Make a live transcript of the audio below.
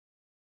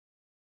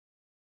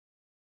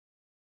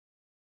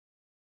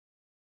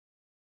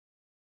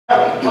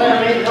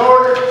Plan meeting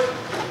order.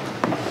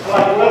 I'd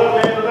like to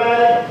welcome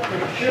everybody.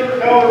 Mr.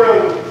 Schubert, call the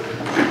roll.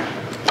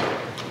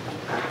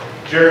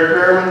 Jerry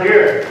Kerwin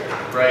here.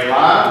 Ray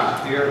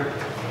Lyons here.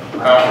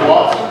 Ralph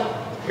Watson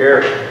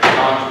here.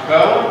 Tom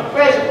Cohen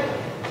Present.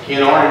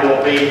 Ken Arney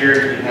won't be here.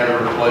 He didn't have a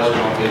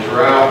replacement on his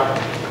route.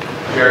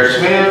 Jerry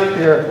Smith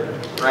Here.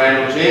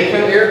 Randall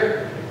Jenkins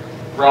here.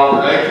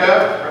 Robert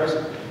Acuff.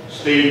 Present.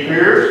 Steve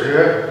Pierce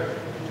here.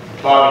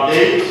 Bobby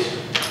Deeds.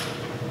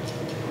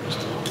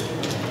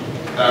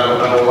 I don't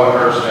know what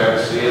her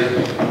status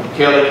is.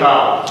 Kelly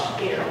Collins.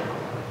 Here.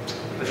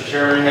 Mr.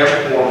 Chairman, you have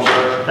a form,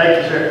 sir. Thank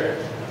you, sir.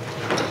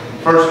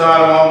 First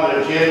item on the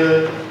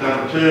agenda,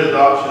 number 2,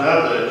 adoption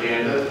of the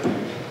agenda.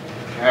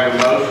 Have a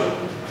motion.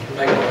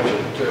 Make a motion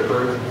to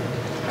approve.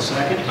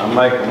 Second. I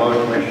make a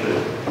motion, Mr.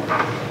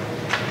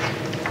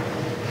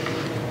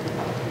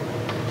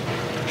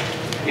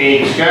 Any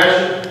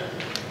discussion?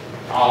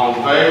 All in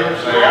favor,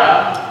 say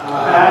aye.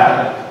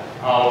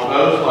 Aye. All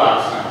opposed, like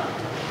sign.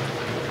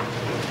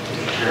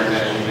 Mr. Chairman,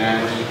 that's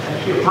unanimous.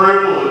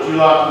 Approval of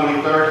July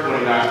 23rd,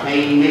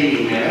 2019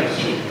 meeting minutes.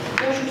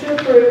 Motion to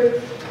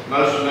approve.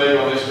 Motion made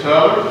by Ms.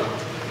 Cover,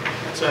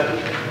 Second.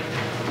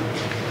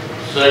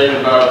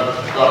 seconded by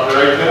Dr.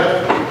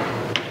 Acuff.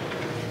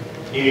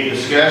 Any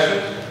discussion?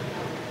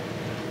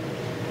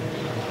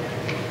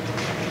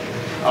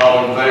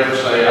 All in favor,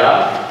 say aye.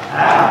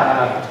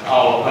 Aye.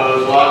 All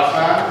opposed, like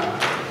sign.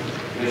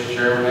 Mr.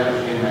 Chairman, that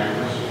is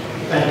unanimous.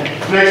 Thank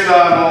you. Next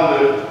item on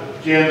the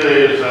agenda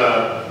is,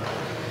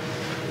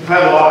 we've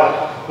had a lot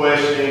of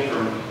questioning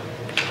from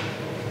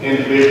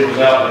individuals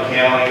out in the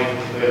county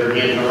that are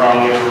getting the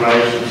wrong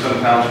information,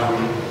 sometimes from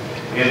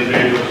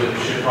individuals that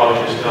should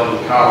probably just tell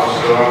them the cost.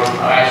 So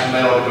I asked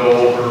Mel to go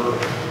over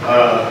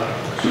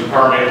some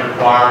permit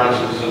requirements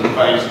and some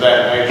things of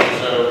that nature.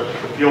 So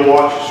if you'll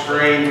watch the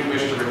screen,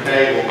 Mr.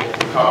 McKay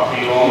will talk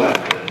to you on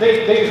that.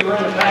 These are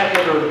in the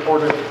packet or we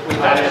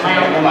I just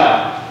handed them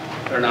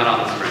out. They're not on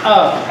the screen.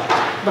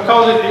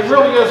 Because it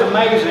really is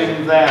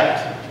amazing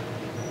that,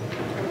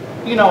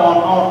 you know,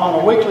 on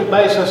a weekly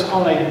basis,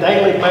 on a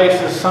daily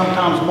basis,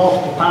 sometimes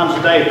multiple times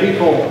a day,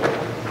 people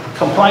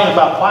complain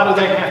about why do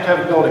they have to have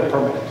a building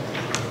permit.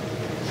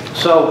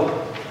 So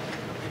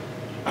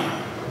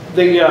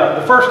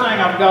the first thing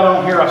I've got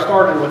on here, I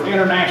started with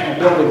International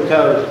Building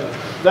Code.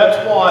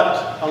 That's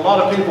what a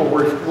lot of people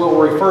will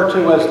refer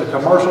to as the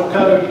commercial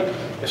code.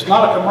 It's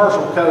not a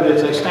commercial code,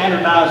 it's a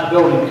standardized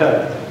building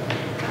code.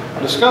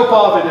 The scope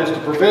of it is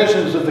the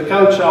provisions of the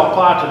code shall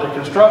apply to the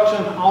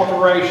construction,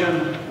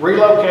 alteration,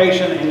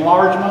 relocation,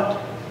 enlargement,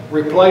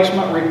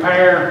 replacement,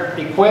 repair,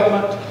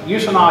 equipment,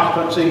 use and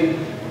occupancy,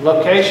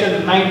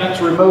 location,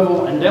 maintenance,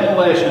 removal, and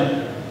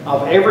demolition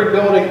of every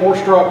building or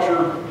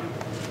structure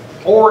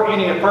or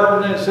any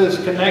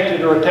appurtenances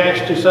connected or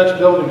attached to such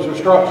buildings or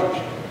structures.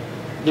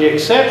 The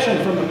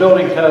exception from the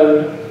building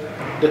code,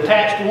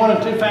 detached 1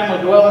 and 2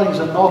 family dwellings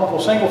and multiple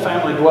single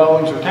family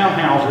dwellings or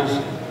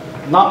townhouses,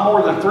 not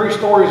more than 3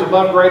 stories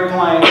above grade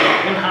plane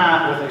in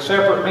height with a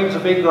separate means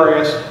of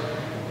egress,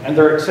 and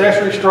their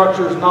accessory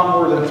structures not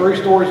more than 3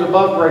 stories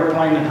above grade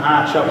plane in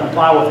height shall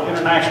comply with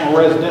International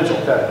Residential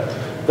Code.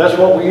 That's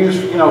what we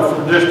use, you know,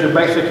 for just your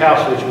basic house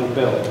that you would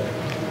build.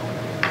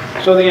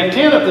 So the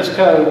intent of this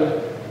code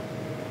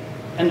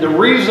and the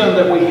reason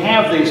that we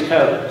have these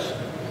codes,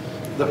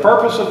 the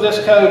purpose of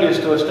this code is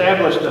to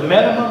establish the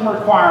minimum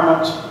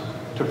requirements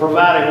to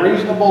provide a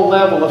reasonable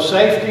level of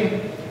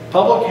safety,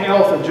 public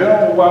health, and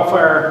general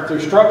welfare through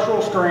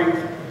structural strength,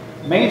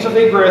 means of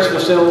egress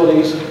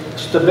facilities,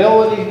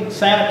 stability,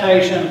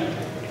 sanitation,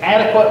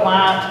 adequate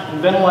light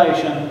and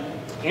ventilation,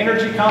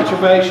 energy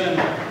conservation,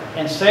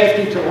 and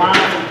safety to life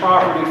and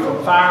property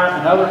from fire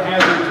and other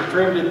hazards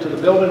attributed to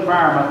the built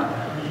environment.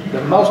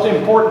 The most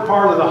important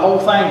part of the whole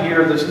thing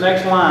here, this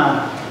next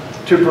line,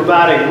 to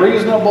provide a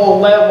reasonable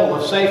level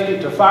of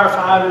safety to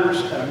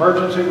firefighters and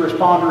emergency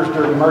responders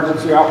during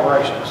emergency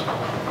operations.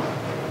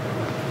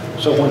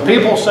 So when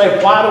people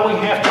say, why do we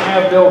have to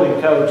have building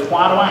codes?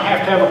 Why do I have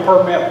to have a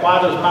permit?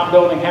 Why does my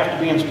building have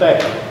to be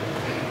inspected?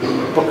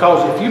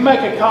 Because if you make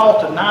a call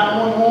to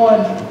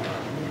 911,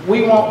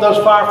 we want those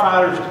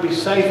firefighters to be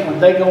safe when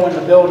they go in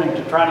the building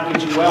to try to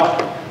get you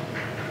out.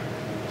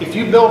 If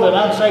you build an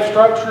unsafe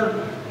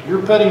structure,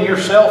 you're putting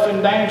yourself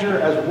in danger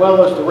as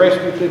well as the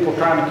rescue people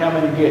trying to come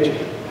in and get you.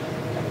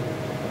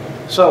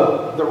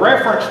 So the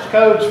reference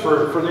codes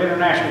for the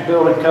International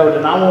Building Code,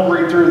 and I won't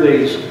read through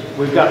these,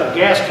 we've got the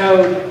gas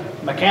code,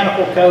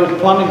 mechanical code,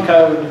 plumbing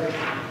code,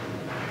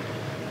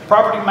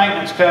 property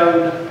maintenance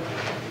code,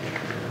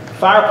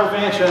 fire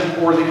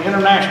prevention or the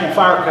International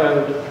Fire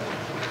Code,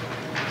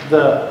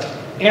 the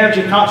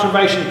Energy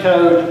Conservation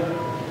Code,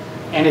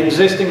 and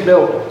existing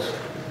buildings.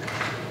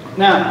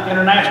 Now,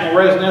 International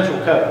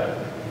Residential Code.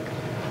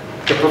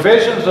 The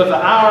provisions of the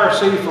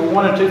IRC for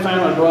 1 and 2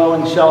 family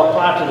dwellings shall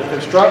apply to the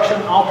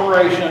construction,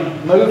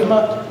 alteration,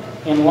 movement,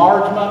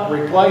 enlargement,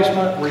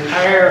 replacement,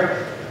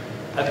 repair,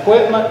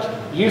 equipment,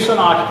 use and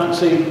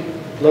occupancy,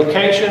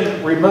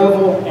 location,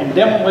 removal, and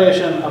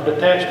demolition of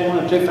detached 1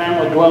 and 2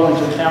 family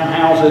dwellings and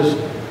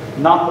townhouses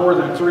not more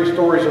than 3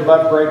 stories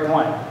above grade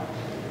plane.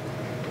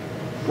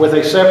 with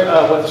a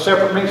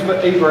separate means of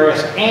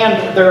egress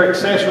and their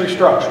accessory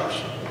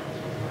structures.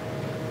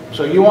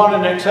 So you want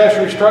an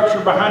accessory structure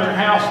behind your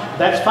house,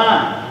 that's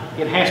fine.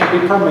 It has to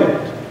be permitted.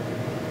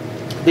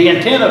 The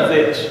intent of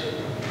this,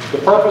 the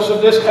purpose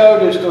of this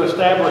code is to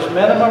establish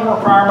minimum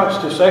requirements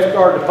to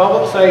safeguard the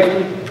public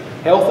safety,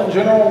 health and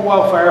general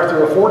welfare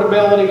through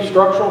affordability,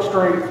 structural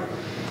strength,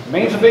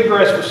 means of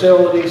egress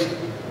facilities,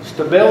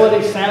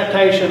 stability,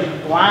 sanitation,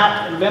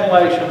 light and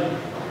ventilation,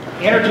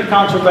 energy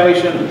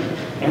conservation,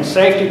 and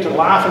safety to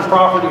life and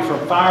property from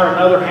fire and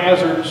other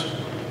hazards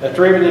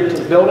attributed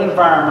to the built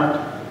environment.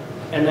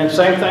 And then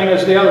same thing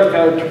as the other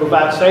code, to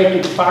provide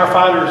safety to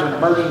firefighters and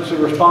emergency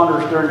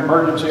responders during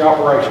emergency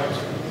operations.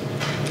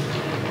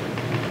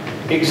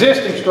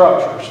 Existing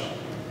structures.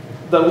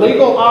 The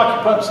legal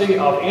occupancy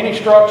of any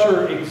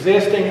structure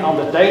existing on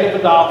the date of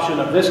adoption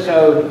of this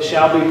code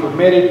shall be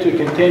permitted to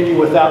continue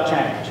without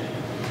change.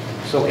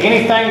 So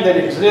anything that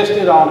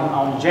existed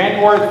on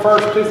January the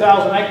 1st,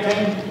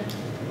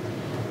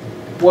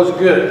 2018 was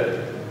good.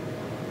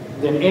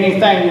 Then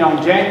anything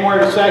on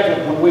January the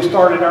 2nd, when we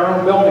started our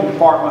own building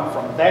department,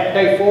 from that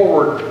day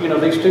forward,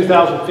 these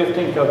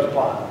 2015 codes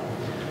apply.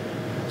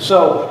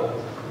 So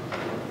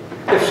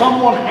if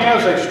someone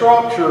has a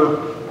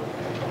structure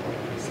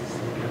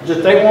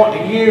that they want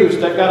to use,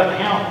 they've got a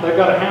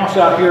house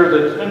out here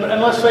that,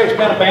 and let's say it's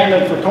been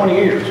abandoned for 20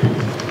 years.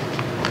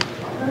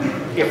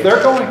 If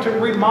they're going to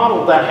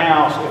remodel that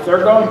house, if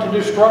they're going to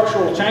do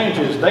structural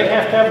changes, they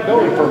have to have a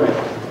building permit.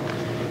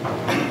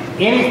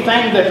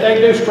 Anything that they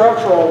do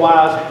structural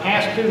wise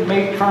has to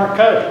meet current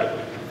code.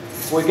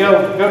 We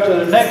go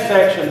to the next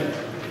section,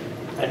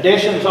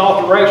 additions,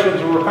 alterations,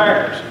 or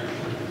repairs.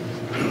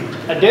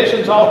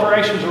 Additions,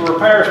 alterations, or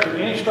repairs to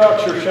any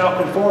structure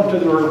shall conform to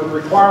the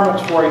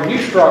requirements for a new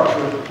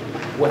structure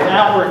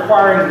without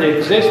requiring the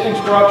existing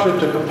structure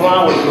to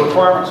comply with the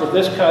requirements of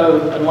this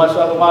code unless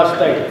otherwise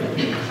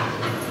stated.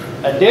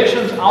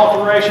 Additions,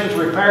 alterations,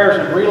 repairs,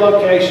 and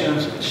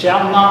relocations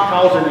shall not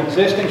cause an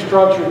existing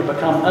structure to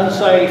become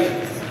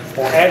unsafe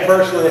or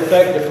adversely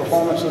affect the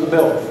performance of the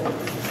building.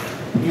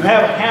 You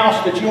have a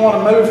house that you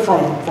want to move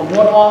from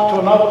one lot to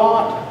another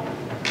lot.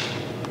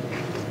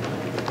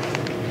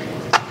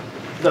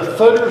 The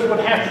footers would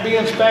have to be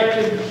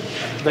inspected.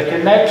 The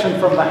connection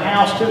from the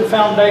house to the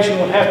foundation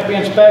would have to be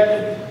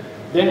inspected.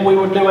 Then we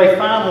would do a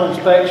final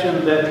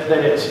inspection that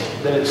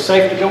it's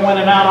safe to go in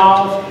and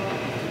out of.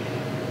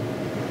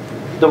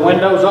 The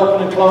windows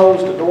open and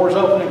close, the doors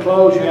open and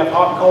close, you have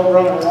hot and cold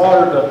running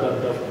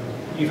water,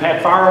 you've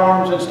had fire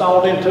alarms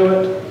installed into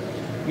it.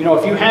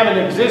 If you have an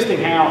existing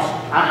house,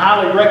 I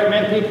highly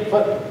recommend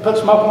people put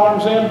smoke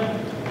alarms in.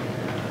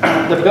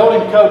 The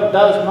building code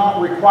does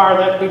not require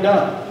that to be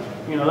done.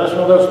 That's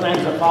one of those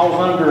things that falls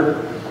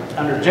under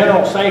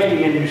general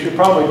safety, and you should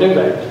probably do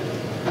that.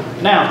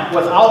 Now,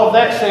 with all of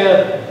that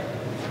said,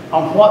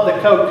 on what the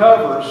code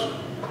covers,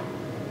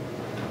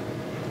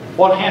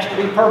 what has to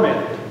be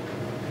permitted?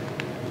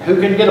 Who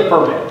can get a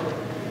permit?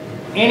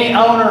 Any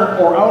owner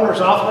or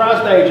owner's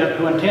authorized agent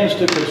who intends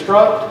to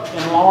construct,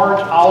 enlarge,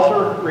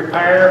 alter,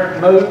 repair,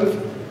 move,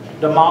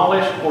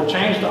 demolish, or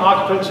change the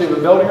occupancy of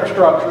a building or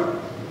structure,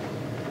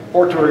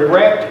 or to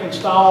erect,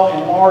 install,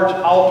 enlarge,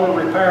 alter,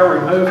 repair,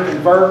 remove,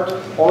 convert,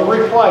 or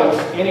replace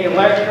any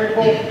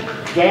electrical,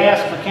 gas,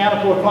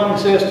 mechanical, or plumbing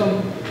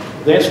system,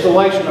 the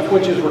installation of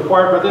which is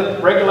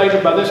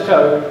regulated by this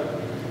code,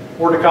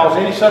 or to cause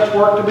any such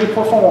work to be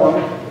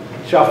performed,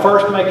 shall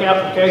first make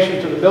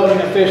application to the building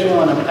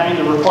official and obtain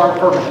the required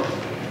permit.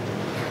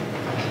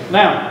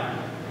 Now,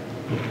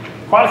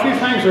 quite a few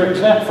things are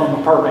exempt from the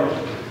permit.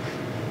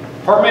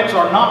 Permits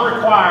are not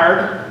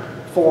required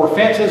for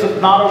fences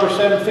not over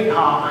 7 feet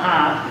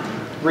high,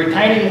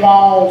 retaining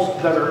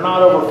walls that are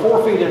not over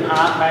 4 feet in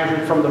height,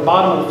 measured from the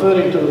bottom of the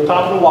footing to the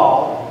top of the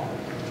wall,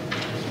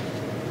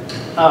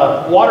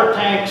 water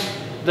tanks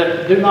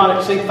that do not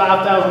exceed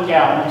 5,000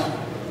 gallons,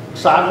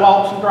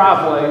 sidewalks and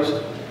driveways.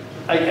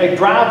 A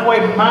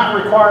driveway might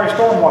require a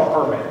stormwater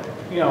permit.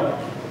 It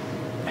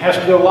has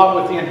to do a lot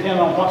with the intent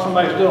on what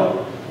somebody's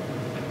doing.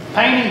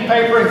 Painting,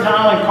 papering,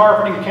 tiling,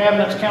 carpeting,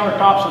 cabinets,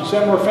 countertops, and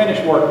similar finish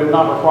work do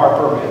not require a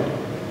permit.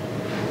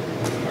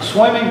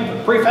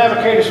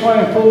 Prefabricated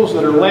swimming pools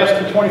that are less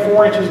than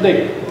 24 inches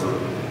deep.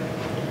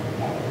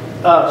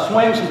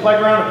 Swings and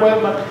playground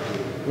equipment,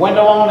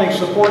 window awnings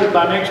supported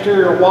by an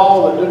exterior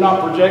wall that do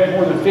not project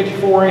more than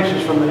 54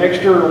 inches from the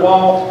exterior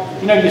wall.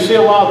 You see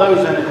a lot of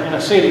those in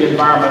a city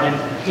environment,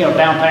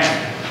 downtown.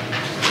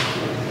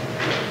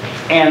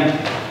 And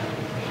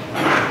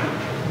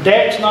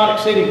decks not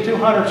exceeding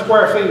 200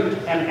 square feet,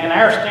 and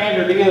our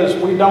standard is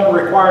we don't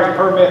require a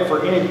permit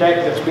for any deck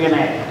that's being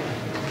added.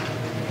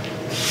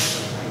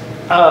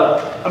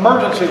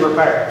 Emergency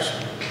repairs.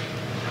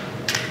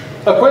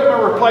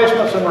 Equipment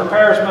replacements and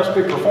repairs must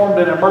be performed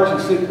in an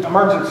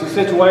emergency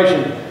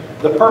situation.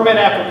 The permit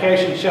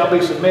application shall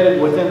be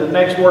submitted within the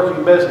next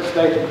working business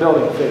day to the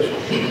building official.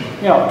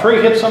 A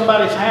tree hits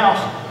somebody's house,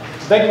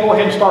 they can go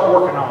ahead and start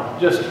working on it.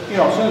 Just,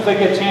 as soon as they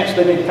get a chance,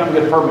 they need to come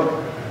get a permit.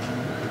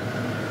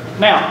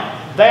 Now,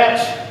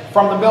 that's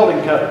from the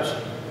building codes.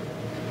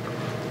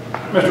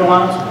 Mr.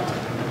 Lyons?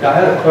 I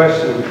had a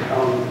question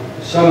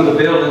on some of the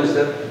buildings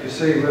that you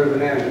see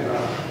moving in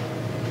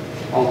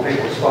on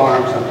people's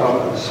farms. I'm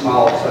talking about the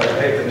small,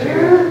 say, 8 to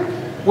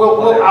 10.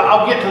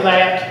 I'll get to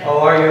that. Oh,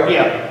 are you?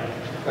 Yeah.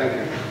 Thank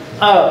you.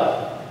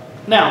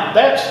 Now,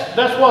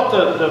 that's what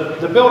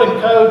the building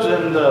codes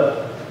and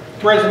the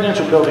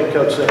residential building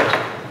code says.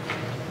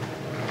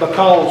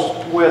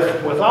 Because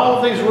with all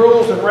of these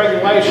rules and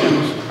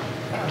regulations,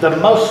 the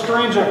most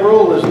stringent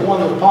rule is the one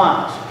that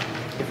applies.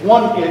 If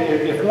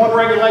one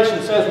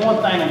regulation says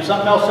one thing and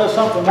something else says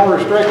something more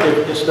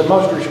restrictive, it's the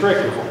most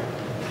restrictive one.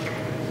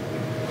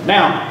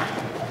 Now,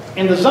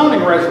 in the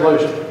zoning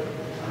resolution,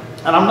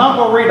 and I'm not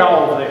going to read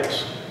all of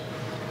this,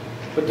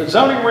 but the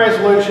zoning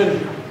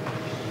resolution,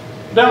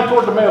 down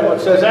toward the middle, it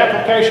says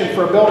application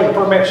for a building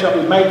permit shall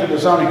be made to the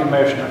zoning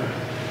commissioner.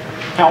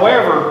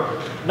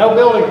 However, no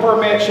building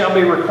permit shall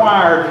be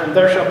required, and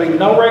there shall be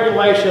no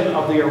regulation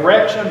of the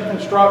erection,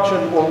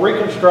 construction, or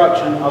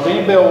reconstruction of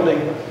any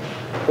building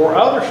or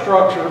other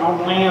structure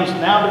on lands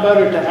now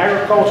devoted to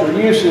agricultural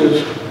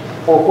uses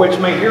or which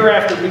may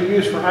hereafter be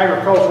used for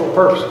agricultural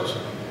purposes.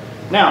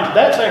 Now,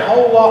 that's a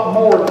whole lot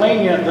more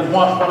lenient than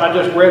what I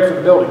just read from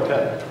the building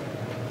code.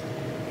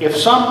 If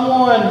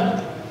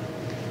someone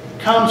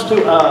comes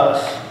to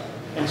us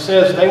and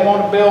says they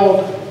want to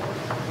build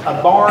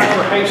a barn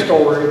for hay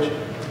storage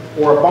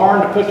or a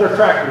barn to put their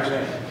tractors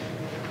in,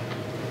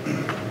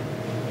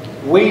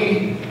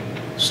 we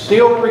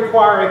still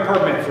require a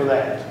permit for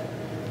that.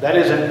 That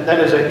is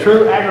a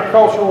true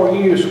agricultural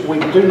use. We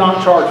do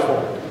not charge for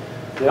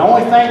it. The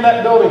only thing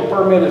that building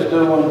permit is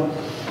doing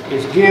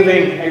is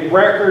giving a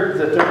record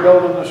that they're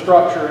building the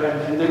structure,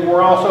 and then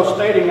we're also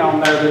stating on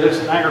there that it's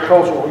an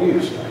agricultural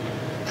use.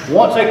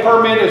 Once a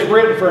permit is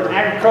written for an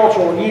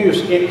agricultural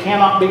use, it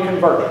cannot be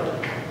converted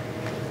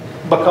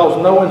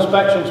because no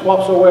inspections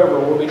whatsoever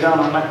will be done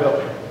on that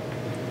building.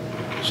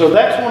 So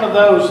that's one of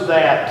those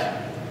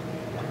that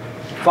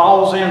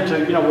falls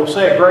into, we'll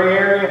say a gray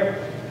area.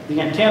 The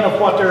intent of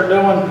what they're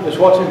doing is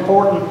what's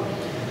important.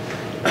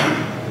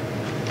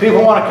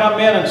 People want to come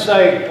in and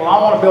say, well,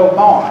 I want to build a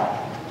barn.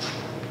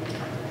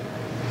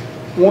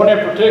 One in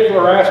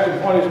particular asked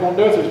him what he was going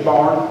to do with his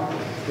barn.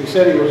 He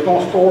said he was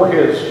going to store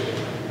his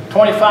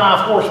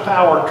 25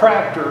 horsepower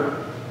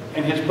tractor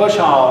and his bush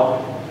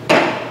hog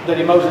that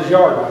he mows his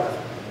yard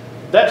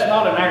with. That's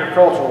not an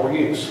agricultural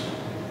use.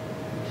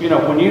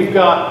 When you've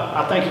got,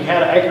 I think he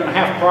had 1.5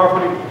 acres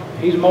property,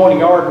 he's mowing a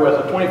yard with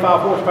a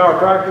 25 horsepower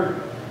tractor.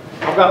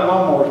 I've got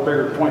lawnmowers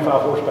bigger than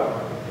 25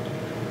 horsepower.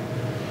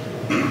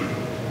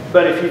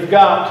 But if you've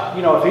got,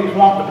 if he's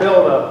wanting to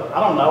build a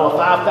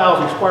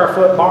 5,000 square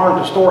foot barn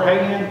to store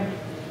hay in,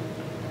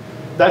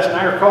 that's an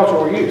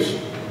agricultural use.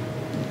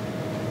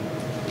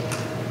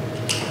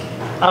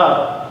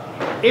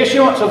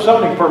 Issuance of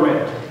zoning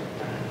permit.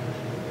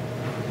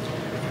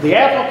 The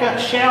applicant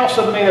shall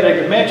submit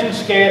a dimension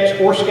sketch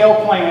or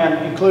scale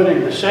plan, including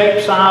the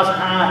shape, size,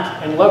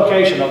 height, and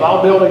location of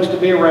all buildings to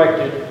be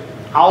erected,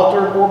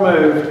 altered or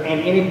moved, and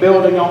any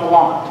building on the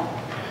lot.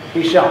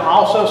 He shall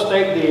also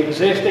state the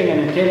existing and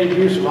intended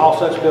use of all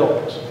such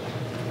buildings.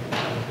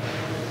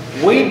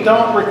 We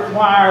don't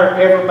require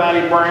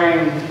everybody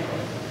bring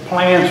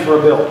plans for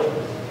a building.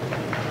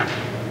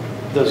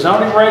 The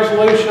zoning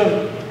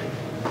resolution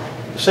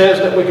says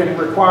that we can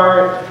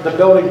require it. The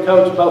building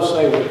codes both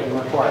say we can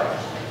require it.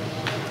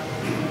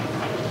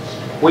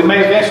 We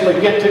may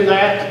eventually get to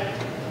that.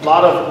 A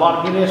lot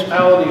of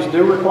municipalities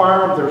do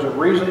require them. There's a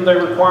reason they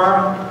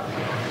require them.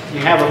 You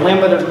have a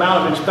limited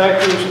amount of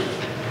inspectors.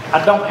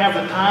 I don't have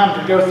the time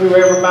to go through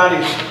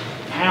everybody's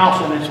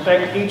house and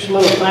inspect each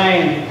little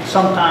thing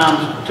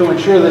sometimes to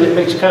ensure that it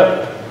meets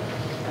code.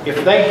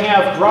 If they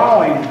have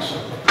drawings,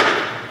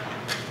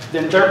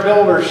 then their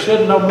builders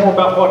should know more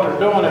about what they're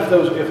doing if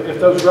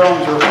those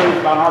drawings are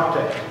approved by an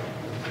architect.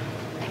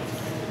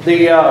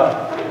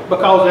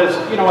 Because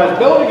as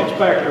building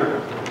inspector,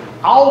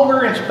 all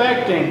we're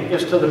inspecting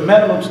is to the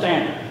minimum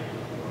standard.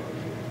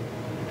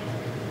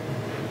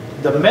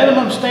 The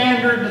minimum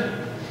standard,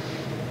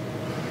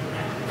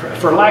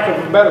 for lack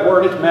of a better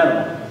word, it's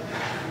minimum.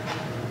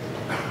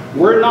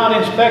 We're not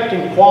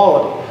inspecting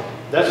quality.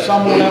 That's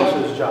someone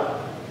else's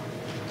job.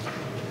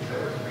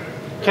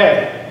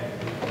 Okay.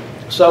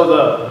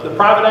 So the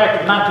Private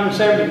Act of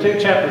 1972,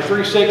 Chapter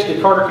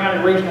 360, Carter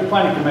County Regional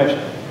Planning Commission.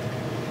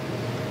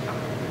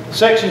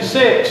 Section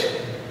 6,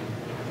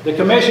 the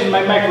Commission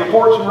may make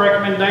reports and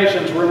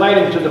recommendations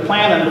relating to the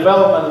plan and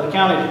development of the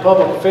county to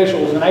public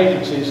officials and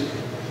agencies,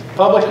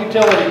 public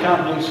utility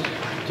companies,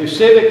 to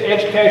civic,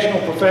 educational,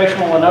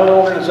 professional, and other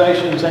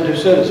organizations, and to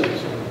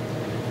citizens.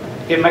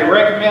 It may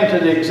recommend to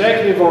the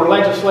executive or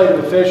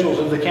legislative officials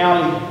of the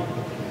county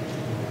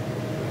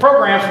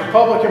programs for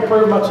public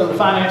improvements and the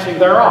financing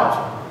thereof.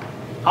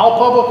 All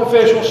public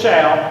officials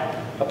shall,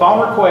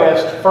 upon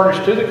request,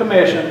 furnish to the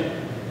Commission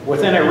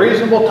within a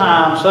reasonable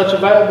time such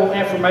available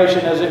information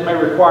as it may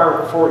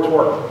require for its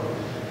work.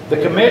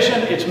 The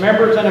Commission, its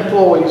members and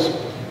employees,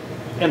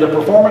 in the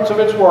performance of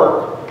its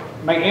work,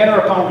 may enter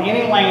upon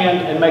any land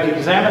and make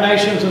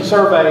examinations and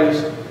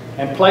surveys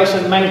and place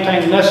and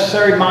maintain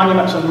necessary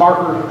monuments and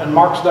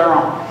marks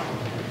thereon.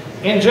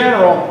 In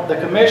general, the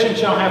commission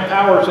shall have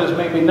powers as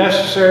may be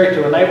necessary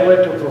to enable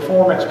it to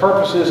perform its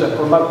purposes and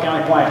promote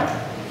county planning.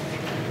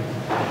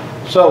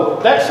 So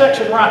that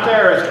section right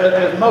there,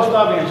 as most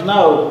of you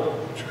know,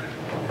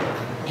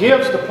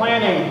 gives the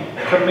planning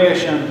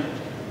commission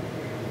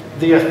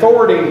the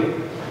authority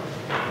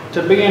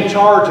to be in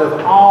charge of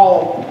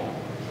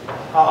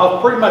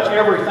of pretty much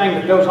everything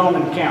that goes on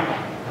in the county.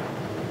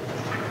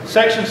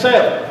 Section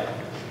 7.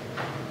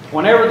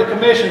 Whenever the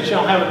commission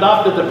shall have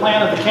adopted the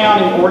plan of the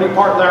county or any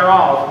part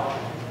thereof,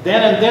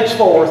 then and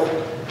thenceforth,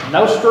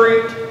 no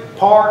street,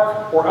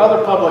 park, or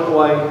other public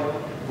way,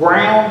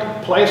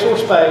 ground, place, or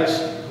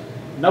space,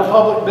 no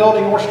public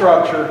building or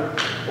structure,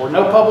 or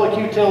no public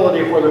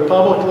utility, whether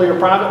publicly or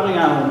privately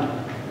owned,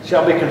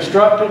 shall be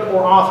constructed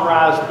or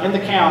authorized in the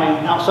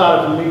county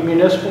outside of the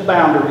municipal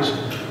boundaries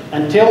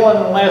until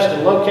and unless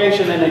the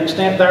location and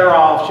extent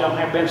thereof shall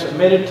have been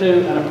submitted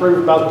to and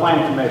approved by the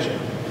planning commission.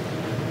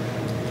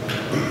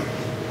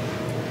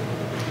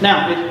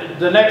 Now,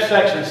 the next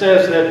section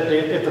says that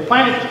if the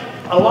planning,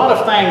 a lot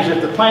of things,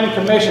 if the planning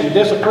commission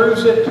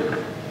disapproves it,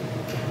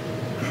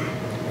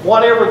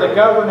 whatever the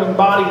governing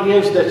body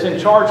is that's in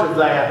charge of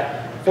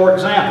that, for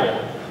example,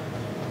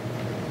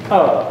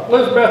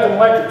 Elizabeth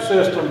Electric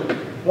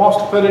System wants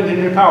to put in a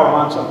new power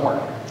line somewhere.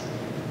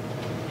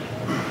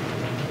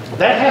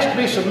 That has to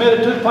be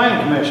submitted to the planning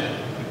commission.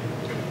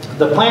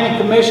 The planning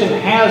commission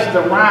has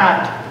the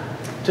right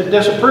to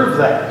disapprove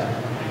that.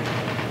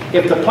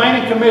 If the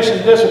planning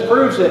commission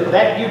disapproves it,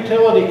 that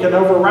utility can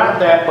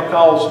override that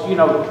because, you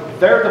know,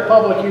 they're the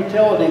public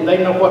utility, they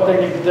know what they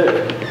need to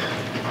do.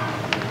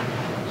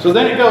 So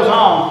then it goes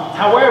on.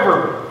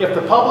 However, if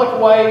the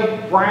public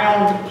way,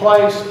 ground,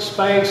 place,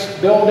 space,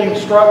 building,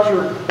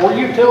 structure, or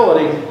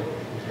utility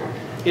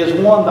is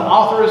one the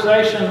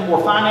authorization or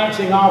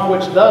financing of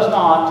which does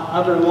not,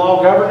 under the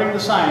law governing the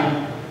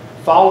same,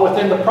 fall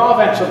within the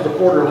province of the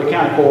Quarterly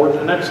County Court,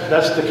 and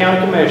that's the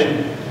county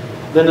commission,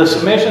 then the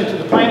submission to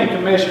the planning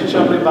commission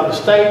shall be by the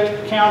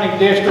state, county,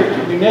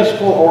 district,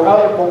 municipal, or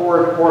other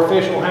board or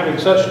official having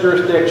such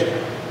jurisdiction.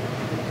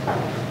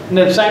 And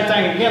then same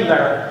thing again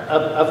there,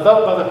 a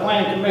vote by the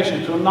planning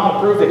commission to not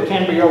approve it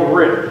can be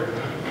overridden.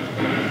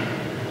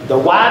 The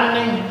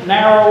widening,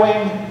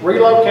 narrowing,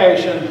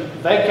 relocation,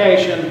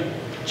 vacation,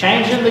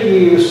 change in the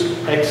use,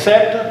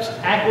 acceptance,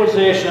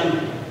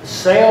 acquisition,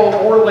 sale,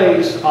 or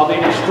lease of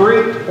any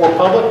street or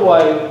public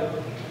way,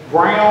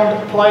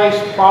 ground, place,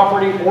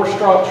 property, or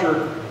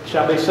structure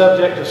shall be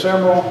subject to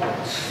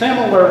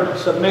similar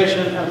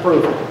submission and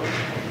approval.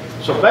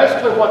 So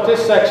basically what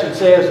this section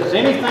says is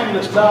anything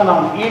that's done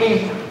on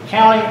any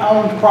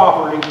county-owned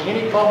property,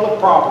 any public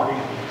property,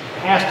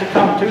 has to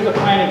come to the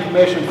planning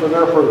commission for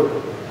their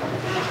approval.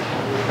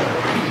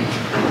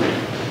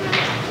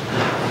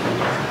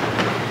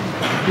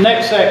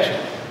 Next section,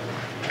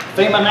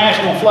 FEMA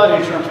National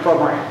Flood Insurance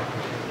Program.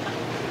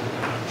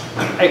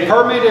 A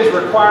permit is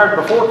required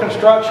before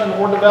construction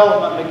or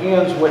development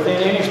begins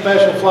within any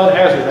special flood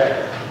hazard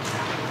area.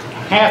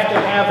 Have to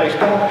have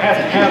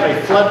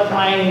a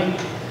floodplain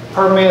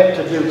permit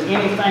to do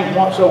anything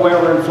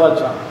whatsoever in flood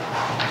zone.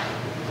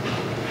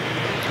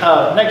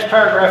 Next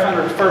paragraph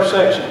under the first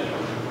section.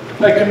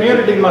 A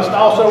community must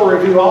also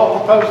review all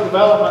proposed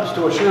developments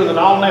to assure that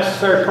all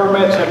necessary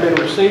permits have been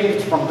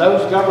received from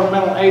those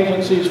governmental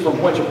agencies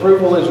from which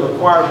approval is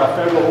required by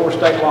federal or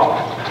state law.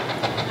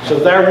 So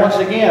there, once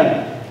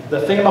again, the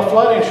FEMA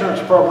flood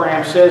insurance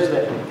program says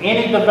that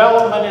any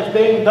development is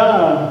being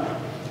done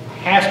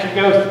has to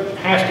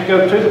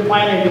go to the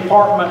planning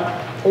department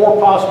or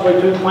possibly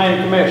to the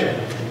planning commission.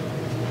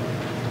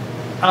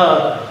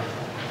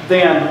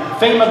 Then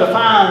FEMA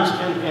defines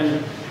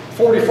in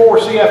 44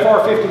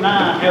 CFR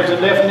 59 as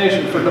a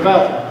definition for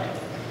development.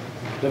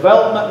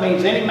 Development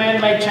means any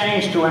man-made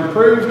change to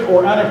improved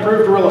or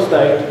unimproved real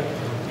estate,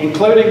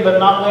 including but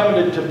not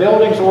limited to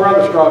buildings or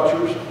other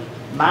structures,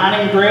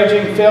 mining,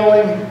 dredging,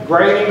 filling,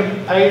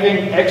 grading,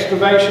 paving,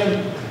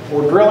 excavation,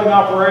 or drilling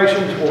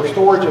operations, or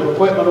storage of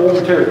equipment or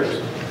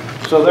materials.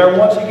 So there,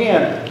 once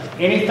again,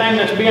 anything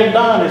that's being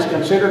done is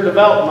considered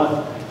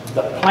development.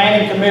 The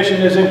planning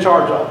commission is in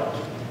charge of it.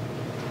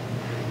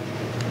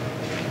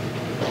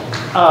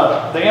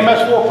 The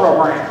MS4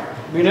 program,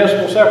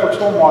 Municipal Separate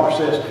Stormwater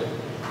System.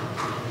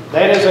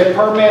 That is a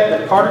permit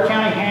that Carter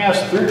County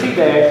has through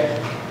TDEC.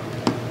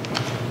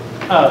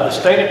 The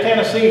state of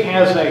Tennessee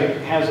has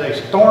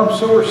a storm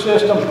sewer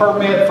system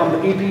permit from the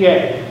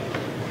EPA.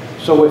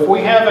 So if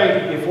we have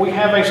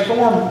a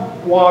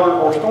storm water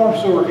or storm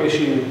sewer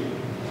issue,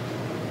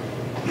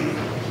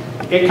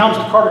 it comes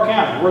to Carter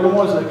County. We're the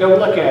ones that go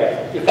look at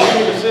it. If we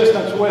need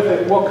assistance with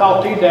it, we'll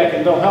call TDEC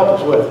and they'll help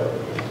us with it.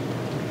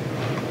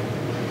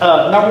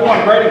 Number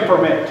one, grading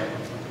permit.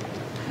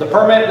 The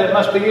permit that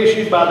must be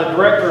issued by the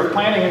Director of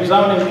Planning and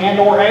Zoning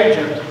and/or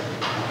agent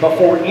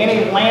before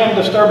any land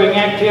disturbing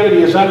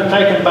activity is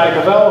undertaken by a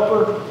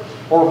developer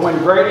or when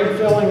grading,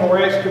 filling, or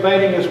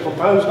excavating is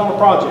proposed on a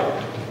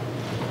project.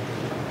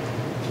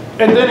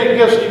 And then it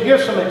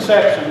gives some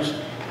exceptions.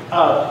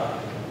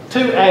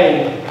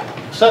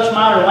 2A, Such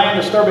minor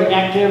land disturbing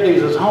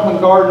activities as home and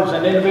gardens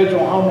and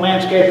individual home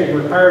landscaping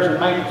repairs and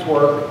maintenance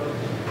work,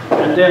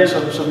 and then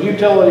some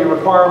utility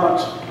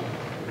requirements.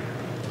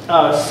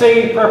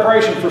 C,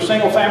 preparation for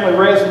single-family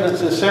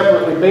residences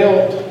separately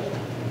built.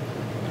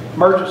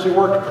 Emergency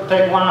work to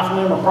protect life,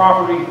 limb, or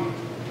property.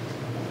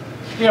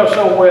 You know,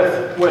 so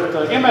with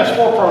the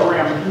MS4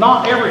 program,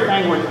 not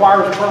everything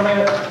requires a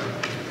permit.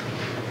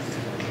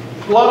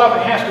 A lot of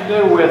it has to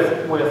do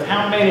with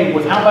how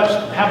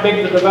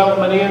big the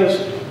development is,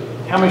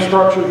 how many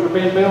structures are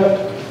being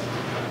built.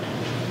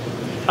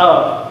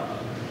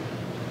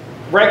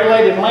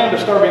 Regulated land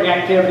disturbing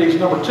activities,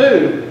 number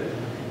 2.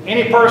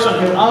 Any person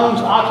who owns,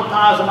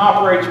 occupies, and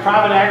operates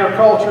private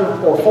agriculture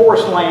or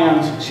forest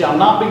lands shall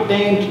not be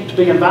deemed to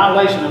be in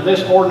violation of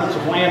this ordinance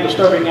of land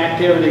disturbing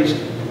activities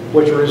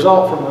which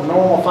result from the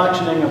normal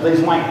functioning of these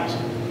lands.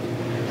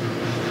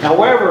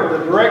 However,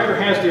 the director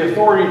has the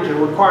authority to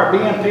require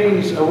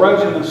BMP's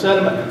erosion and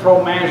sediment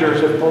control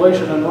measures if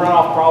pollution and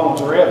runoff problems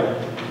are evident.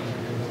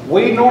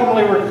 We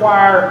normally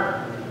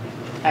require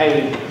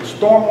a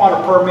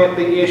stormwater permit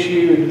be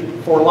issued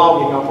for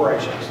logging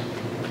operations.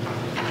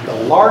 The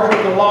larger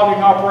the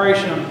logging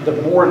operation,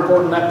 the more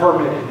important that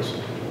permit is.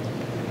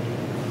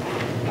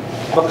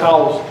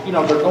 Because, you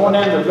know, they're going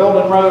in, they're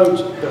building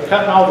roads, they're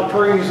cutting all the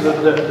trees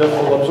that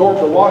will absorb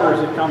the water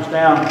as it comes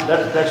down.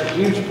 That's a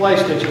huge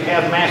place that you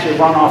have massive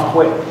runoff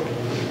quick.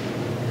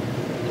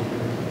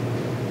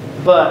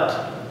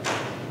 But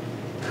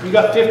you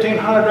got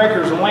 1,500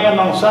 acres of land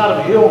on the side of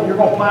a hill, you're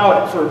going to plow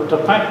it to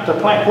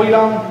plant wheat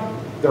on,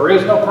 there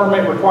is no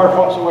permit required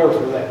whatsoever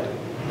for that.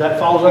 That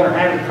falls under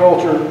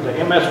agriculture. The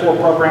MS4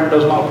 program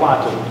does not apply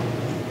to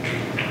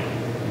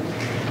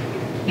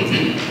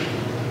it.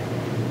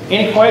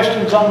 Any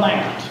questions on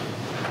that?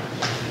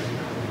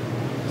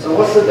 So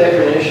what's the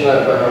definition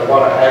of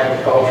what an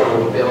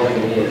agricultural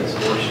building is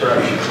or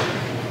structure?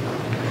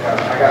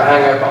 I got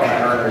hung up on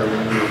that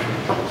earlier.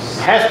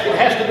 It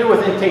has to do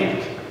with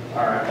intent.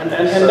 All right. And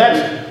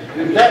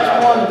that's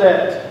one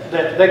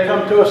that they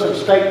come to us and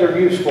state their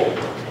use for.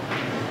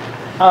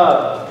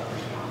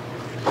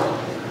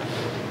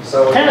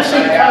 So Tennessee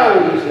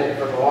I'm code. using it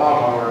for the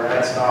lawnmower,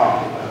 that's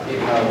not, you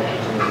know,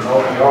 in the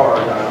open yard,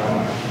 I don't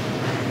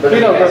know. But You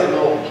it know, has a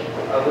little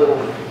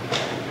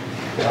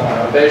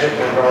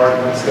vegetable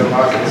garden that's still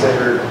not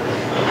considered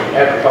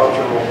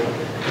agricultural.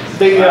 I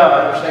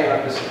understand,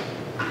 I'm just.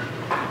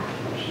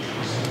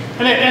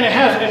 And it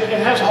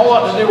has a whole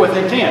lot to do with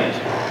intent.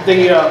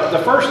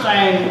 The first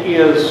thing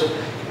is,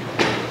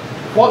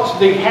 what's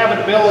the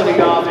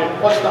habitability of it?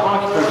 What's the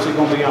occupancy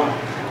going to be on it?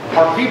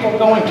 Are people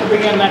going to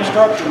be in that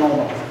structure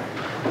normally?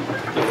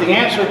 If the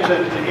answer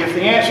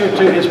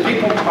to is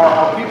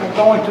are people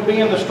going to be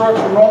in the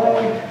structure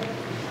normally,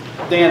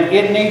 then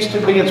it needs to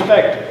be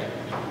inspected.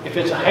 If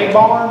it's a hay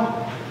barn,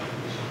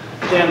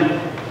 then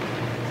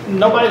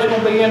nobody's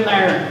going to be in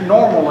there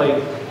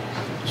normally.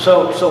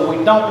 So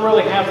we don't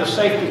really have the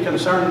safety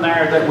concern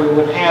there that we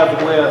would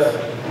have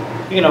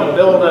with, you know,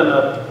 building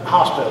a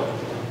hospital.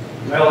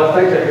 Well, I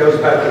think that goes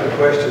back to the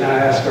question I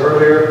asked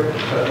earlier,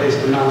 at least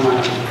in my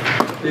mind.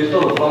 These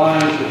little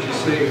barns that you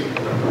see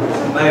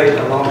made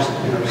along,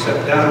 you know,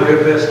 set down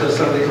Rio Vista,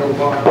 some of these little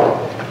barns,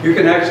 you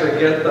can actually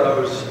get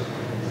those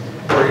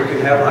where you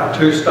can have like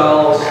 2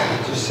 stalls,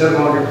 just sit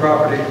them on your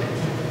property.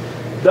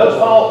 Those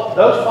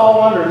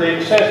fall under the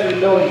accessory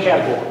building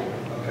category.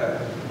 Okay.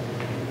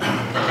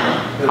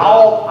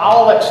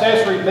 All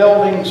accessory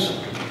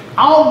buildings,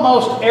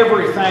 almost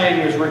everything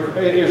is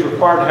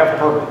required to have a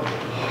permit.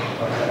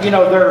 You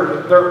know,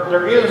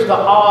 there is the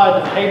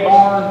odd hay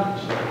barn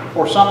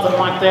or something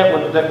like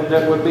that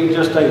that would be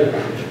just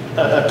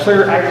a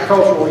clear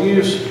agricultural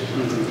use.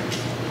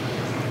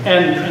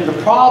 And the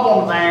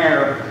problem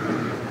there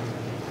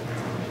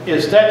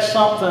is that's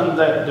something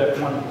that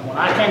when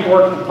I came to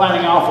work in the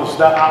planning office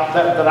that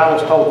I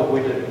was told that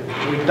we do.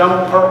 We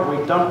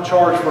don't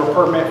charge for a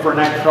permit for an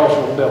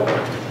agricultural building.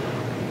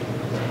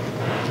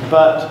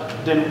 But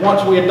then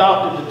once we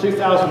adopted the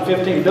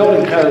 2015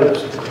 building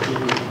codes,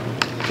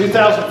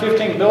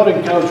 2015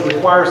 building codes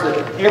requires that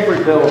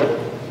every building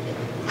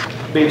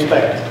be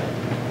inspected.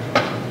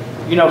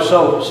 You know,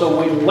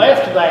 so we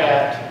left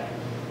that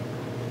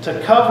to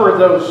cover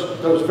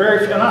those very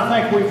few, and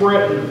I think we've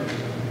written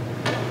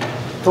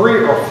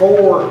 3 or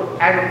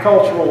 4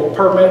 agricultural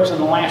permits in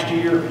the last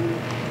year.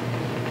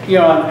 You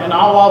know, and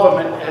all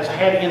of them has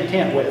had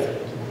intent with it.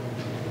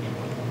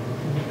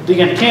 The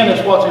intent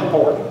is what's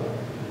important.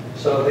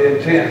 So the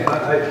intent, I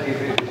hate to keep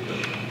it,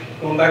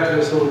 going back to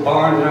this little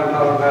barn that I'm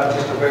talking about,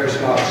 just a very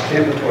small, it's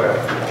 10 to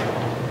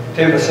 12,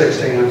 10 to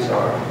 16, I'm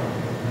sorry.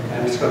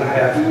 And it's going to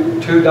have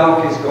 2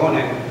 donkeys going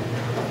in.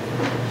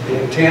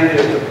 The intent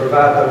is to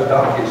provide those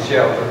donkeys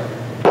shelter.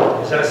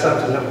 Is that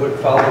something that would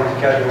fall into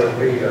category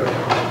B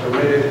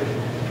permitted?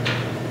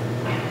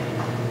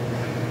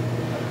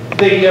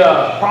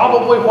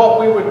 Probably what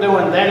we would do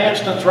in that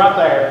instance right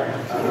there,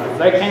 if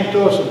they came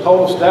to us and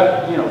told us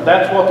that, you know,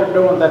 that's what they're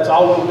doing, that's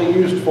all it'll be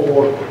used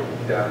for.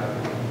 Yeah.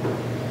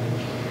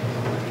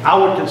 I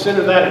would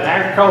consider that an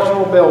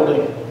agricultural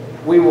building.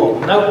 We will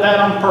note that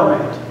on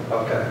permit.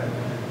 Okay.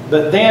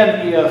 But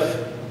then if,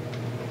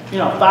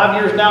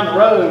 5 years down the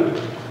road,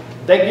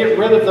 they get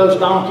rid of those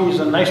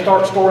donkeys and they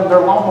start storing their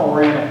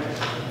lawnmower in it,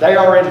 they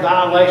are in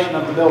violation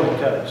of the building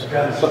codes.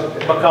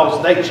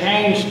 Because they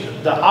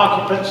changed the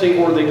occupancy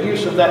or the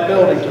use of that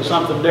building to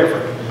something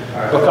different.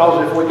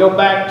 Because if we go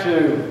back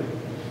to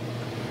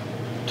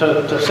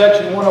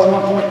section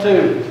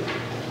 101.2,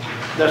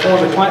 that's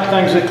one of the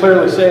things that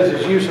clearly says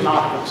is use and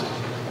occupancy.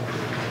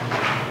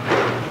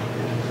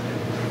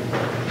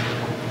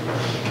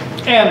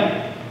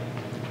 And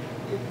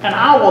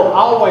I will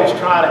always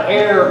try to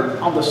err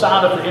on the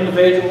side of the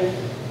individual.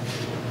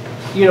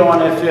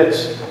 And if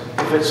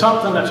it's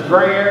something that's a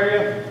gray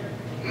area,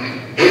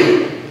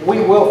 we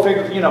will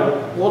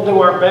we'll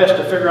do our best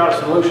to figure out a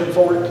solution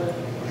for it.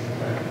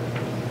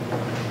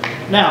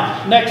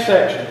 Now, next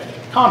section,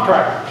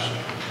 contractors.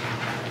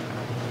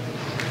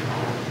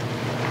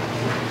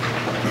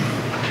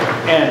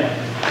 And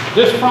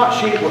this front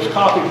sheet was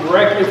copied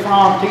directly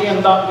from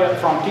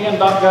TN.gov's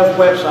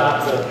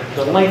website.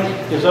 The link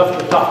is up at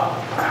the top.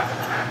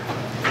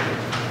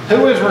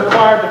 Who is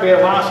required to be a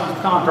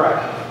licensed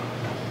contractor?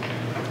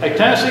 A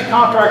Tennessee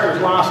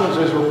contractor's license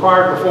is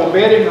required before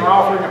bidding or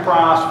offering a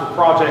price for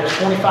projects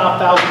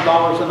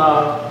 $25,000 and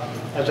up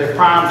as a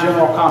prime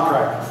general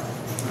contractor.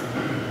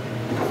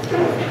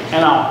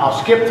 And I'll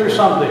skip through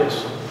some of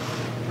this.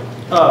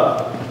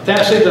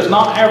 Tennessee does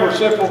not have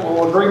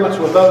reciprocal agreements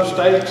with other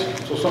states,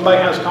 so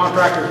somebody has a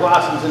contractor's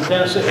license in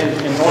Tennessee,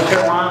 in North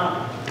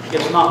Carolina,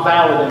 it's not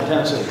valid in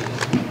Tennessee.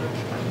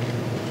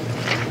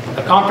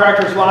 A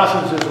contractor's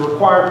license is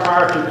required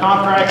prior to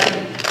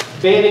contracting,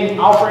 bidding,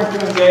 offering to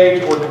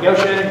engage, or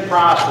negotiating a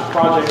price for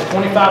projects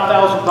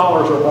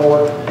 $25,000 or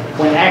more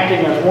when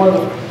acting as one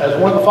of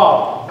the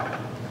following.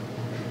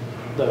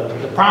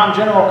 The prime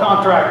general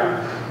contractor,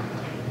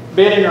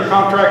 bidding or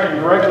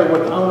contracting directly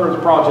with the owner of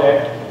the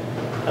project,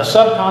 a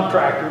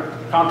subcontractor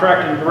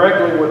contracting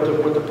directly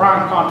with the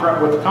prime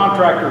contract, with the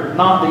contractor,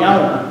 not the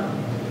owner,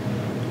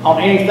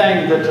 on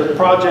anything that the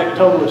project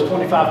total is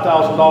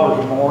 $25,000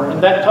 or more,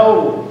 and that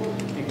total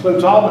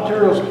includes all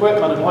materials,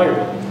 equipment, and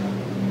labor.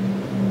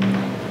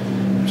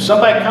 If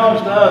somebody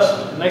comes to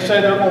us and they say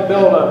they're going to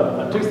build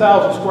a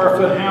 2,000 square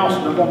foot house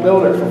and they're going to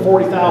build it for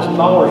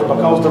 $40,000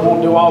 because they're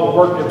going to do all the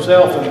work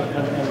themselves and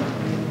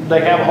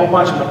they have a whole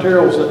bunch of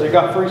materials that they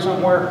got free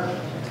somewhere,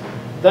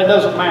 that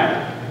doesn't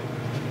matter.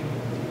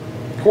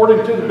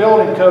 According to the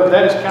building code,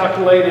 that is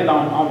calculated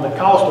on the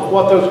cost of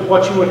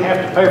what you would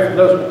have to pay for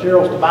those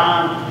materials to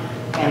buy them,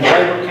 and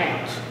labor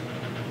counts.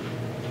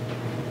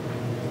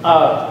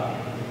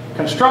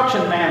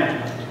 Construction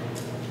management.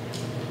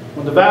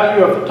 When the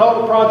value of the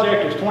total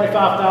project is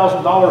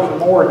 $25,000 or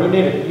more, and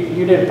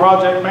you need a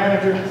project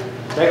manager,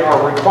 they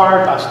are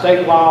required by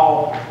state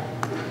law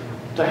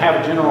to have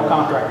a general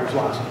contractor's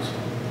license.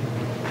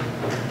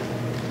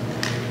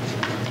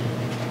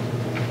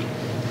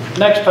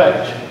 Next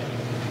page.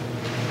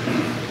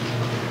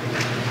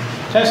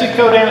 Tennessee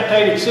Code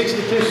Annotated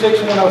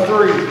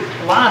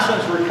 626103,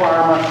 license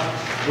requirement,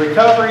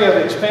 recovery of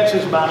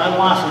expenses by an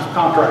unlicensed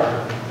contractor.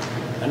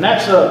 And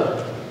that's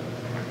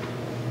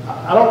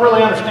I don't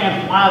really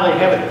understand why they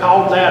have it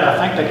called that. I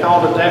think they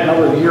called it that, and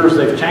over the years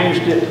they've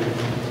changed it.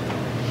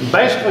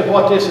 Basically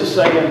what this is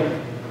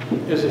saying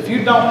is if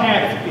you don't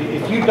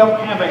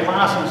have a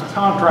licensed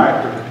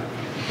contractor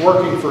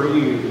working for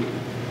you,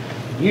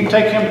 you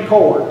take him to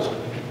court,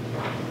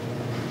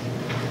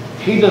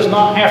 he does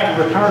not have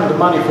to return the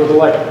money for the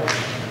labor.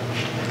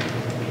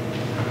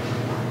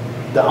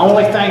 The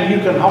only thing you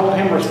can hold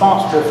him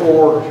responsible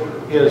for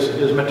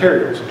is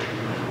materials.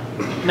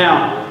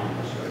 Now,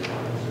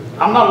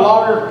 I'm not a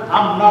lawyer,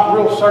 I'm not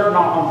real certain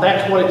on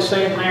that's what it's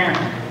saying there.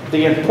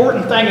 The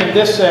important thing in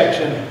this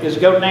section is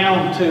go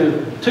down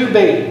to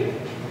 2B.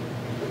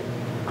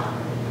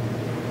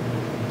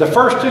 The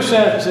first two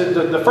sentences,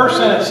 the first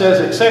sentence says,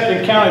 except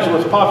in counties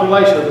with a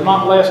population of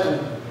not less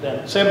than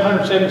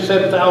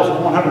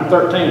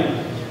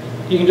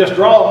 777,113. You can just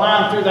draw a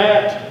line through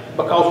that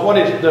because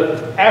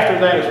after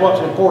that is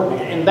what's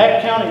important. In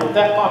that county with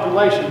that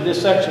population,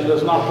 this section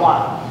does not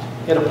apply.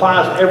 It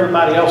applies to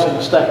everybody else in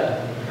the state.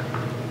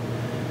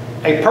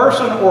 A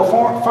person or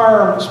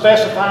firm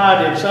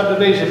specified in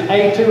subdivision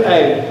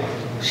A2A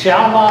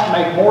shall not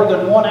make more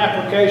than one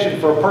application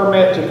for a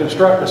permit to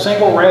construct a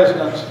single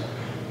residence,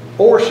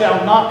 or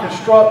shall not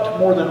construct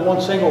more than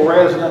one single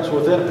residence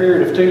within a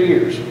period of 2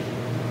 years.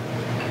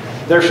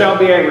 There shall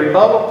be a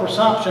rebuttable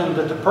presumption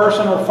that the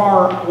person or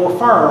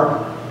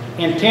firm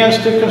intends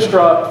to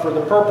construct for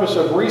the purpose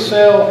of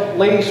resale,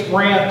 lease,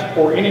 rent,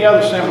 or any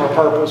other similar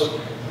purpose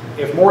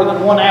if more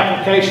than one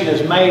application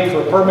is made for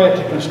a permit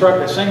to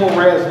construct a single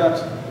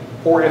residence,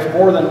 or if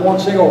more than one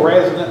single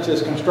residence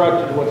is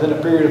constructed within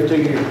a period of 2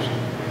 years.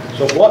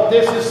 So what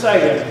this is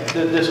saying,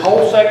 this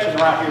whole section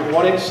right here,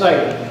 what it's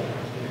saying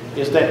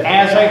is that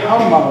as a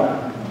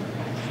homeowner,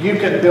 you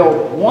can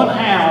build one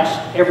house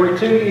every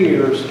 2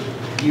 years.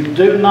 You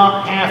do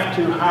not have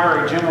to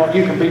hire a general,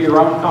 you can be your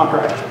own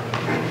contractor.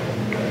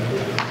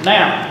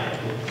 Now,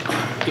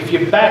 if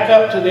you back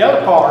up to the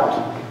other part,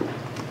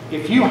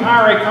 if you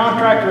hire a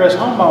contractor as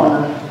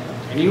homeowner,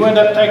 and you end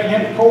up taking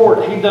him to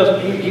court, he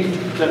doesn't,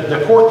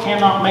 the court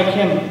cannot make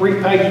him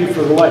repay you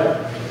for the labor.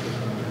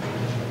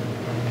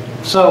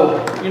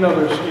 So, you know,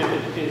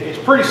 it's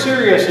pretty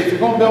serious. If you're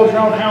going to build your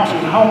own house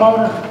as a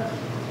homeowner,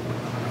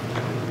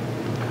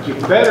 you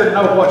better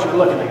know what you're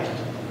looking at.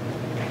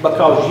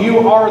 Because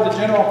you are the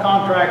general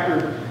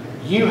contractor,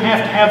 you have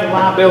to have the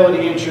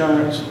liability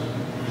insurance.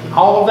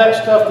 All of that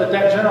stuff that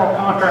general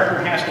contractor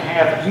has to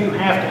have, you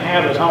have to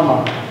have as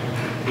homeowner.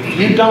 If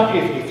you don't,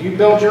 if you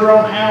build your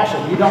own house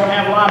and you don't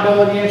have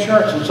liability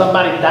insurance and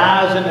somebody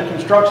dies in the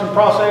construction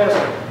process,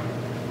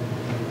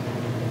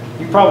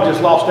 you probably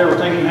just lost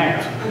everything you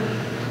have.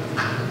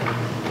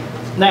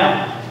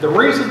 Now, the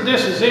reason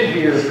this is in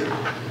here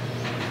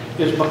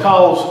is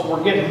because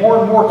we're getting more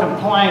and more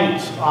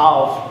complaints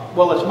of,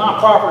 well, it's my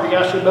property,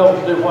 I should be able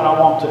to do what I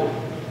want to.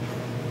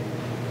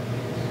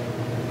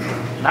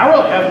 And I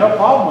really have no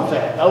problem with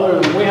that, other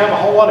than we have a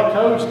whole lot of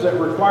codes that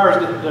requires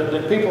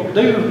that people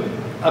do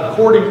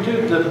according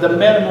to the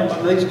minimum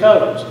of these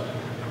codes.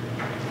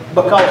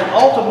 Because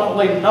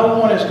ultimately, no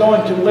one is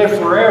going to live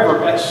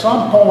forever. At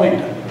some point,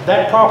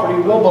 that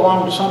property will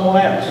belong to someone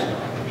else.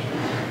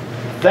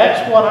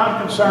 That's what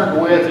I'm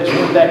concerned with, is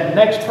when that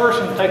next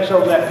person takes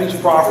over that piece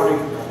of property,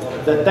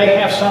 that they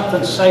have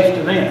something safe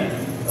to them.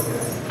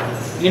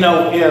 You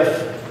know,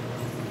 if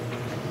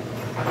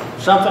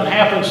something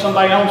happens,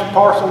 somebody owns a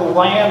parcel of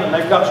land and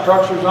they've got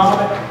structures on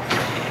it,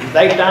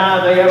 they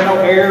die, they have no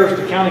heirs,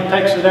 the county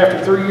takes it after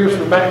 3 years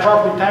for back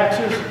property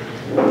taxes,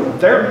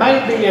 there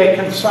may be a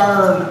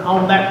concern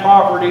on that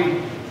property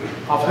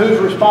of who's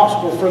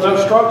responsible for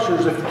those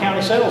structures if the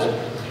county sells it.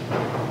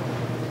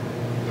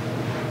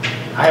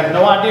 I have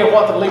no idea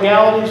what the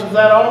legalities of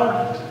that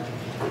are,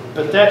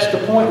 but that's the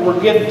point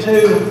we're getting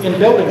to in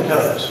building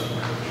codes.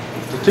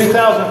 The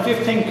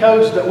 2015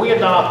 codes that we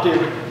adopted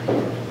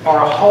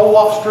are a whole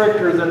lot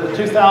stricter than the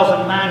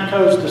 2009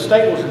 codes the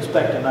state was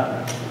inspecting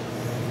under.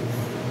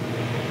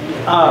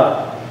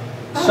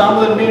 Some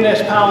of the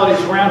municipalities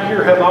around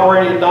here have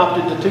already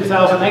adopted the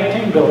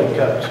 2018 building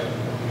codes.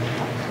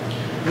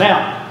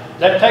 Now,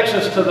 that takes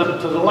us to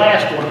the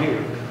last one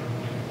here.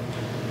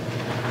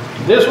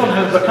 This one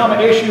has become an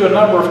issue a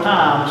number of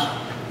times.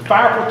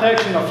 Fire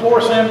protection of floor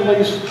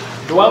assemblies,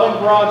 dwelling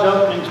garage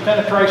openings,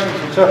 penetrations,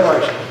 and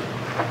separations.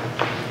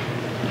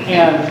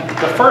 And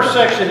the first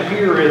section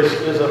here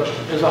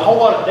is a whole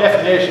lot of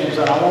definitions,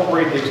 and I won't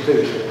read these to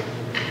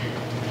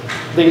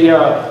you.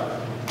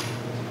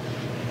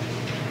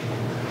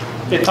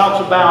 It talks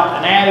about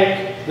an attic,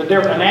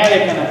 an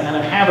attic and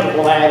a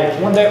habitable attic.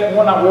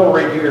 One I will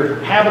read here,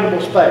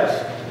 habitable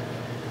space.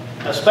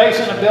 A space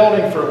in a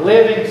building for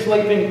living,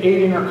 sleeping,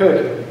 eating, or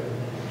cooking.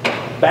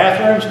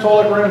 Bathrooms,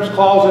 toilet rooms,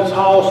 closets,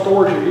 halls,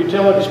 storage, or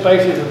utility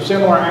spaces in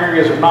similar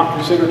areas are not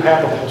considered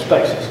habitable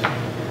spaces.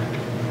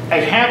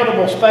 A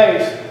habitable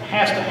space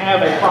has to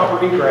have a proper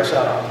egress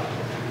out of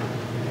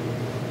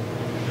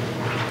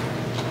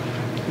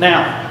it.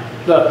 Now,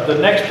 the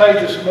next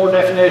page is some more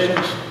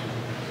definitions.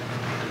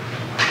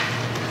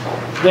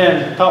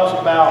 Then talks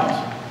about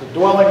the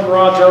dwelling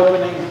garage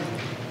opening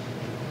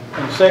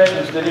and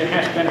sections that it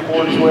has to be in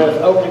accordance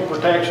with, opening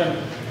protection,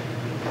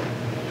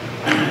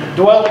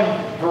 dwelling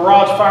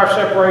garage fire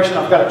separation.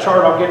 I've got a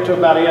chart I'll get to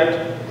about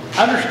it.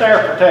 Under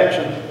stair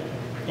protection,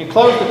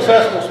 enclosed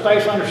accessible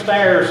space under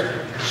stairs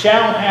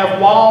shall have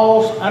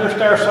walls, under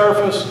stair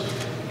surface,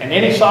 and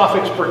any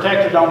soffits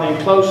protected on the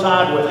enclosed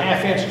side with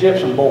 1/2-inch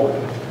gypsum board.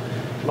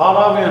 A lot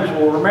of us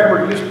will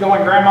remember used to go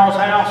in Grandma's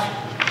house,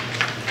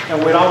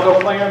 and we'd all go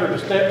play under the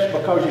steps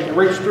because you could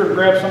reach through and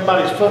grab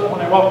somebody's foot when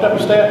they walked up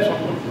the steps.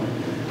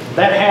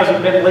 That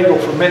hasn't been legal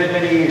for many,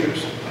 many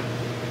years.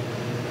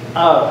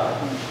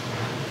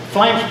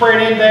 Flame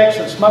spread index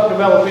and smoke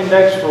develop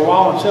index for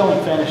wall and ceiling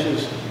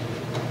finishes.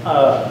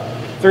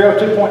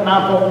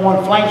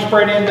 302.9.1 flame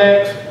spread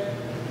index.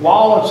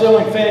 Wall and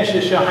ceiling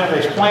finishes shall have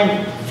a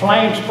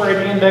flame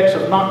spread index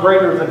of not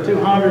greater than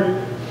 200.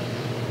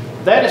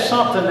 That is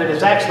something that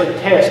is actually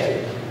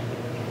tested.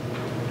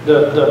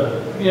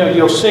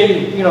 You'll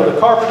see, the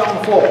carpet on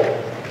the floor.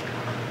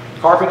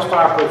 Carpet's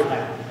fireproof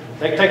now.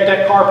 They take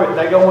that carpet,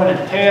 they go in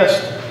and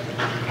test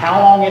how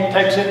long it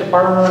takes it to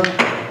burn,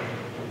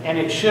 and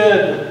it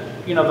should,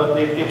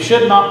 it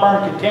should not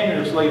burn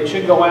continuously. It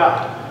should go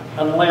out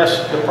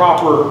unless the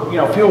proper,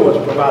 fuel is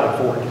provided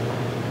for it.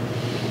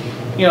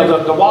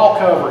 The wall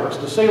coverings,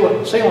 the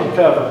ceiling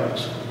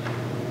coverings,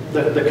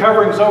 the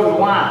coverings over the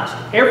lines,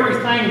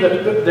 everything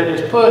that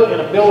is put in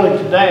a building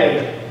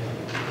today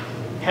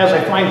has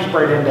a flame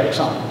spread index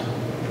on it.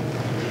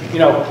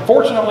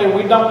 Fortunately,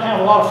 we don't have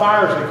a lot of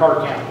fires in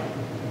Carter County.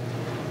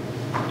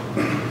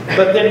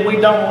 But then we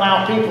don't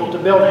allow people to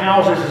build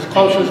houses as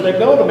close as they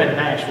build them in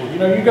Nashville.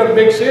 You go to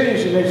big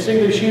cities and you see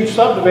these huge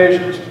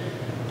subdivisions,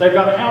 they've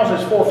got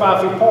houses 4 or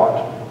 5 feet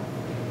apart.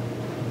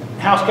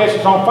 House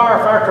catches on fire,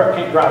 fire truck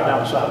can't drive down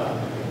the side.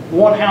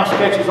 One house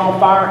catches on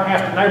fire,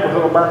 half the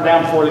neighborhood will burn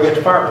down before they get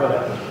the fire put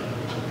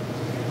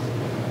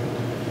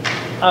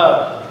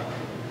out.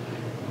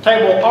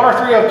 Table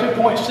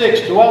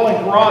R302.6,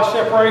 dwelling garage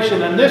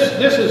separation, and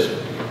this is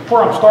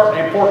where I'm starting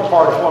the important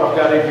part of what I've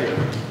got in here.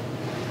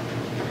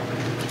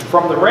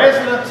 from the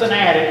residents and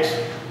attics,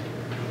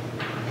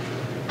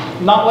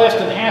 not less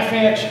than ½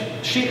 inch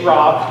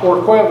sheetrock or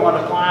equivalent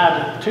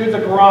applied to the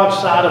garage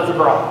side of the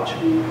garage.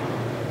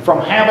 From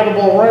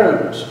habitable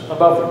rooms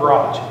above the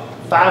garage,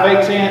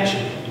 5/8 inch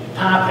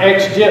type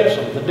X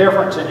gypsum. The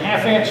difference in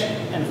 ½ inch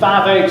and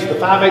 5/8, the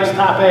 5/8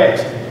 type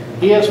X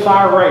is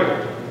fire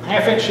rated.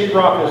 ½ inch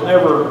sheetrock has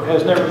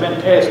never been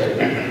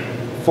tested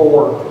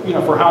for,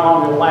 for how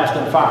long it will last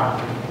in fire.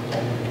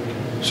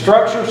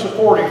 Structure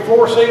supporting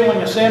floor ceiling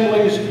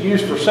assemblies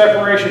used for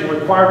separation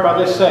required by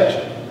this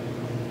section.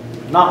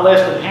 Not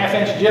less than ½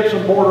 inch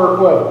gypsum board or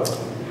equivalent.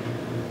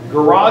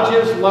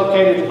 Garages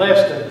located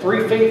less than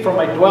 3 feet from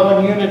a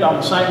dwelling unit on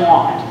the same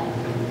lot.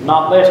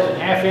 Not less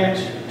than ½ inch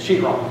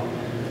sheetrock.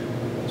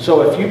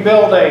 So if you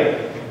build a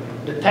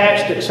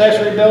detached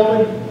accessory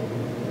building,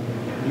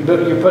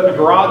 you're putting a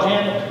garage in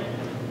it,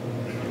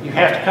 you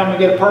have to come and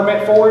get a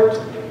permit for it.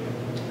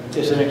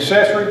 It's an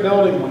accessory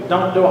building. We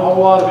don't do a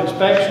whole lot of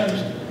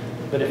inspections,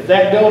 but if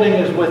that building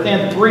is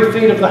within 3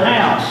 feet of the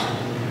house,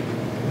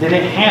 then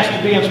it has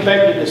to be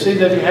inspected to see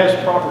that it has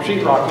proper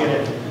sheetrock in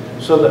it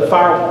so that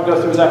fire won't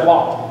go through that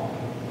wall.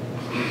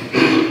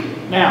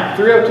 Now,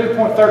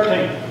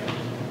 302.13,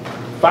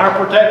 fire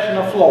protection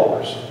of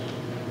floors.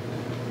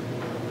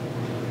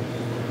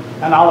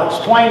 And I'll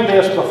explain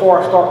this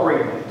before I start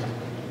reading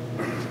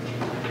it.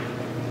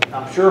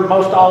 I'm sure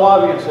most all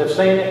of you have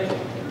seen it.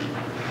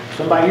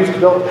 Somebody used to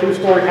build a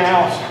 2-story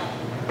house.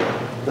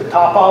 The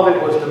top of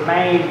it was the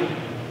main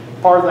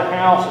part of the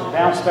house, and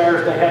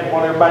downstairs they had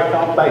what everybody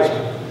called a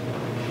basement.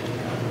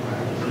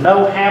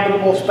 No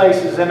habitable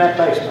spaces in that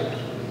basement.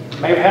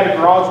 Maybe had a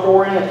garage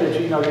door in it that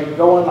you could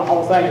go in the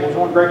whole thing. It was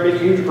one great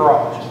big huge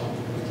garage.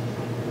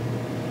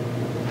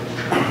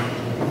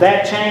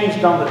 That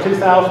changed on the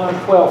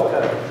 2012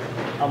 code.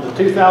 On the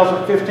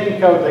 2015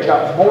 code, they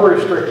got more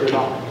restrictive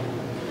on it.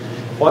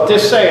 What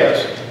this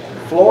says,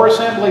 floor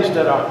assemblies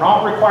that are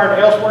not required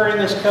elsewhere in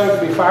this code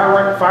to be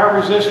fire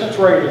resistance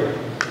rated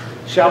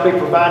shall be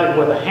provided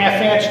with a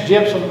 ½ inch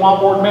gypsum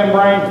wallboard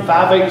membrane,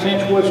 5/8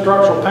 inch wood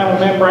structural panel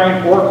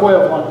membrane or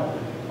equivalent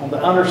on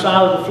the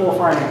underside of the floor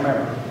framing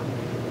membrane.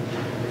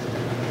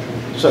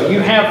 So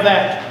you have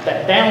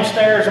that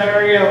downstairs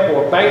area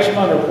or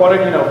basement or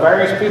whatever,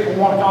 various people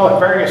want to call it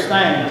various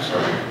things.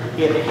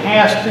 It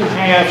has to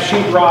have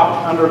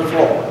sheetrock under the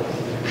floor.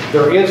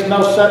 There is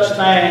no such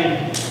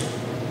thing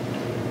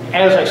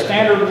as a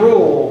standard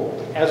rule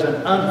as an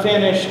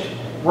unfinished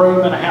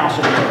room in a house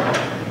anymore.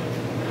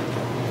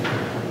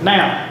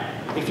 Now,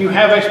 if you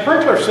have a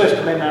sprinkler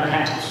system in that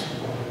house,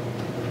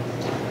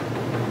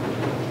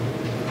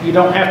 you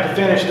don't have to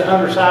finish the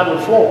underside of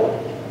the floor.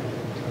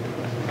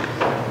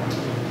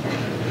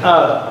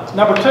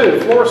 Number 2,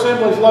 floor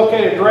assemblies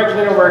located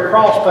directly over a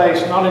crawl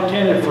space not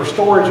intended for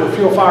storage of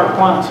fuel-fired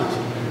appliances.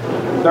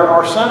 There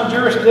are some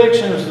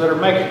jurisdictions that are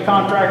making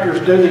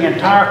contractors do the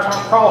entire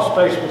crawl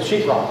space with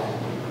sheetrock.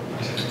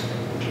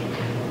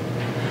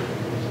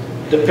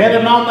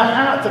 Depending on the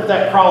height of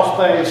that crawl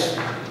space,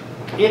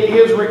 it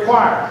is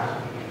required.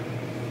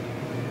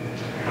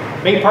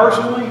 Me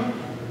personally,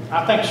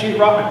 I think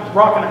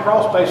sheetrocking a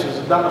crawl space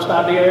is the dumbest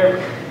idea ever.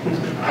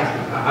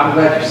 I'm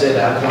glad you said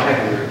that. I don't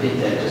have to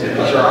repeat that, just to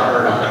be sure I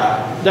heard it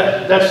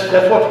right.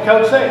 That's what the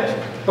code says.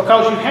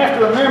 Because you have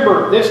to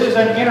remember, this is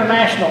an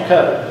international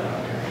code.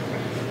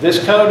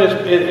 This code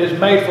is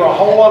made for a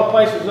whole lot of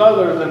places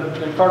other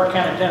than Carter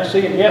County,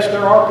 Tennessee. And yes,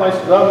 there are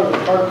places other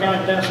than Carter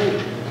County, Tennessee.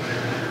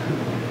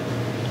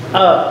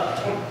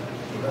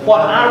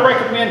 What I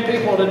recommend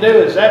people to do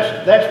is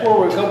that's where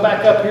we go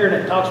back up here and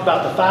it talks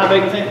about the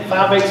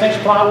 5/8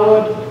 inch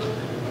plywood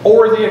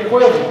or the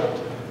equivalent.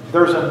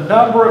 There's a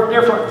number of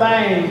different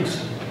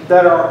things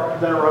that are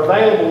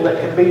available that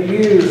can be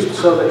used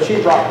so that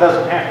sheetrock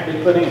doesn't have to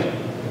be put in.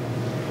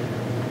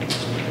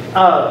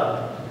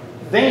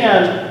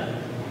 Then,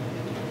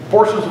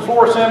 portions of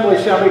floor assembly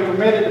shall be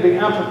permitted to be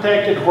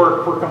unprotected where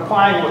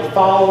complying with the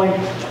following.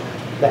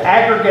 The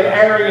aggregate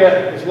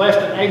area is less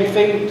than 80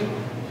 feet.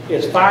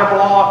 It's fire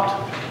blocked.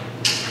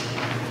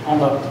 On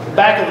the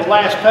back of the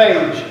last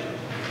page,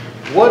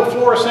 wood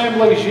floor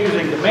assemblies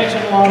using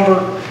dimension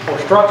lumber or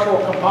structural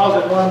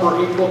composite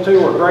lumber equal to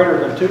or greater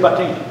than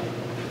 2x10.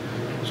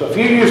 So if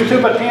you use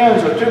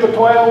 2x10s or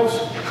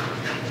 2x12s,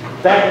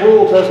 that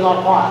rule does not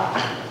apply.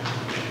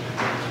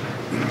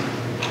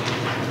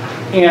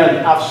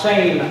 And I've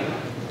seen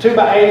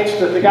 2x8s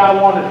that the guy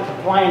wanted to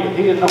complain that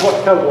he didn't know what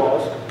the code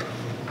was.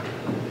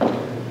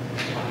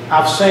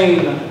 I've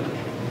seen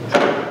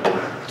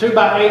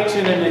 2x8s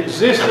in an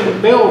existing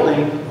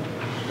building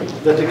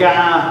that the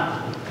guy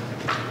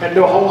had to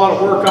do a whole lot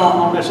of work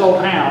on this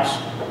old house.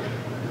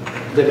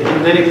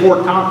 And then he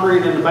poured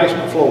concrete in the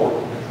basement floor.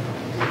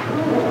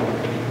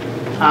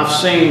 I've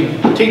seen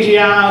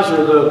TGIs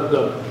or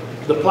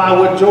the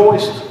plywood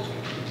joist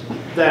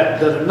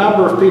that a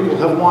number of people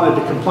have wanted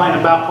to complain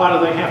about. Why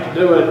do they have to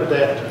do it?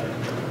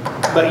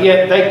 But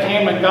yet they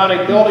came and got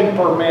a building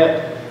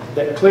permit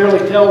that clearly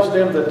tells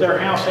them that their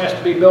house has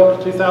to be built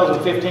to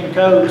 2015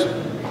 codes,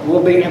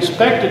 will be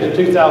inspected to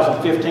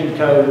 2015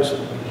 codes,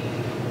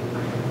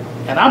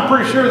 And I'm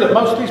pretty sure that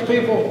most of these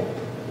people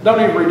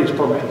don't even read these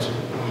permits.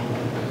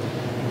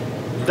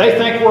 They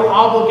think we're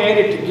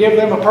obligated to give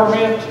them a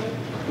permit.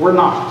 We're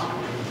not.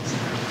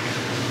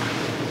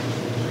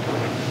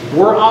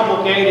 We're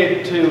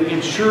obligated to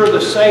ensure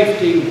the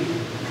safety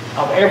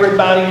of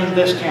everybody in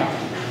this county.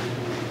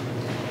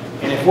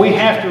 And if we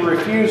have to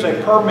refuse a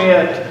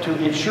permit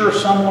to ensure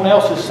someone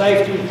else's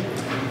safety,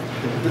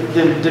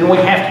 then we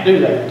have to do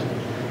that.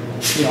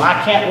 You know,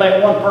 I can't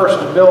let one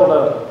person build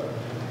a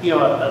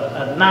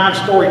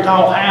 9-story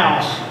tall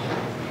house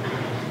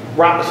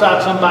right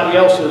beside somebody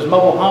else's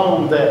mobile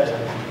home that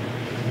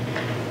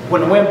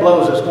when the wind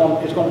blows, it's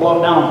going to blow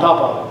it down on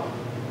top of it.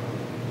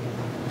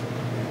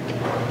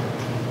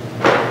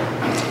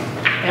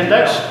 And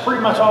that's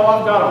pretty much all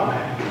I've got on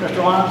that,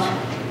 Mr. Lyons.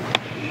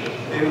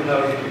 Even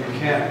though you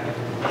can't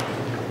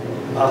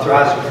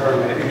authorize a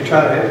permit, you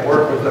try to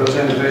work with those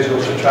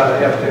individuals to try to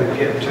help them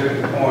get to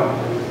the point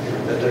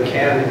that they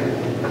can.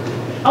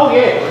 Oh,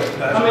 yeah.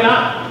 I mean,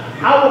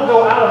 I will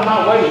go out of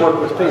my way to work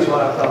with That's people.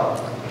 what I thought.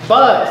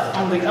 But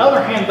on the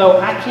other hand, though,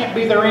 I can't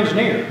be their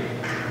engineer.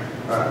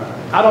 Right.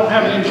 I don't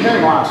have an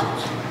engineering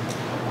license.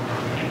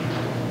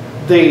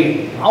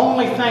 The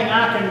only thing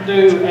I can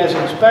do as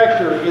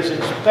inspector is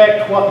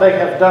inspect what they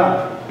have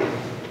done.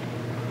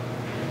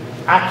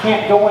 I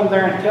can't go in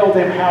there and tell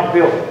them how to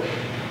build it.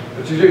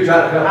 But you do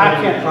try to help I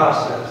them in can- the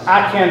process.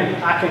 I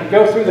can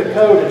go through the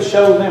code and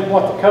show them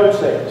what the code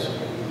says.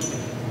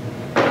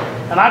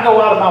 And I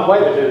go out of my way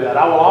to do that.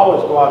 I will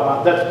always go out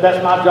of my,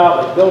 that's my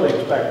job as building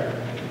inspector.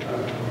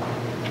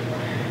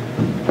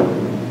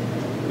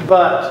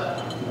 But,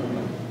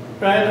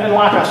 and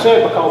like I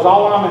said, because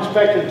all I'm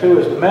inspecting to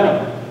is the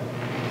minimum,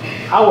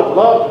 I would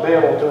love to be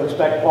able to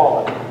inspect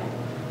quality.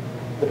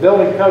 The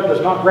building code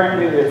does not grant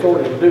me the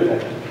authority to do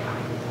that.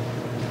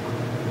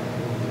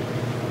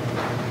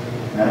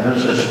 Now,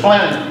 does this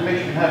planning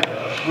commission have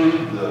to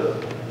approve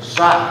the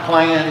site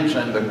plans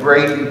and the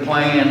grading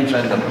plans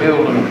and the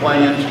building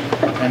plans?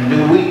 And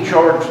do we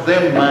charge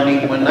them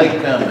money when they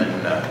come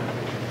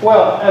and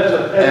Well, as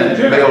a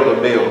general, build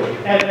a building?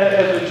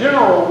 as a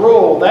general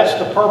rule, that's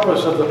the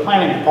purpose of the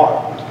planning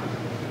department.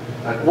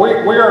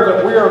 We are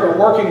the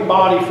working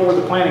body for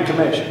the planning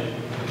commission.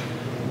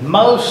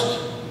 Most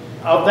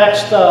of that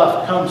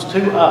stuff comes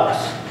to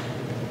us.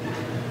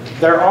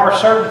 There are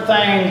certain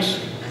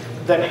things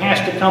that has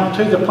to come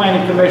to the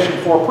planning commission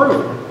for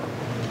approval.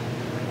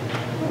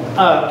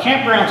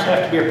 Campgrounds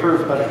have to be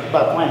approved by the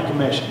planning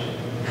commission.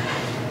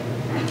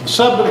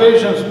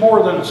 Subdivisions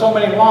more than so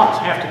many lots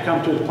have to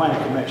come to the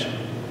planning commission.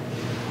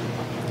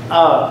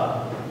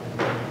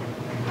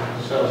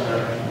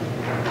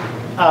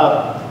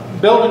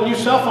 Building new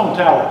cell phone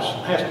towers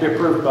has to be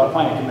approved by the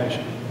planning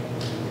commission.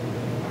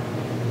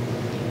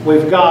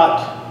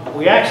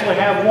 We actually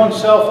have one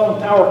cell phone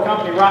tower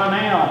company right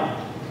now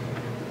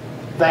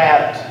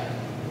that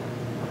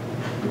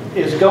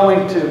is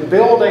going to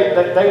build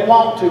they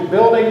want to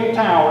build a new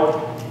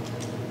tower.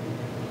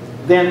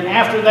 Then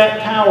after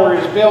that tower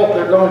is built,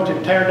 they're going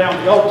to tear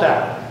down the old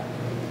tower.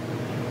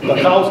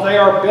 Because they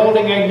are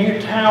building a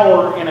new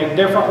tower in a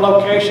different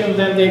location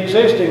than the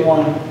existing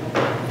one,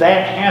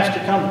 that has to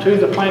come to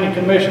the planning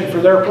commission for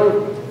their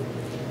approval.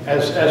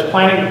 As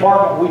planning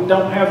department, we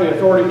don't have the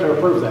authority to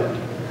approve that.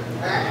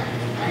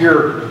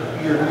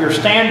 Your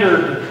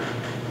standard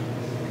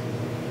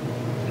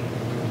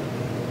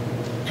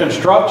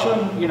construction,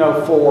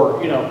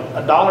 for,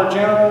 a Dollar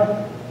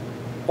General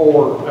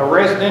or a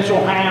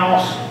residential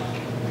house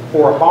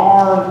or a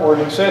barn or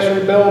an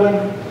accessory building,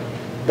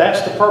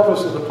 that's the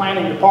purpose of the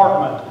planning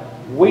department.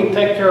 We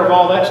take care of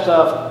all that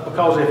stuff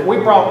because if we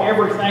brought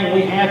everything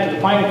we had to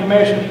the planning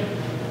commission,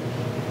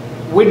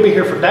 we'd be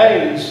here for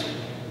days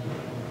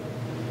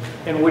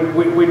and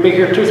we'd be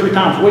here 2-3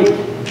 times a week.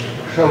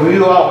 So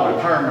you all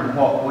determine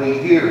what we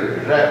hear,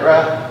 is that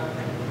right?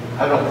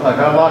 I don't think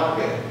I like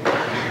that.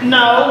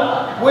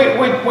 No, we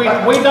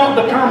don't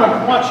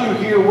determine what you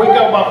hear. We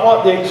go by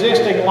what the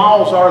existing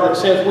laws are that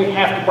says we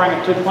have to bring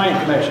it to the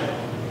planning commission.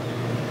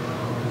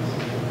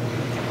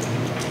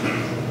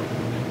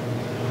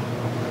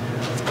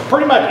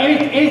 Pretty much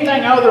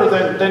anything other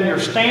than your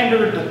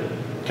standard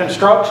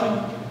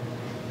construction,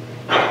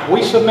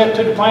 we submit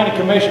to the planning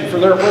commission for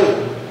their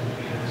approval.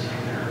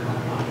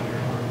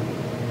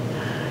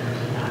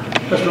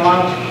 Mr.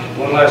 Lyons?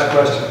 One last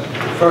question.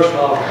 First of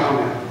all,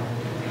 comment.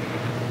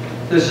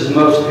 This is the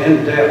most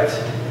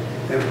in-depth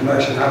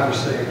information I've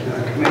received, and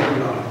I commend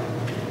you on it.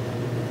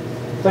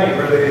 Thank It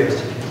you. really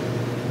is.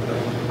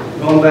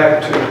 Going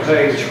back to the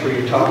page where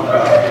you talked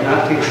about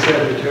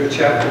 1972,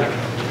 chapter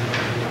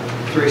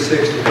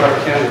 360,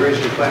 Carter County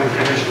Regional Planning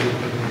Commission.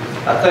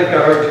 I think I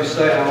heard you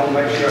say, and I want to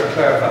make sure I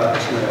clarify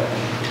this now.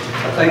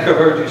 I think I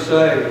heard you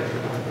say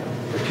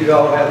that you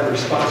all have the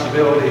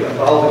responsibility of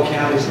all the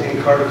counties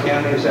in Carter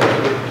County. Is that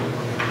true?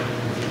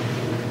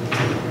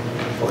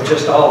 Or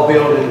just all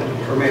building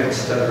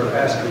permits that are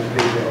asking to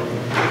be built?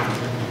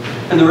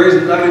 And the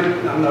reason,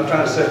 I'm not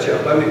trying to set you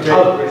up. Let me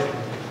tell you the reason.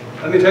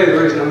 Let me tell you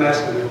the reason I'm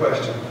asking the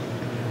question.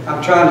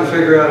 I'm trying to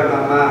figure out in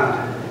my mind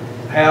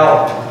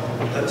how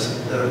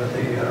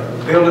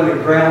the Building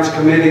and Grounds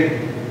Committee,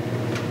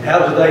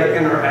 how do they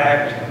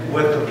interact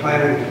with the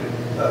planning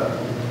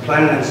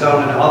and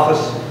zoning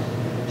office?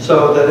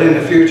 So that in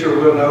the future,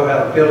 we'll know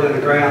how the Building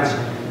and Grounds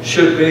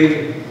should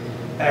be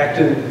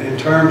acting in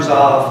terms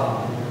of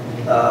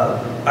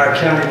our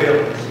county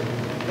buildings.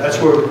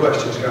 That's where the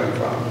question's coming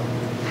from.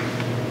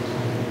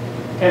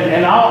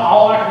 And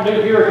all I can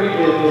do here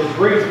is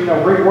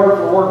read word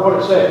for word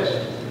what it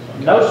says.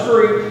 No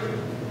street,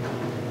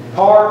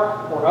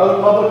 park, or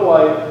other public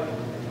way,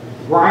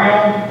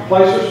 ground,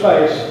 place, or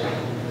space,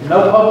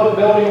 no public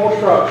building or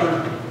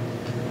structure,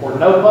 or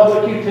no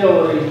public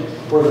utility,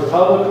 whether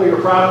publicly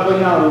or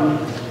privately owned,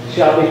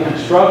 shall be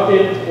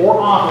constructed or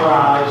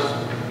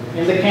authorized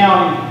in the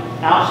county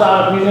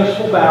outside of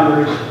municipal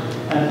boundaries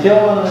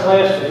until and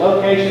unless the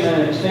location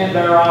and extent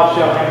thereof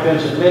shall have been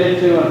submitted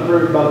to and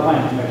approved by the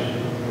planning commission.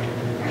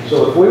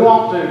 So if we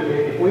want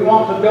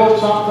to build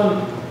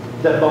something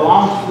that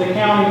belongs to the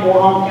county or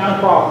on county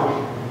property,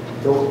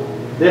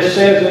 this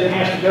says it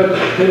has to go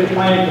to the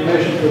planning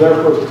commission for their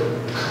approval.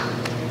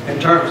 In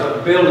terms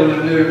of building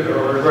a new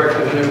or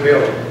erecting a new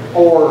building.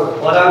 Or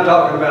What I'm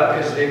talking about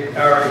is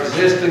our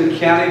existing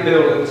county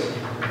buildings.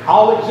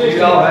 all Do existing.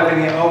 you all have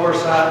any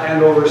oversight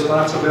and or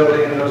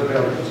responsibility in those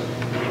buildings?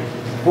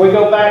 If we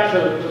go back to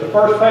the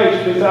first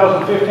page,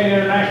 2015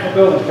 International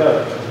Building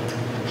Code.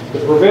 The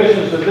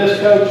provisions of this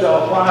code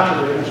shall apply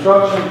to the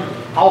construction,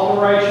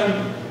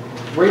 alteration,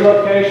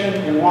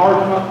 relocation,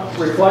 enlargement,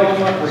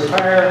 replacement,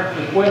 repair,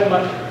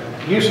 equipment,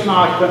 use and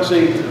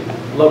occupancy,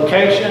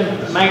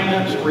 location,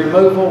 maintenance,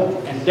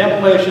 removal, and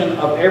demolition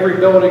of every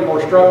building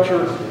or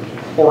structure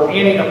or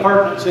any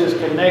appurtenances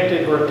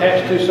connected or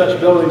attached to such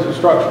buildings and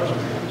structures.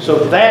 So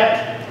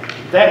that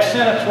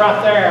sentence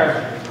right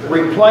there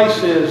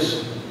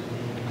replaces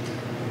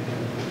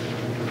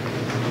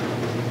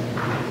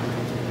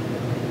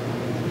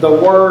the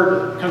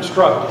word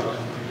constructed.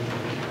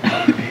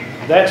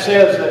 That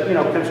says that,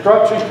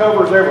 construction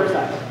covers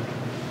everything.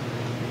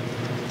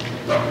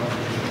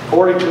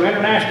 According to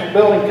International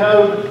Building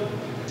Code,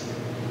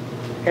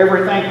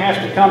 everything has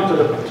to come to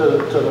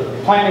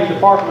the planning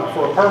department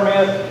for a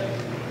permit.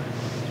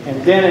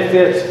 And then if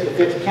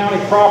it's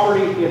county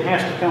property, it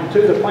has to come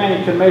to the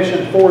planning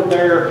commission for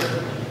their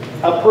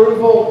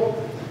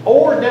approval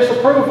or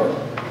disapproval.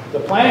 The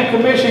planning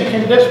commission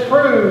can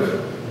disapprove,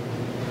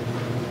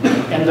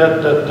 and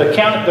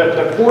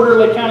the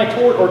quarterly county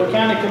court or the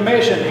county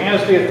commission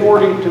has the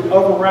authority to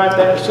override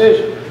that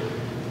decision.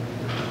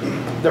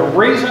 The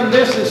reason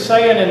this is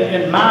saying,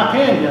 in my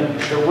opinion,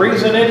 the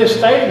reason it is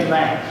stating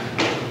that,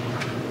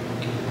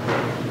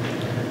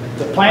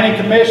 the planning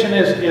commission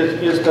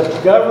is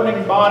the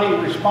governing body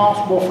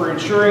responsible for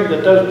ensuring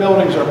that those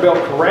buildings are built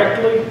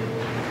correctly,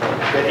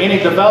 that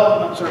any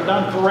developments are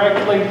done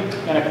correctly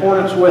in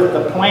accordance with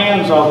the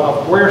plans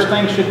of where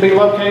things should be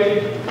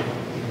located.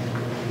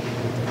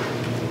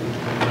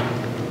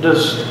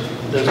 Is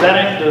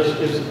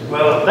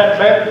that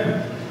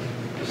better?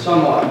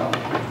 Somewhat.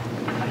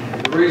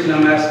 The reason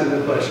I'm asking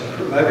the question,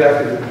 maybe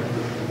I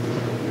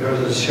can go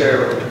to the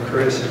sheriff, to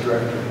Chris, the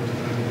director.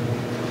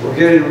 We're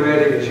getting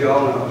ready, as you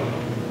all know,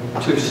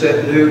 to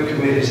set new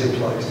committees in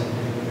place.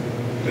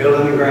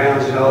 Building and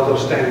Grounds and all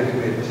those standing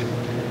committees.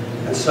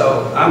 And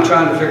so I'm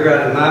trying to figure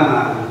out in my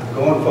mind,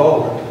 going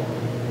forward,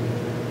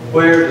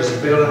 where does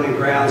the Building and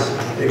Grounds,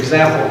 the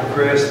example,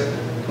 Chris,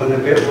 when we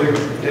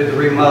did the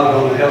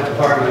remodel on the health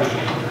department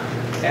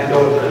and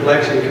or the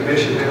election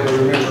commission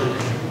building,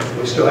 remember,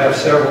 we still have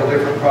several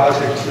different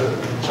projects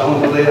that's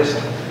on the list.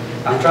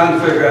 I'm trying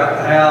to figure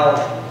out how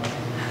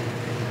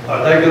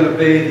are they going to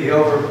be the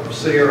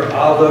overseer of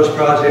all those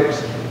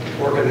projects,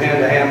 working hand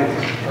to hand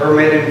with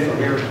permitting from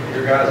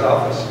your guys'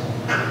 office.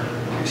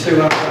 You see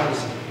what I'm trying to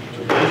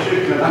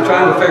say? I'm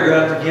trying to figure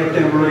out to get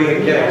them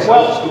re-engaged.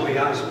 Well, I'm just going to be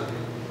honest with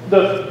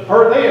you.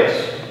 Per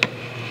this,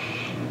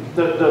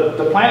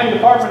 the planning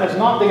department is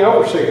not the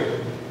overseer.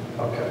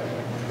 Okay.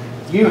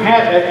 You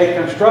have a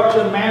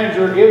construction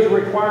manager is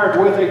required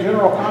with a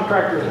general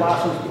contractor's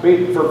license to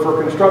be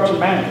for construction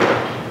manager.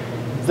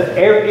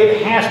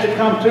 It has to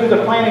come to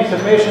the planning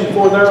commission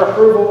for their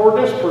approval or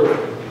disapproval.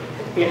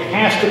 It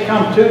has to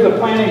come to the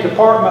planning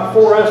department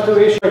for us to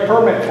issue a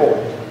permit for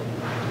it.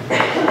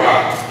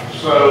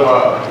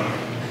 So,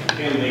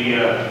 in the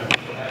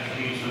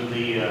attributes of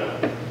the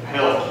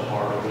health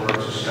department, where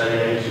it's a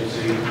state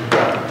agency,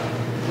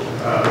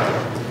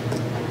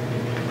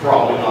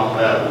 probably not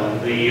that one.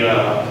 The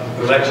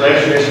election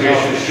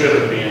commission should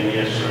have been,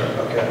 yes, sir.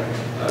 Okay.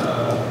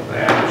 The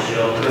animal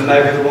shelter. And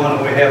maybe the one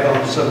that we have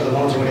on, some of the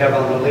ones we have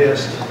on the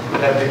list,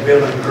 that'd be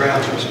Building and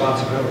Grounds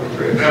responsibility.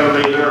 It's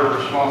gonna be their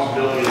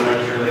responsibility to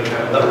make sure they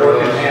have. They're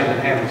working hand in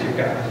hand with you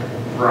guys.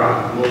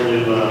 Right,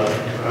 we'll do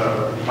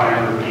a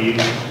plan review,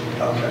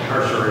 Okay.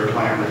 cursory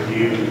plan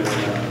review, and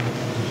then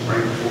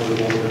bring it forward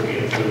the board to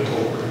get to the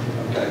board.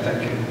 Okay, thank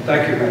you.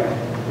 Thank you, Mel.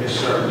 Yes,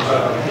 sir.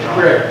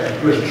 Correct,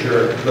 Mr.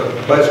 Chair, but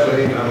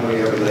basically, anytime we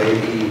have an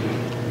AE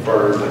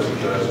firm that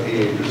does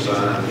any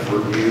design,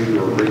 review,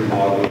 or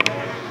remodel,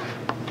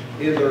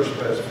 in their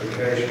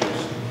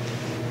specifications,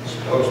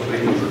 supposed to be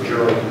for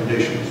general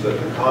conditions that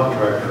the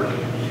contractor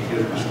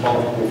is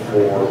responsible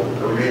for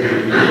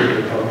permitting,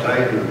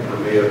 obtaining the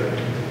permit,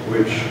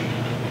 which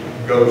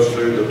goes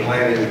through the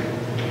planning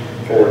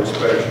for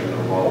inspection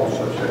of all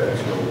such as.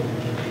 So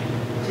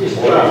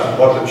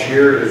what the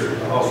chair is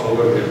also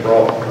looking at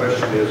brought the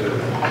question is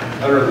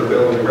that under the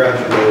Building and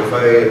Grounds Code, if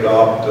they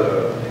adopt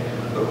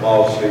the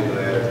policy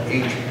that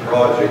each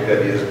project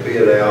that is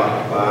bid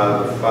out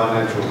by the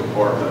financial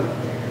department,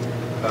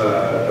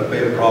 the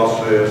bid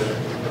process,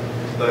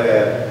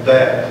 that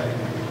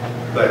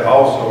they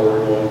also are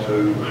going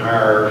to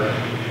hire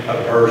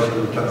a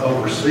person to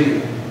oversee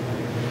it.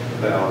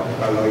 Now,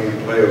 I know you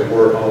play a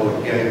word on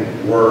the game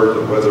of words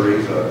of whether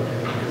he's a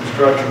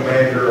construction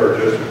manager or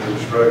just a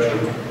construction,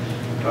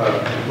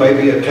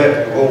 maybe a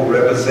technical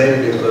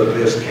representative of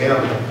this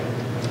county.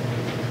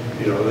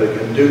 You know, they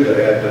can do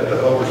that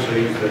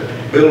oversees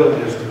that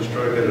building is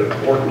constructed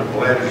according to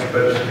planning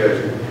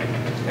specifications.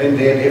 And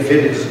then if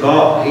it is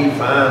not, he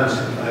finds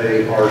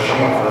or she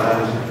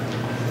finds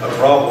a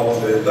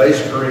problem that they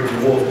scream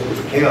wolf to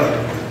the county,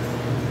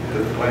 to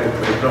the planning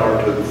commission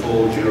or to the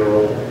full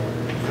general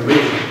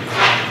commission.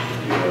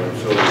 You know,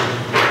 so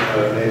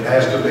it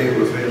has to be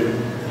within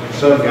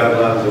some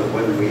guidelines of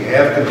when we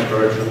have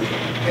construction,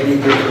 and you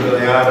get to the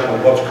item of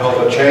what's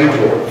called a change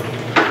order.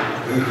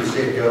 Who does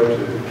it go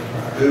to?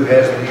 Who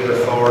has the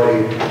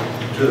authority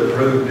to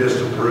approve,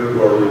 disapprove,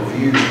 or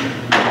review?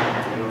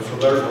 You know, so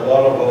there's a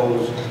lot of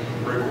those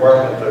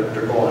requirements that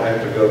they're going to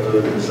have to go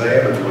through and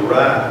examine to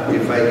write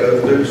if they go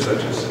through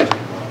such a system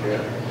like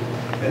that.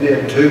 And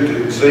then two, to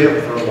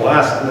exempt from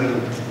licensing,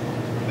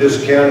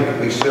 this county can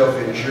be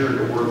self-insured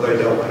to where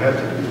they don't have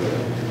to do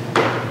that.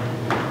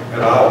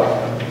 And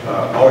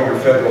all your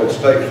federal and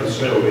state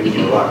facilities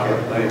are like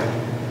that now,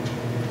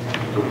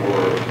 to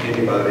where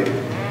anybody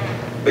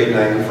be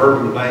named,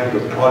 firm named the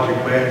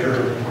project manager,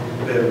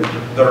 then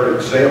they're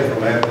exempt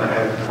from having to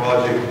have a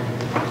project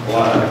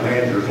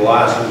manager's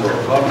license or a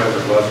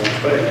contractor's license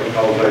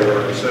because they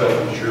are a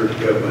self-insured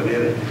government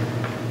entity.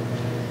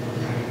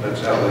 That's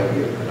how they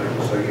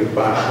get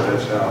by.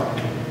 That's how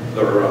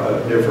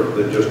they're different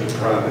than just a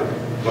private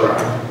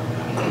firm.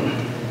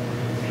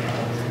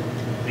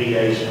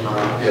 VA's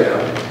firm.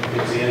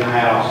 Yeah. It's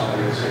in-house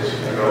and it's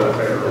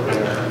federal.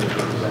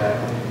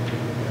 Exactly.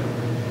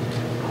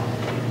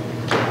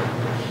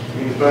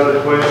 Any further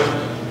questions?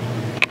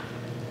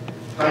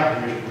 Thank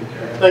you, Mr.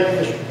 McKay. Thank you,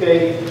 Mr. Kay.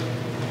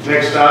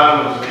 Next item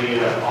is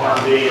the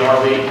R&D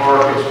RV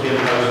park. It's been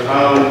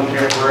postponed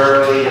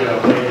temporarily,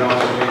 waiting on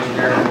some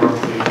engineering work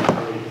to be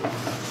complete.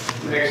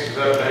 Next is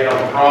update on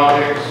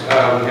projects.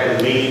 We had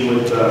a meeting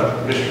with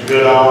Mr.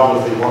 Goodall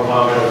with the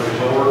Wapago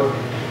Resort.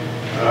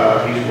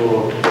 He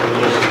will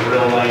release the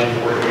real name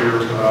for it here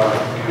in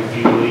a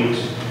few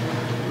weeks.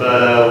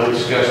 But we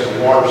discussed the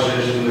water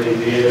system that he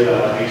did.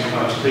 He's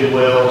pumped 2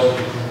 wells.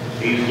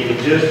 He's getting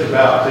just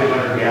about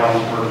 200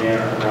 gallons per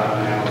minute right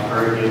now.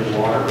 Very good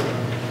water.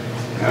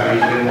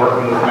 He's been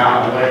working with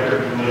Mountain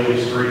Electric to move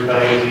his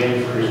 3-phase in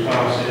for his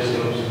pump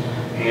systems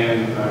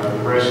and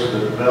the rest of the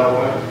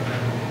development.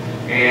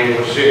 And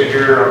we're sitting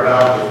here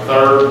about the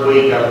 3rd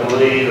week, I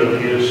believe, of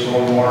his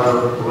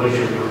stormwater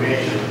pollution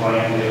prevention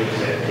plan that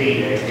is at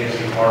TDEC, against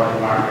the Department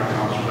of Environmental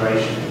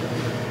Conservation,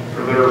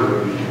 for their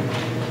review.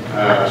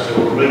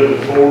 So we're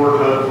moving forward.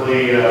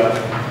 Hopefully,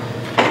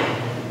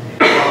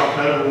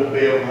 October we'll be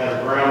able to have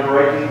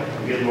groundbreaking,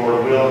 get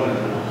Lord willing, and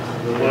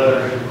the weather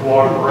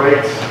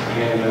cooperates,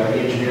 and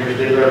engineers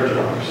do their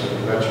job. So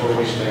that's where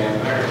we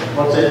stand there.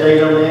 What's that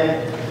date on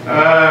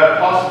that?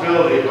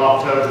 Possibility of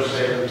October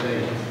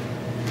 17th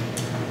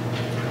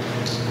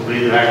will be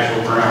the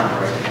actual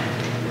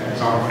groundbreaking.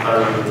 That's on the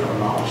 3rd, if I'm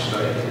not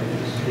mistaken.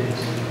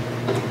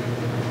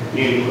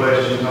 Any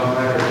questions on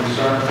that or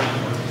concerns?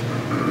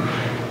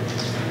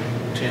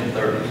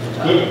 10:30 is the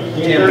time.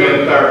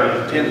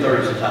 10:30. 10:30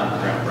 is the time of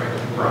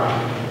groundbreaking. Right.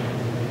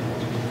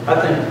 I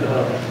think,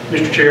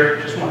 Mr.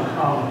 Chair, just want to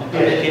comment,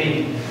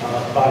 anybody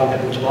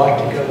that would like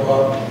to go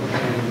up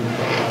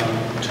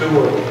and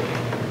tour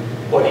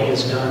what he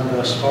has done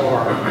thus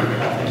far, I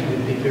think he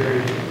would be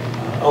very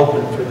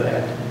open for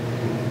that.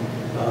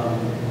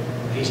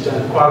 He's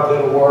done quite a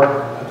bit of work.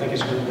 I think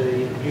it's going to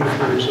be a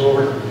beautiful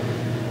resort.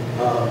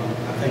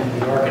 I think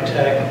the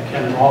architect,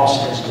 Ken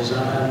Ross, has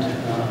designed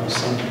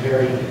some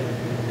very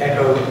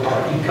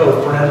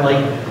eco-friendly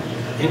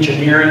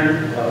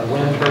engineering,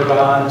 wind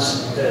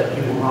turbines that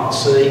you will not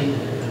see,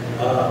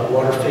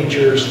 water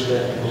features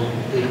that will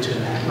lead to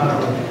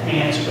not only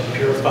enhance but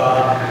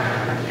purify.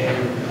 And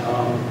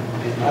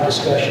in my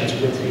discussions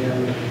with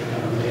him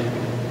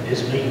and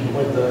his meeting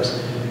with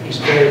us, he's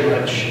very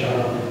much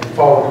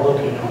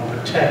forward-looking on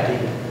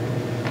protecting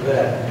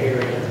that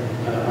area.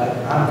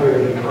 I'm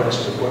very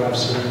impressed with what I've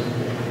seen,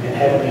 and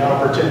having the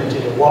opportunity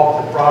to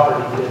walk the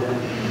property with him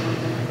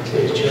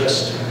is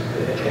just,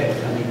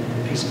 I mean,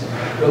 he's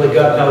really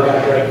got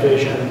great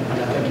vision,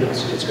 and I think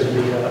it's going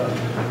to be a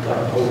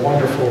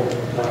wonderful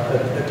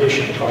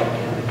addition to our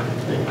county.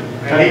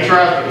 And he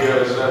tries to give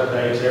us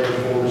updates every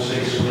 4 to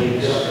 6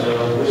 weeks. This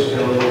has been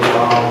a little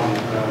long.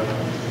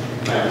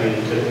 That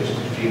meeting took us a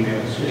few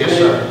minutes. Yes,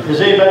 sir. Does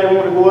anybody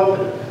want to go up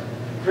and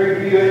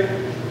review it?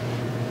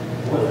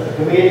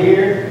 committee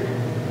here,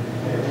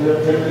 and we'll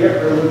take the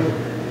effort.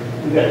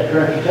 We got the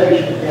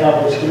transportation,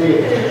 now this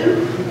committee.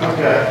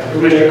 Okay.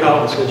 Commissioner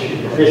Collins said she.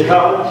 Ms.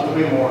 Collins, We'll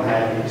be more than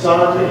happy.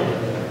 Sonia,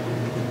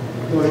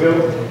 you wanna go?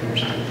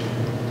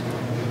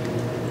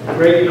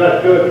 Ray, you like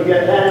to go if you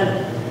got time?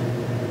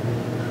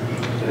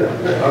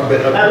 I've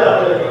been up I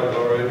love it. there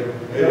already.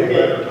 Any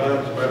better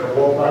times, better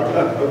walk.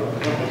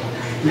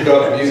 You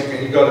got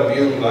a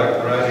mule like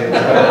right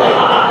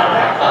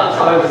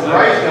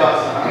Ray's got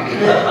some.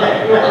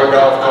 Or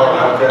golf cart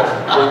like that.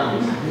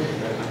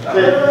 I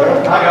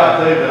got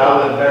two, but I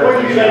wouldn't dare. What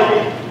do you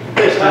think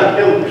this time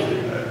goes?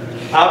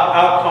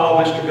 I'll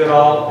call Mr.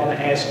 Goodall and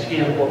ask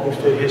him what will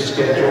fit his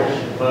schedule.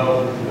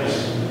 Well, Miss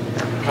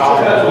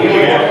Collins, you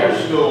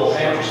after school.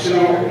 After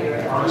school,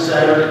 on a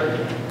Saturday.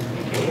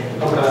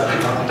 Okay.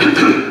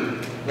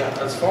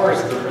 As far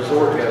as the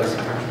resort goes,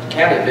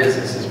 county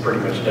business is pretty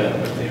much done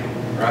with them,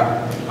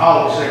 right?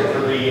 All except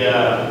for the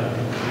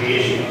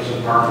issuance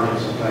of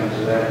permits and things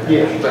of that.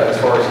 Yeah, But as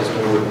far as this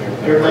board and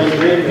everything. everything's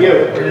ready to go.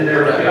 And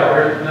there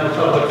are no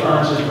public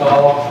funds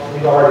involved.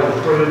 We've already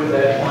approved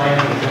that plan.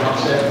 We've been on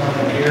set one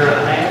a year and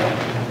a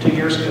half, 2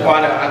 years ago. Well, I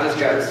know, I just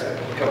got a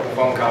couple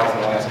phone calls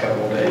in the last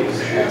couple of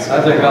days.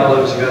 I think all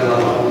those got a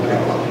lot of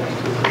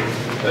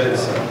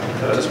It's,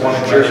 I just want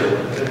to make sure.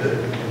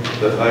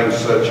 The things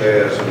such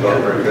as, and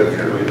Dr.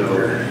 Guthrie, we know,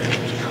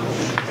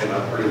 and I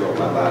pretty well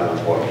my mind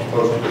on what it's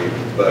supposed to be,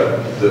 but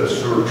the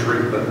sewer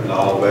treatment and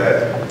all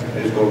that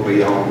is going to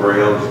be on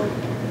grounds.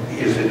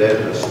 Is it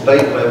at the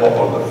state level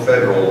or the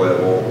federal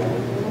level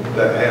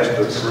that has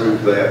to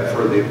approve that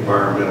for the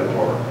environmental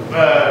part?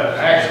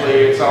 Actually,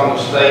 it's on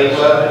the state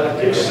level,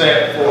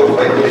 except Or for.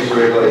 they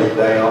deregulate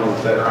down,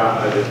 is that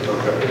right? I just,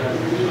 okay.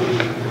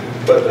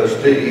 But the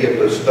state, if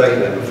the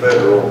state and the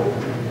federal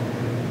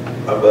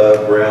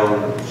above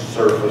ground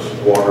surface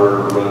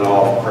water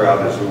runoff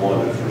crowd is the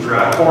one that's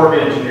Right, Corps of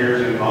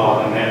Engineers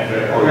involved in that.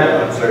 Or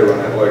I'd say when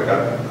that, like, I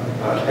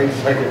hate to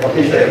think of what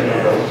he's having to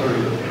go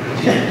through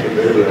to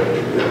do that.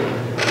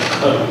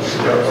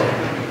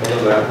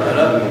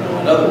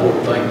 Another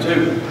important thing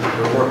too,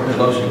 we're working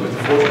closely with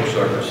the Forestry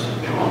Service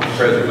on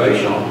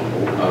preservation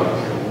of,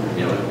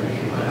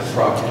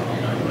 property,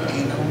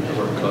 we're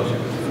working closely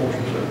with the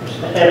Forestry Service.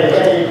 Have they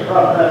had any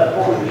problem about the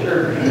Forestry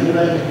Service,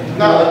 anything?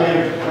 No,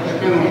 it's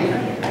been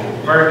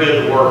very good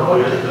to work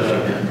with.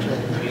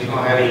 He's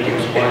gonna have to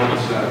explain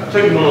this.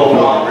 Took him a little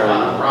while to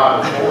find a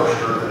private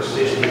forester to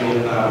assist him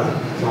in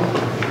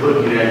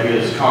looking at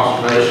his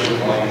conservation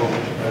plan.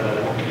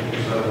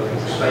 So the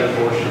state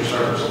forestry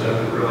service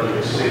doesn't really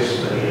assist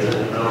the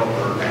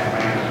developer in that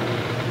manner.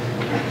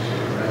 So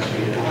that's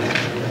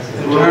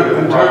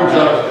good. In terms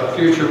of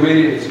future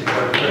meetings,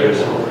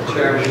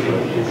 Chairman,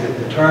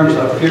 in terms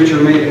of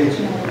future meetings,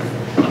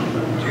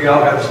 do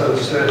y'all have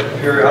those set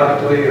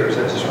periodically, or is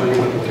that just when you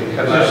can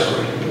come Just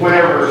up?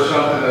 whenever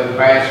something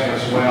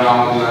advancements went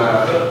on,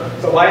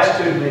 The last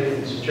two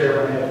meetings,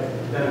 Chairman,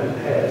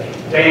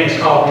 had Dan's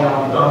called me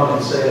on the phone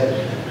and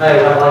said,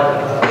 hey, I'd like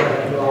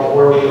to know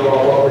where we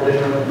are, what we're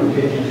doing,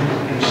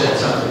 can you set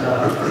something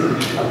up?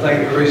 I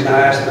think the reason I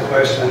asked the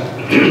question,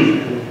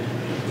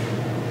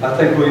 I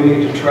think we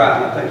need to try,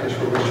 and I think that's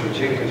where Mr.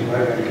 Jenkins may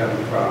have been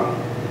coming from.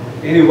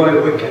 Any way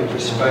we can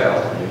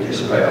dispel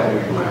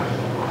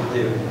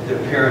the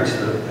appearance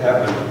that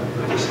happened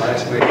with this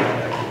last meeting, I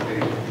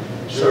think would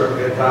be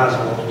certainly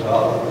advisable to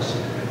all of us.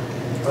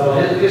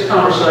 Well, his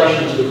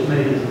conversations with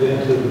me have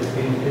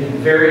been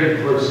very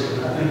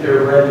inclusive. I think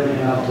they're ready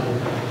now to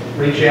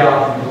reach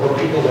out and more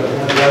people that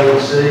want to go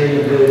and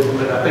see and do,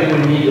 but I think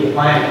we need to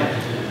plan it.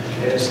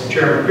 As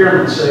Chairman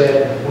Pierman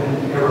said, when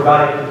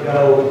everybody can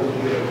go,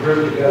 we get a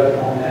group to go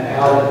on that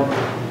outing,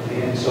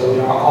 and so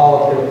we're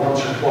all up there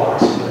once or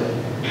twice,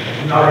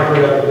 but not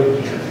every other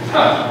weekend.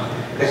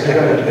 Because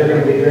they're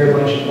going to be very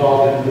much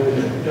involved in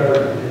doing the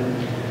dirt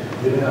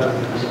and doing other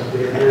things up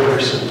there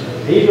very soon.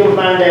 He's gonna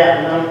find out,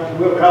 and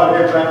we'll call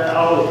everybody,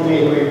 all the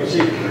committee, we'll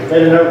see, let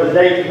them know the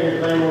date and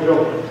everything will go.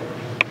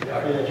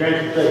 In the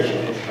transportation.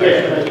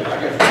 Yes, ma'am. I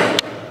guess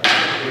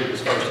read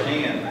this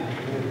firsthand,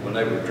 when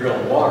they were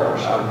drilling water,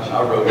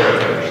 I rode up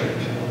there,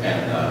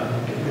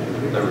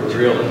 and they were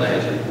drilling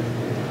that.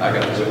 I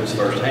got to witness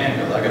firsthand,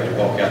 because I got to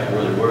walk out to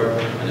where they were,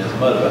 and there's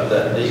mud about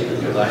that deep,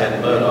 because I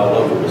had mud all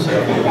over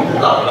myself.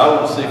 But I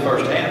wanted to see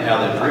firsthand how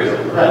they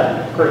drilled.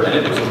 And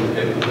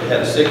it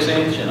had a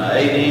 6-inch and an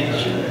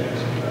 8-inch, and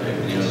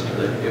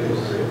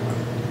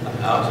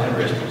I was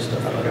interested in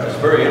stuff like that. It's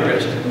very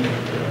interesting.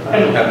 I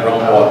don't have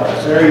wrong water.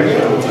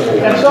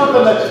 And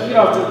something that's, the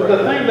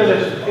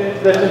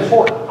thing that's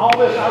important, all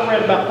this I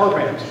read about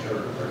permits.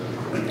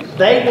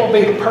 They will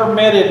be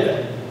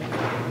permitted,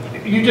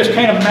 you just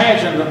can't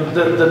imagine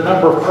the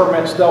number of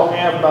permits they'll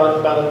have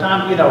by the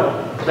time,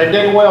 they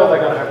dig a well, they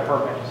gotta have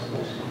permits.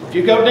 If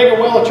you go dig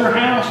a well at your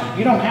house,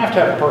 you don't have to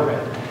have a permit.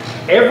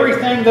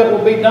 Everything that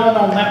will be done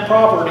on that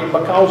property,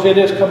 because it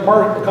is a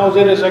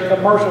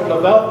commercial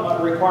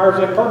development, requires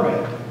a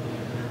permit.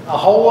 A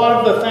whole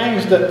lot of the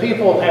things that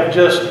people have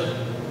just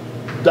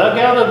dug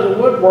out of the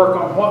woodwork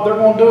on what they're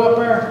going to do up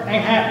there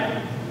ain't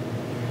happening.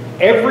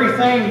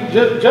 Everything,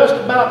 just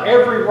about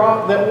every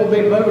rock that will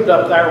be moved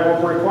up there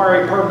will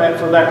require a permit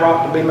for that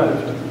rock to be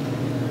moved.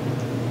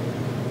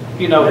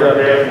 You know,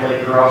 They're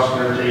definitely crossing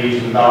their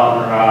T's and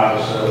dotting their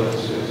I's, so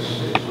it's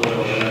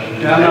well done.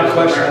 Yeah, I'm not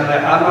questioning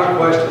that, I'm not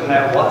questioning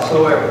that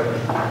whatsoever.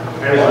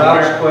 What I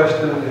was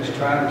questioning is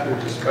trying to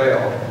dispel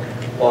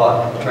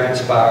what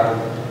transpired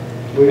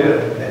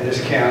in this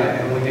county,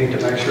 and we need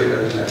to make sure it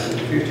doesn't happen in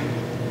the future.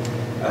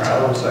 That's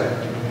all I'm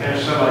saying.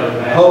 If somebody.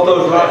 Hold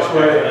those rocks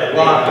where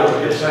locked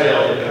up, It's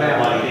sale,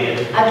 like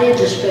this. I did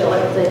just feel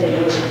like they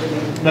did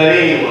it. But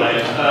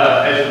anyways,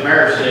 as the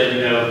mayor said,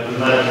 you know, the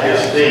mud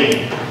is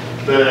deep,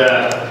 but,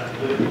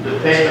 the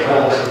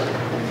technical,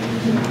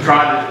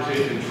 trying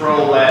to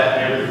control that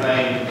and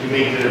everything to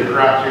meet the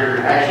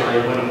criteria,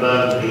 actually went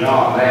above and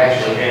beyond. They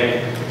actually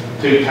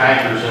had 2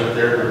 tankers up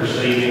there to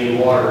receive any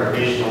water,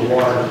 additional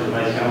water that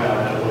may come out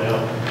of that well.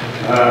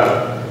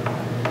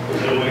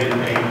 It went,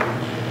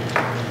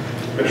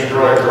 Mr.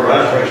 Director,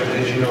 my question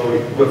is, you know,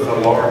 with a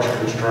large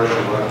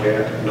construction like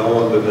that,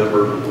 knowing the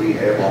number that we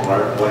have on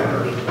our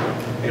planners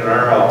in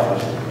our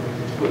office,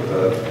 with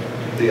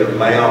the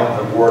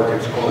amount of work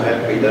that's going to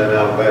have to be done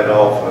out of that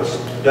office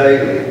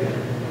daily,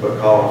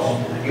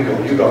 because, you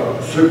know, you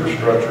got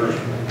superstructures,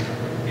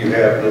 you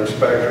have an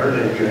inspector, and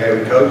then you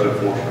have codes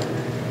enforcement.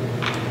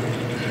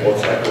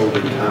 What's that going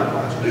to do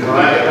time-wise?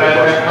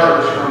 that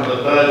hurts from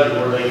the budget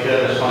where they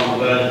cut us on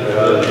the budget,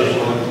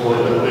 additional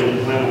employees, but we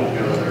won't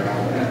go there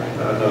on that.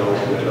 I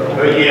know.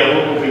 But yeah,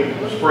 we'll be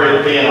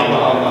spread thin on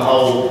the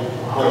whole.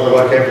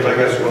 Like everything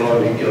that's going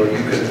on, you know,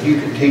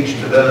 you can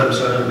teach the dumb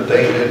son, but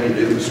they ain't nothing to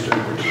do with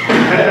stupid.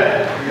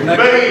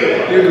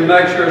 You can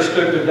make sure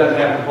stupid doesn't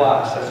happen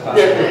twice, that's fine.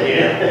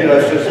 Yeah. You know,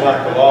 it's just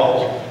like the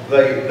laws.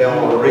 They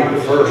want to read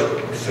the first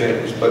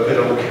sentence, but they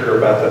don't care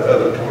about the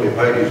other 20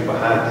 pages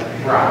behind it.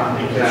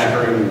 Right,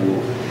 exactly. Extreme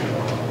rules.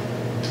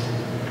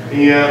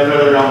 Yeah,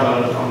 further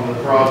on the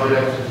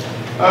project.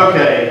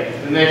 Okay,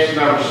 the next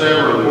number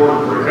 7,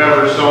 report of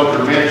recovery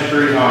soldier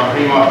ministries on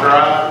Piedmont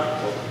Drive.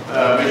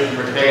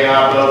 Mr. McKay and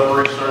I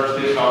both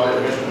researched this. I'll let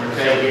Mr.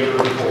 McKay give a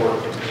report.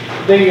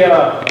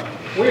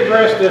 We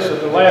addressed this at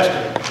the last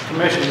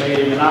commission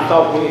meeting, and I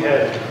thought we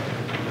had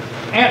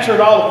answered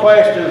all the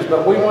questions,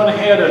 but we went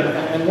ahead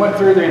and went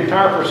through the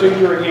entire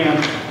procedure again.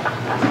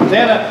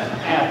 Then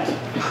at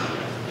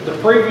the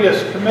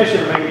previous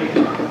commission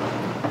meeting,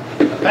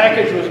 a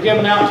package was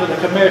given out to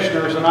the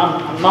commissioners, and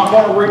I'm not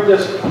going to read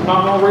this, I'm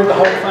not going to read the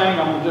whole thing,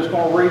 I'm just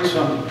going to read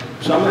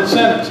some of the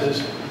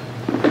sentences.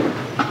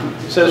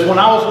 It says, when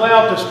I was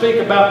allowed to speak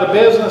about the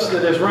business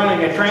that is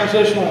running a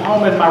transitional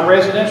home in my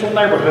residential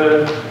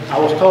neighborhood, I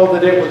was told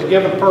that it was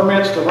given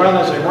permits to run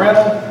as a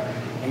rental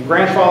and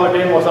grandfathered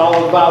in with all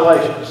of the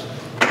violations.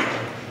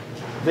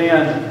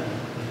 Then,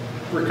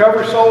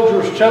 recovery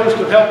soldiers chose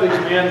to help these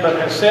men, but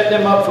has set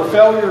them up for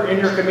failure in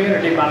your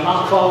community by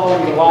not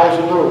following the laws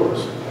and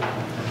rules.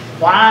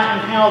 Why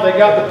and how they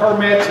got the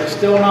permits is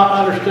still not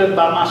understood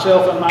by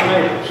myself and my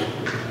neighbors.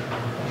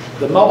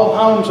 The mobile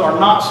homes are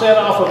not set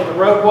off of the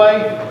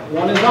roadway,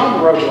 one is on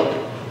the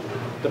roadway.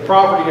 The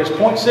property is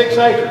 0.6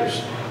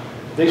 acres.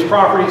 These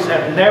properties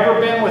have never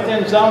been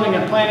within zoning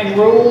and planning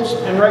rules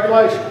and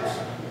regulations.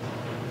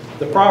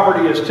 The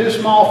property is too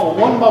small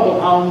for one mobile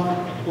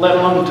home, let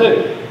alone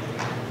 2.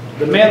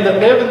 The men that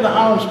live in the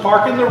homes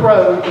park in the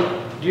road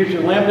due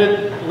to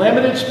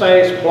limited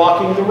space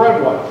blocking the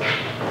roadway.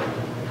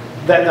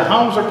 That the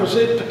homes are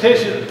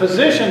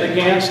positioned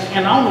against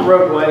and on the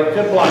roadway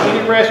could block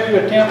any rescue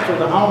attempt for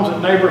the homes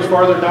and neighbors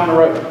farther down the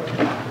road.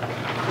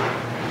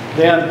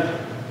 Then,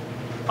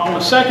 on the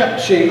second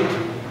sheet,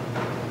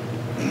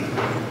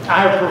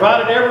 I have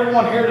provided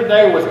everyone here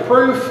today with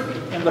proof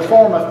in the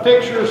form of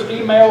pictures,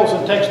 emails,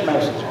 and text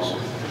messages.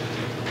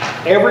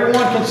 Everyone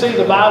can see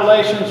the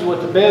violations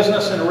with the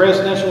business and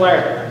residential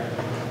area,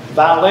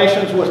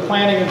 violations with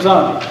planning and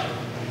zoning.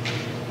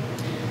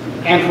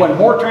 And when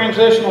more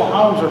transitional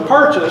homes are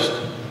purchased,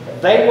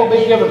 they will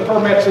be given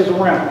permits as a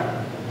rental.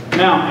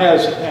 Now,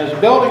 as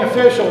building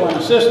official and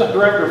assistant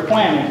director of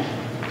planning,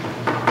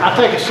 I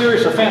take a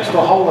serious offense to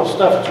a whole lot of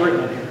stuff that's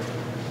written in here.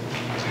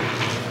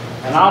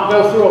 And I'll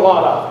go through a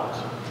lot of it.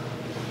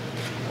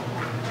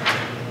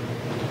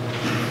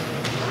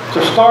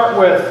 To start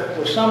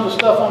with some of the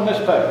stuff on this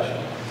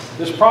page.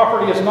 This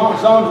property is not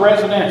zoned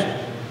residential.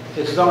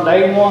 It's zoned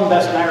A1,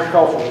 that's an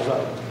agricultural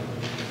zone.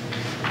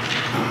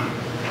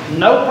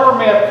 No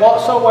permit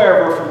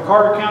whatsoever from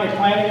Carter County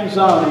Planning and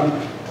Zoning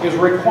is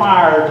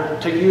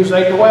required to use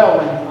a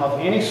dwelling of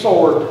any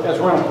sort as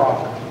rental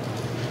property.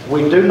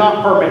 We do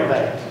not permit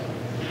that.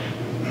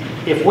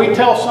 If we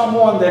tell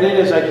someone that it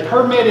is a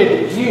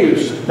permitted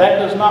use, that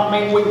does not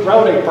mean we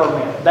wrote a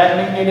permit. That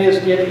means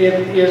it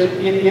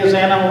is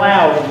an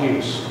allowed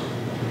use.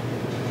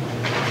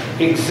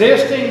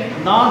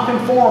 Existing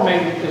non-conforming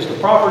is the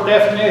proper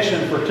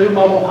definition for 2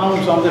 mobile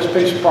homes on this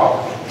piece of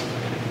property.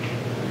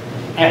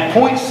 At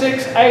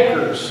 0.6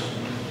 acres,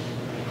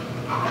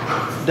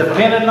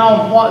 depending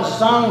on what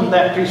zone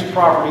that piece of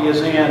property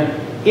is in,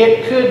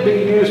 it could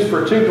be used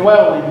for 2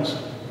 dwellings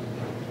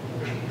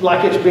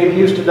like it's being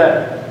used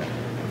today.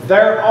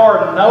 There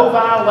are no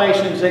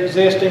violations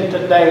existing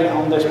today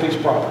on this piece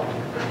of property.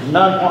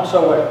 None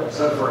whatsoever.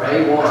 So for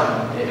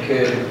A1, it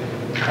could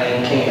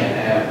and can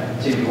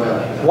have two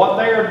dwellings. What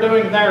they are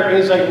doing there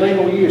is a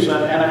legal use,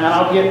 and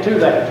I'll get to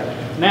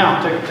that.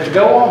 Now, to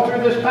go on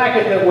through this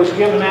packet that was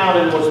given out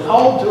and was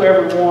told to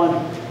everyone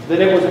that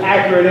it was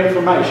accurate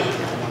information.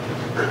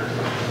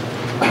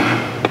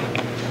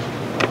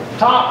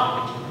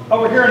 Top,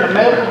 over here in the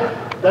middle,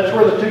 that's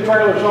where the two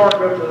trailers are.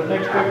 Go to the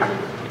next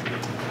picture.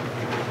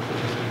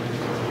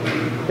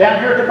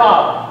 Down here at the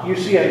bottom, you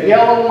see a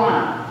yellow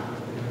line.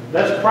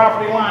 That's the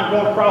property line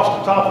going across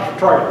the top of the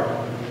trailer.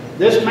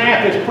 This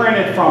map is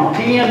printed from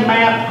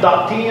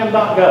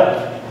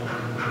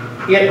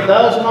tnmap.tn.gov. It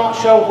does not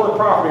show where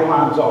property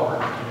lines are.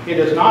 It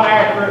is not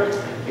accurate.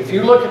 If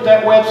you look at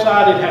that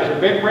website, it has a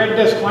big red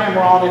disclaimer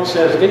on it. It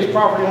says these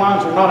property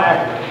lines are not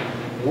accurate.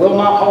 Will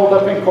not hold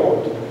up in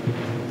court.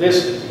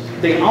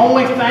 The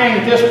only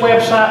thing this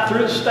website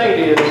through the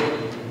state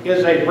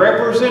is a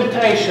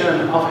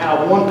representation of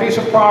how one piece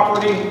of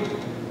property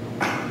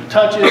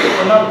touches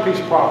another piece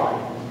of property.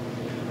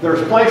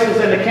 There's places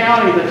in the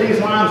county that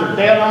these lines are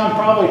dead on,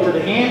 probably to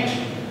the inch.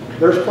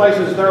 There's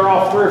places they're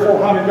off 300 or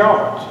 400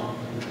 yards.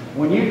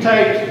 When you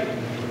take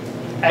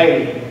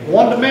a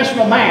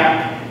one-dimensional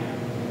map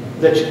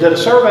that a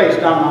survey is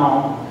done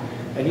on,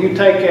 and you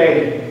take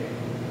a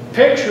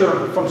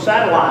picture from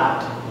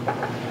satellite,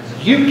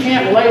 you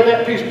can't lay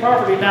that piece of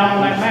property down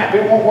on that map.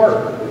 It won't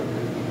work.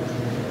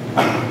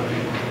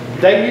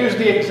 They use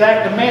the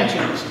exact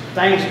dimensions.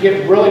 Things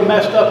get really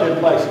messed up in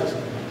places.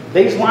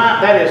 These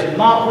lines, that is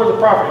not where the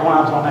property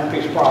lines on that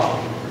piece of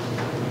property.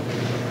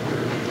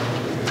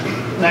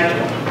 Next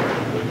one.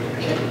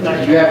 Do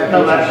you have a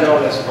picture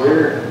showing us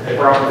where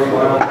property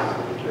lines?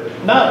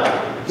 No,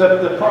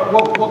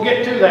 we'll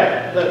get to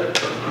that.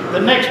 The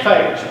next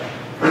page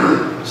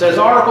says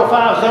Article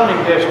 5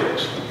 zoning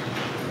districts.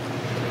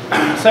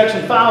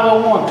 Section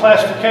 501,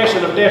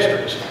 classification of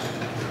districts.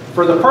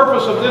 For the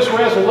purpose of this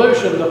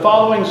resolution, the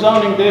following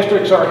zoning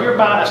districts are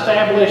hereby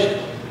established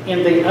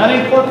in the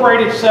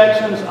unincorporated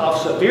sections of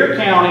Sevier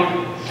County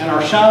and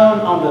are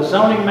shown on the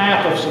zoning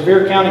map of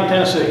Sevier County,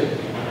 Tennessee.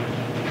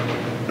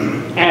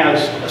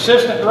 As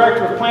Assistant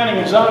Director of Planning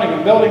and Zoning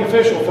and Building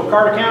Official for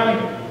Carter County,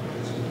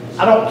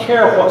 I don't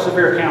care what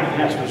Sevier County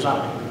has for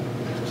zoning.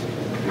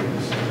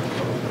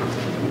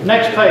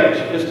 Next page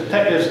is the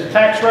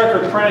tax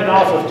record printed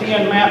off of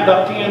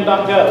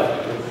tnmap.tn.gov.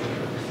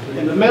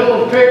 In the middle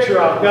of the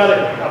picture, I've got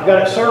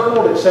it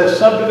circled. It says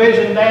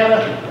subdivision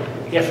data.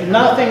 If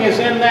nothing is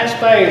in that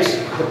space,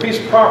 the piece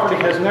of property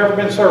has never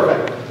been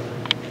surveyed.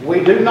 We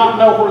do not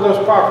know where those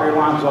property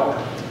lines are.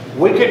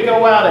 We could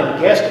go out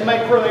and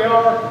guesstimate where they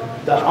are.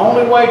 The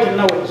only way to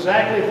know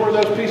exactly where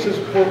those pieces,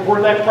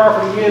 where that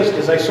property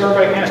is a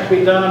survey has to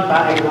be done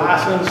by a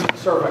licensed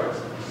surveyor.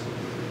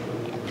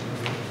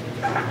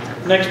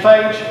 Next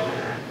page.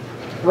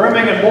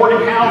 Rooming and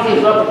boarding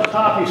houses, up at the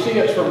top you see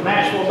it's from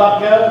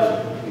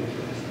Nashville.gov.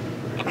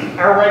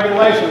 Our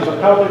regulations are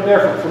totally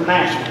different from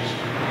Nashville's.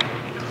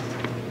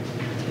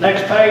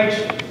 Next page,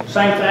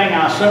 same thing.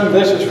 I assume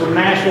this is from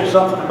Nashville,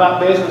 something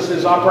about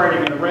businesses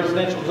operating in a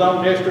residential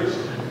zone district.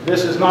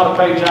 This is not a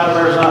page out of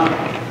Arizona.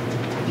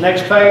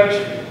 Next page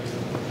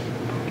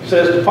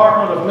says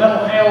Department of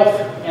Mental Health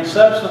and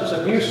Substance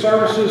Abuse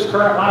Services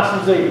current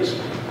licensees.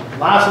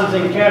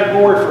 Licensing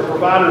category for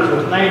providers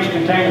with names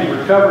containing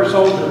Recovery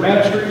Soldier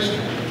Ministries.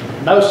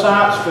 No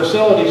sites,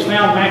 facilities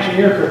found matching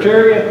your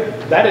criteria.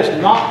 That is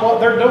not what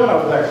they're doing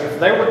over there. If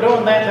they were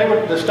doing that,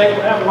 the state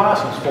would have a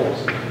license for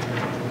it.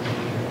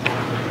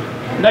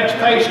 Next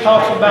page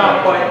talks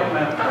about,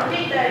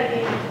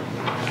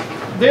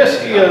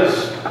 this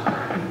is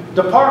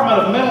Department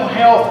of Mental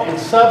Health and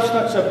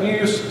Substance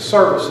Abuse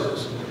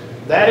Services.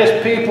 That is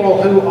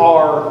people who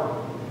are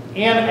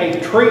in a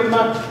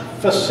treatment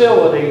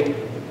facility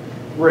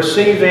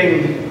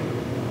receiving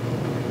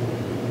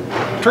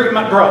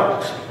treatment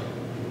drugs.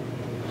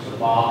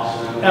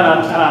 And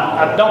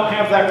I don't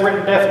have that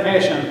written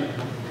definition.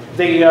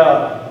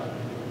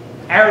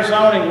 Our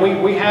zoning,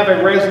 we have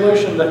a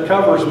resolution that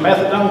covers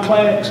methadone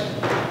clinics.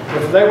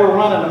 If they were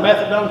running a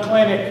methadone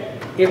clinic,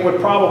 it would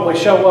probably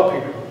show up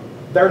here.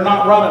 They're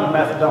not running a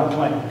methadone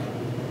clinic.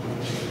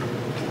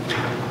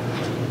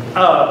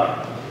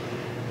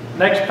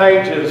 Next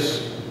page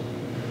is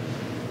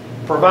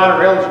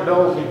provider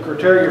eligibility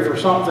criteria for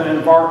something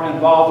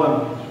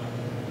involving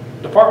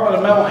Department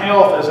of Mental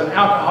Health as an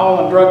alcohol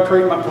and drug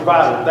treatment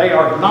provider. They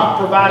are not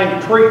providing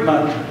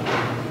treatment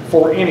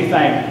for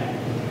anything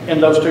in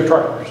those two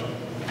trailers.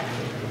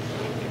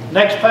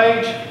 Next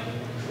page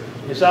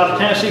is out of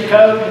Tennessee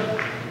Code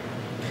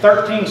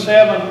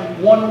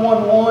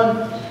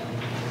 137111.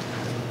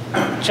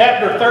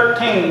 Chapter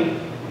 13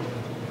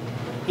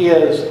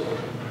 is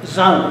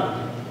zoning.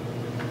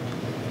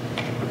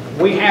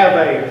 We have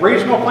a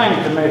regional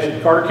planning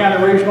commission, Carter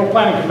County Regional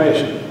Planning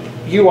Commission,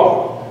 you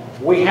all.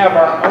 We have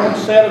our own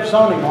set of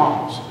zoning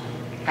laws.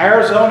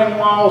 Our zoning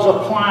laws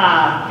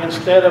apply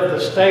instead of the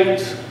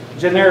state's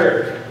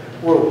generic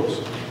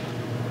rules.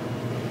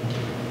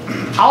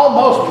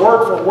 Almost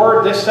word for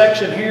word, this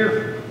section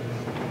here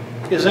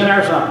is in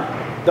our zone.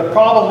 The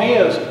problem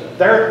is,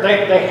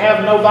 they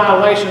have no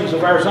violations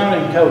of our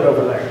zoning code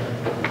over there.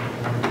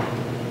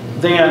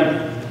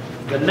 Then,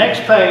 the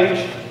next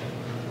page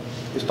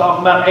is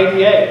talking about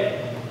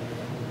ADA.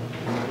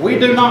 We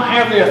do not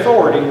have the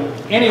authority,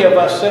 any of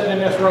us sitting in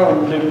this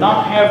room do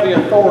not have the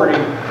authority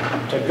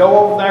to go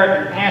over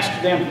there and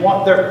ask them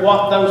what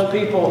those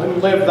people who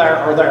live there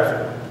are there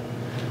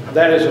for.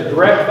 That is a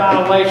direct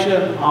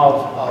violation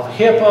of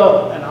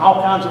HIPAA and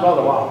all kinds of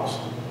other laws.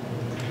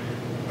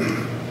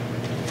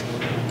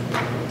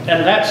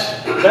 And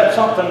that's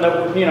something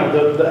that, you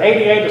know, the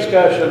ADA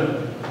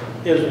discussion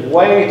is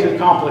way too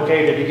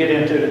complicated to get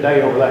into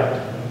today over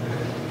that.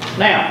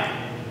 Now,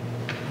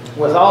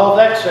 with all of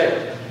that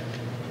said,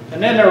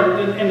 and then there,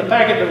 in the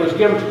packet that was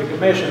given to the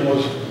commission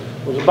was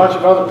a bunch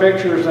of other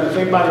pictures, and if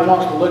anybody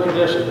wants to look at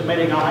this at the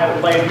meeting, I'll have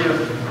it laid here.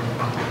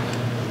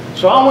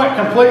 So I went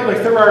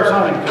completely through our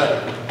zoning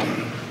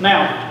code.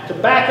 Now, to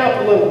back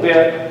up a little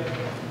bit,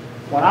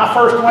 when I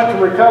first went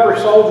to Recovery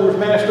Soldiers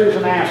Ministries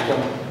and asked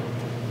them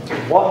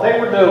what they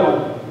were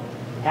doing,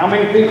 how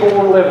many people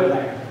were living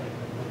there,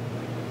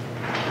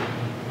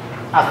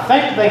 I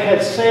think they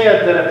had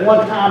said that at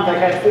one time they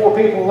had 4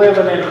 people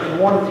living in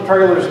one of the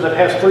trailers that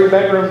has 3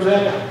 bedrooms in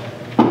it.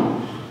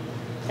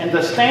 And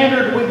the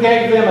standard we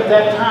gave them at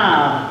that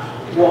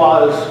time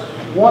was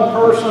 1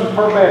 person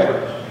per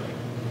bedroom.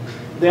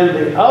 Then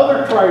the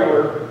other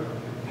trailer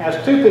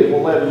has 2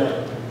 people living in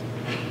it.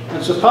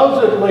 And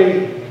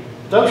supposedly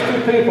those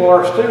 2 people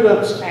are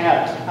students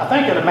at, I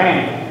think at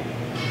Emmanuel.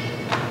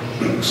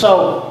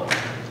 So,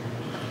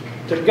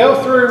 to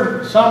go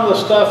through some of the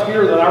stuff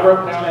here that I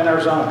wrote down in our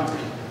zoning.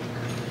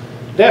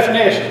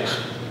 Definitions.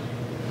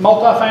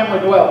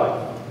 Multifamily dwelling.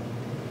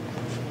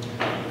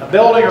 A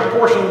building or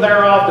portion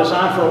thereof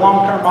designed for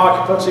long-term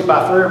occupancy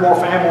by 3 or more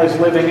families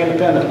living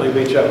independently of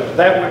each other.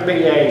 That would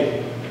be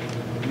a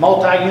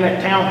multi-unit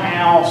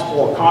townhouse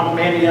or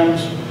condominiums.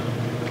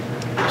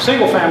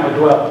 Single-family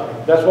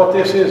dwelling. That's what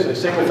this is, a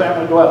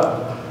single-family dwelling.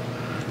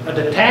 A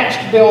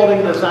detached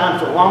building designed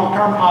for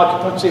long-term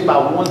occupancy by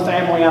 1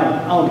 family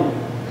only.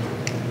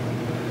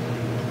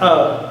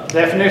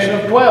 Definition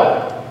of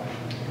dwelling.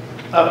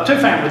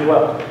 2-family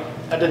dwelling.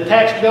 A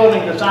detached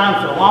building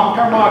designed for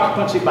long-term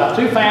occupancy by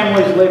 2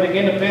 families living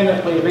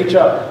independently of each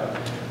other.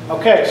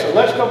 Okay, so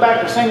let's go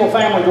back to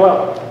single-family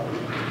dwelling.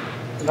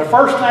 The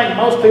first thing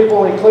most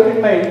people,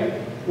 including me,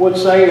 would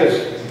say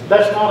is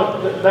that's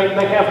not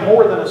they have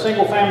more than a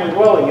single-family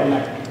dwelling in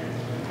there.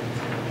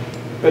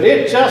 But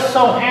it just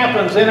so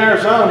happens in our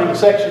zoning,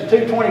 section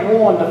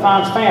 221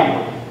 defines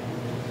family.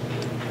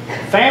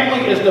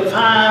 Family is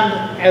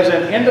defined as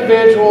an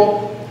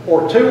individual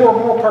or 2 or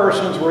more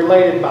persons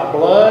related by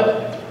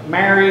blood,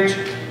 marriage,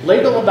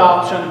 legal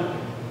adoption,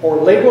 or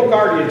legal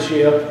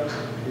guardianship,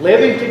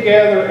 living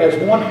together as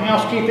one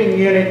housekeeping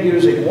unit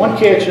using 1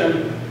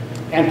 kitchen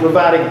and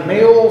providing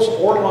meals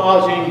or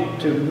lodging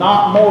to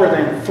not more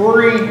than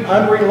 3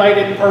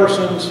 unrelated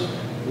persons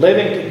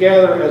living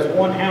together as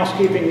one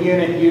housekeeping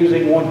unit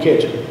using 1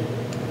 kitchen.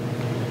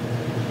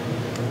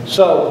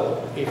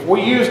 So, if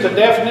we use the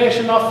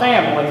definition of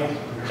family,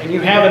 and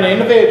you have an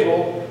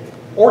individual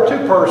or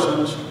 2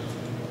 persons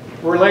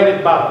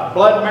related by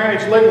blood,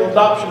 marriage, legal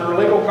adoption, or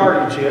legal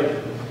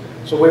guardianship,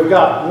 so we've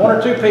got 1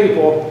 or 2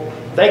 people,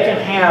 they can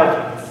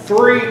have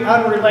 3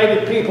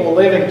 unrelated people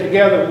living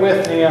together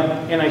with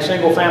them in a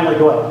single family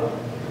dwelling.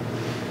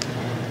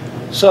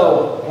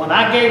 So, when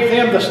I gave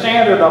them the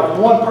standard of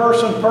 1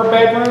 person per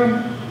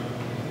bedroom,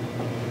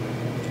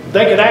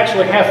 they could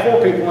actually have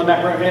 4 people in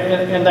that room,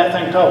 in that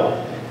thing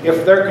total,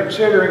 if they're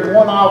considering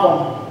one of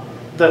them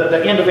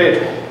the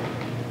individual.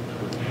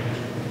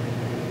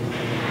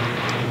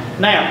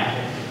 Now,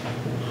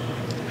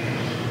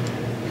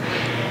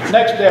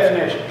 next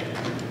definition.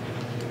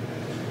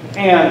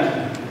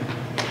 And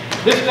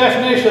this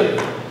definition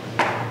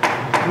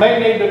may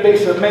need to be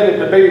submitted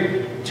to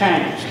be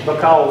changed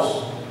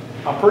because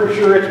I'm pretty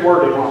sure it's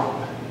worded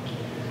wrong.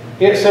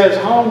 It says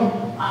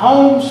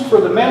homes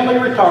for the mentally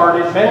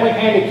retarded, mentally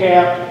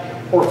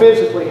handicapped, or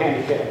physically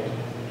handicapped.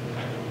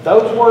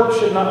 Those words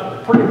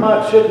pretty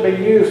much shouldn't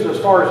be used as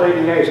far as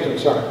ADA is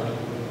concerned.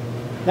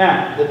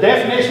 Now, the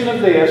definition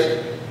of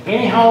this,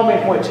 any home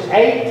in which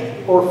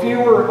 8 or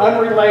fewer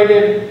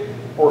unrelated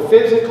or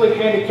physically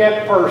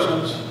handicapped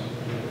persons,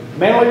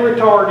 mentally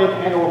retarded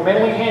and or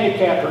mentally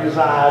handicapped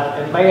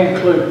reside, and may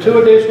include 2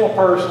 additional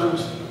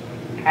persons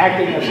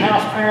acting as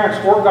house parents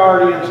or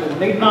guardians and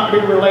need not be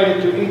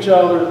related to each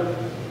other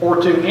or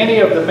to any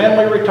of the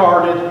mentally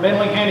retarded,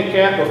 mentally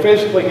handicapped, or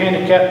physically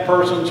handicapped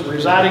persons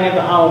residing in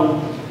the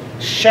home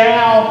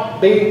shall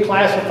be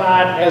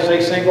classified as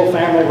a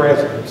single-family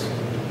residence.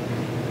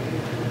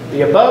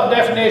 The above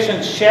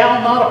definition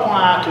shall not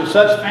apply to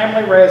such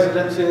family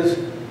residences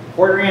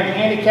wherein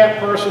handicapped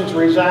persons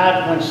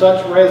reside when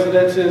such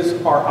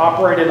residences are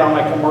operated on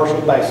a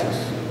commercial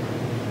basis.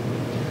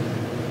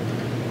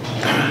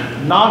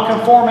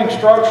 Non-conforming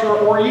structure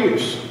or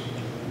use.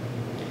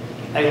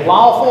 A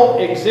lawful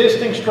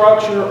existing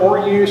structure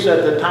or use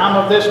at the time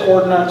of this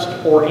ordinance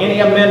or any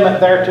amendment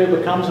thereto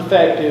becomes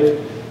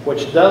effective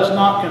which does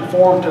not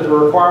conform to the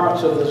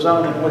requirements of the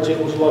zone in which it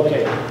was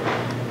located.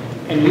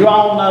 And you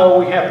all know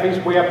we have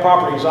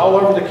properties all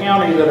over the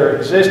county that are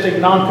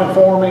existing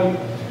non-conforming.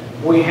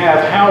 We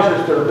have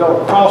houses that are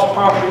built across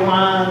property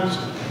lines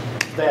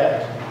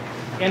that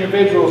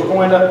individuals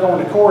going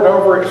to court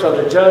over it so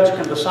the judge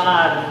can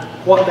decide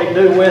what they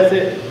do with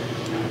it.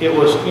 It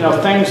was, you know,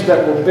 things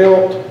that were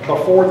built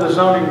before the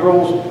zoning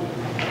rules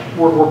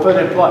were put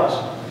in place.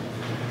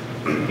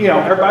 You know,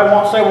 everybody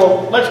wants to say,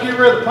 well, let's get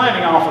rid of the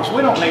planning office.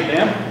 We don't need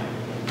them.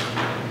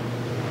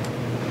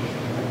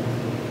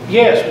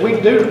 Yes, we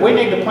do. We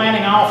need the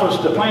planning office,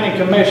 the planning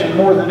commission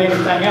more than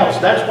anything else.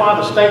 That's why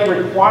the state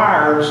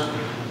requires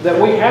that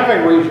we have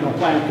a regional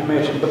planning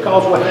commission,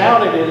 because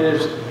without it, it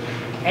is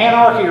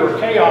anarchy or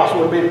chaos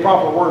would be the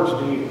proper words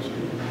to use.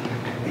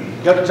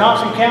 Go to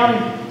Johnson County,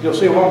 you'll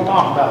see what I'm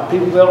talking about.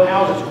 People build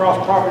houses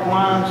across property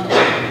lines.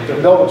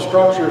 They're building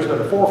structures that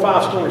are 4 or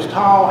 5 stories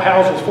tall,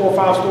 houses 4 or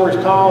 5 stories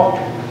tall.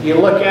 You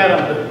look at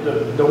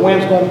them, the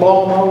wind's going to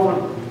blow them over.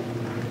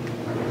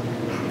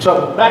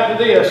 So back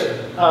to this,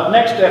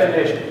 next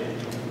definition.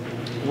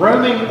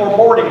 Rooming or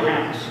boarding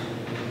house.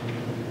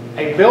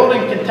 A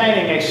building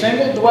containing a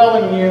single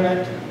dwelling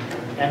unit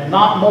and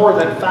not more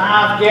than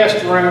 5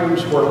 guest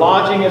rooms where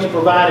lodging is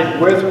provided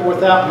with or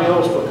without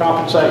meals for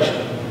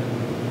compensation.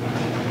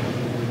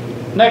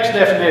 Next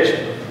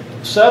definition,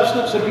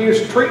 substance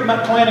abuse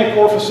treatment clinic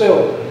or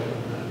facility.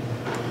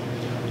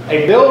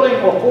 A building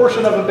or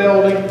portion of a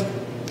building,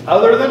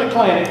 other than a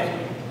clinic,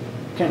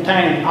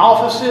 containing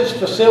offices,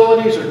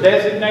 facilities, or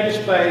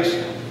designated space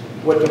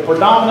with the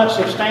predominant,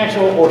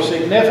 substantial, or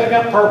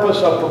significant purpose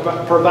of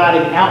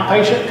providing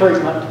outpatient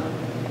treatment,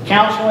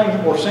 counseling,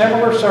 or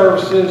similar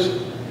services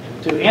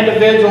to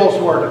individuals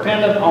who are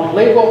dependent on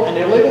legal and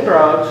illegal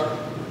drugs,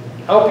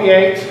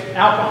 opiates,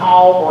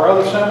 alcohol, or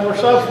other similar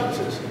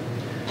substances.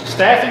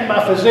 Staffing by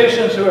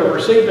physicians who have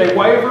received a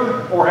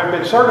waiver or have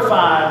been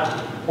certified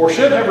or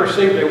should have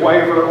received a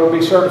waiver or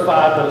be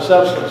certified by the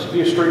Substance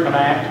Abuse Treatment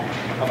Act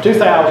of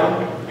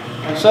 2000,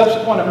 and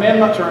subsequent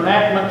amendments or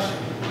enactments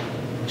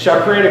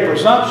shall create a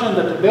presumption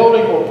that the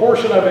building or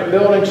portion of a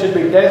building should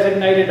be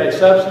designated a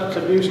substance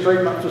abuse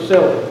treatment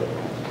facility.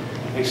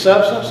 A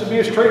substance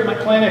abuse treatment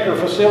clinic or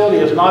facility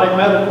is not a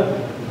medical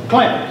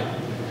clinic.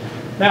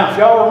 Now, if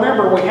y'all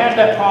remember, we had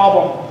that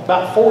problem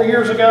about 4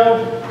 years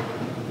ago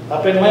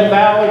up in Lynn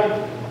Valley.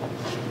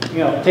 You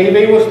know,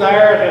 TV was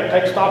there, it had to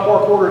take stop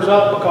work orders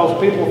up because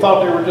people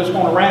thought they were just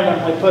going to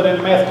randomly put in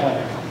a meth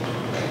clinic.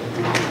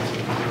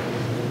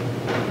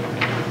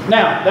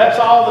 Now, that's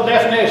all the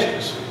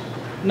definitions.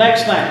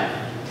 Next thing,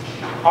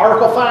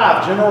 Article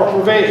 5, general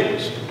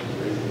provisions.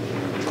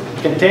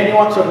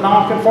 Continuance of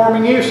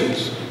non-conforming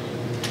uses.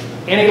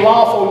 Any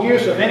lawful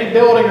use of any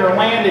building or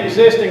land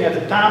existing at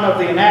the time of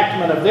the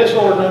enactment of this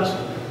ordinance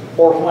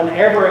or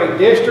whenever a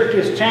district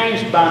is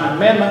changed by an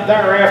amendment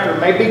thereafter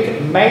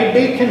may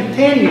be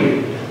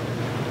continued,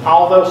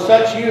 although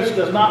such use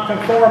does not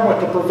conform with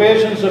the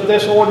provisions of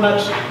this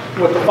ordinance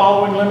with the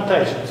following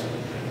limitations.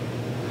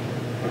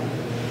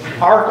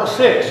 Article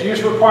 6,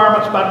 use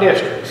requirements by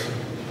districts.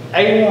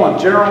 A1,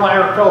 general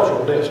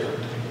agricultural district.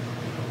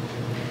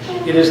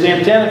 It is the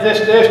intent of this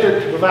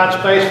district to provide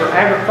space for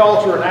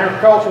agriculture and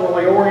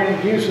agriculturally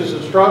oriented uses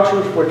and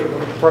structures which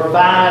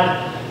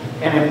provide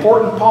an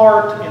important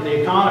part in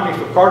the economy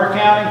for Carter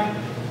County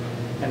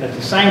and at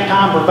the same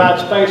time provide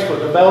space for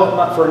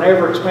development for an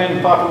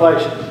ever-expanding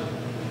population.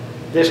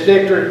 This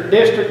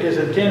district is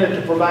intended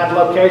to provide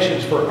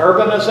locations for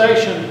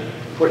urbanization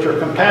which are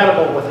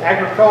compatible with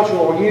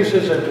agricultural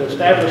uses and to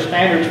establish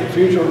standards for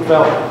future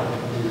development.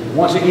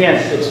 Once again,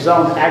 it's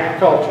zoned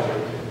agriculture.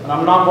 And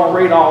I'm not going to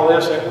read all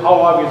this,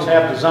 all of you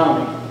have the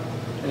zoning.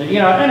 And, you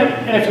know, and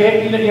if you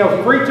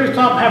read through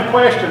something, have a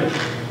question,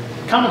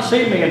 come and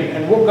see me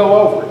and we'll go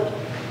over it.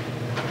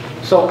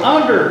 So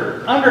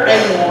under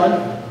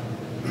A1,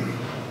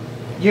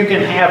 you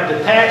can have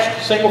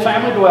detached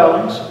single-family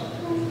dwellings,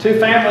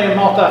 2-family and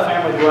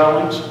multi-family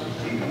dwellings,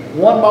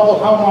 1 mobile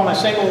home on a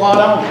single lot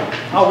only.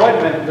 Oh, wait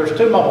a minute, there's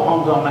 2 mobile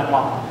homes on that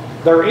lot.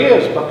 There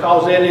is,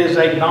 because it is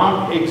a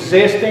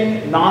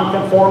non-existing,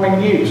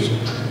 non-conforming use.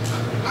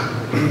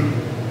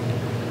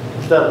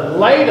 The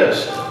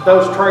latest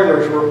those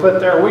trailers were put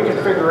there, we can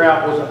figure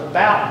out, was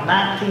about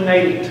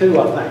 1982,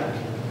 I think.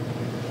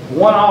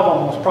 One of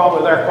them was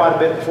probably there quite a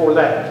bit before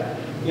that.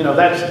 You know,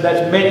 that's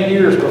many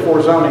years before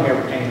zoning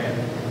ever came in.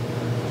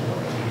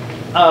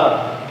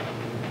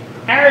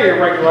 Area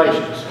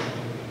regulations.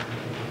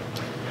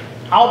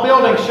 All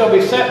buildings shall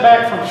be set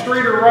back from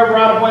street or road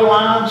right-of-way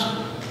lines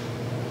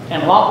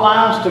and lot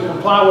lines to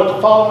comply with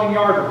the following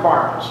yard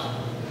requirements.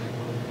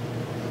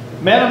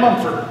 Minimum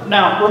for,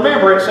 now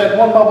remember it said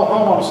 1 mobile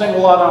home on a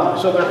single lot only,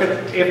 so there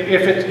could,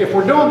 if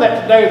we're doing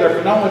that today, there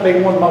can only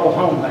be 1 mobile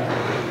home there.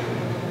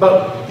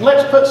 But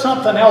let's put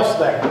something else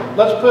there.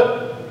 Let's put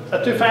a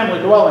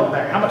 2-family dwelling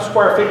there. How much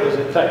square feet does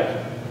it take?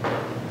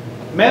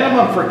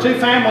 Minimum for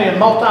 2-family and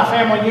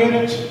multi-family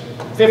units,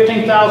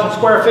 15,000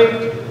 square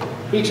feet.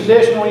 Each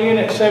additional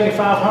unit,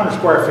 7,500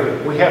 square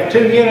feet. We have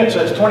 2 units,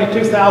 that's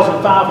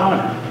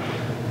 22,500.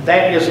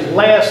 that is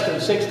less than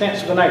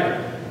 6/10 of an acre.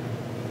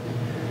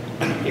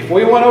 If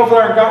we went over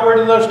there and got rid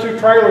of those 2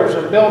 trailers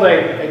and built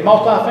a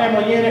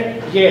multi-family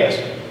unit, yes,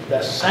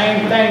 the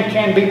same thing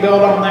can be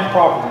built on that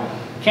property.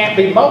 Can't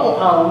be mobile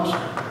homes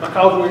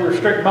because we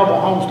restrict mobile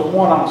homes to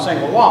 1 on a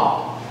single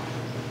lot.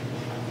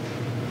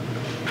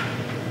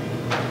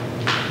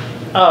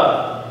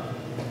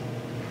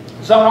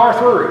 Zone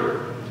R3.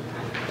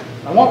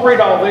 I won't read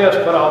all this,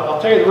 but I'll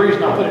tell you the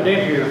reason I put it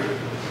in here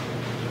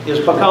is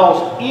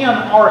because in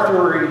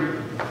R3,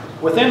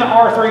 within the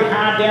R3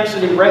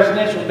 high-density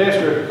residential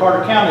district of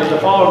Carter County, the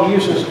following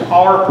uses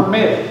are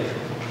permitted: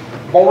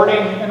 boarding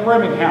and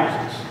rooming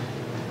houses.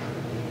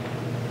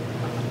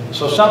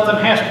 So something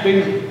has to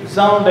be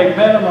zoned a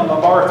minimum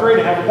of R3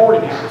 to have a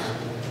boarding house.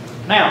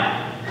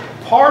 Now,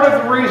 part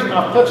of the reason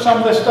I put some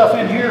of this stuff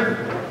in here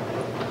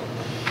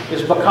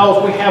is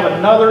because we have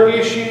another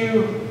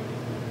issue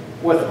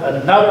with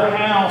another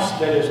house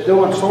that is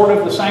doing sort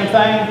of the same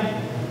thing.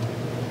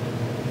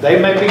 They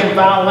may be in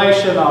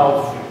violation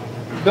of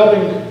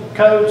building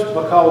codes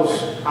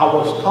because I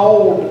was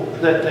told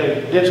that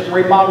they did some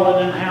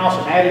remodeling in the house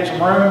and added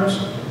some rooms.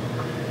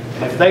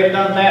 And if they've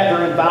done that,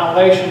 they're in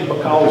violation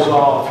because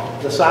of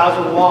the size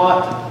of the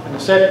lot and the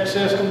septic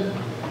system.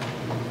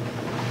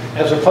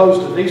 As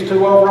opposed to these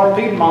 2 over on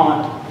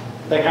Piedmont,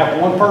 they have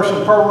 1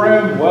 person per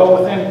room, well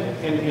within,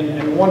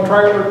 in 1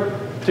 trailer,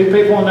 2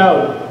 people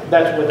no.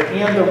 That's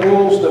within the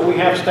rules that we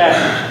have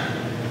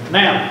established.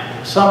 Now,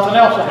 something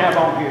else I have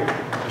on here.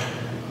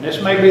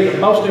 This may be the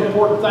most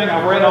important thing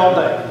I've read all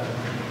day.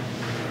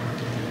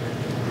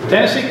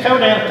 Tennessee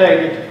Code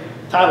Annotated,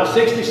 Title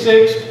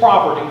 66,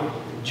 Property,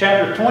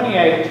 Chapter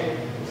 28,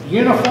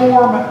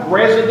 Uniform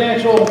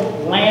Residential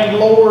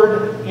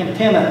Landlord and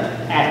Tenant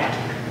Act.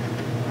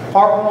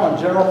 Part 1,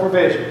 General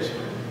Provisions.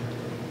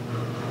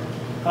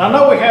 I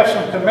know we have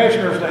some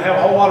commissioners that have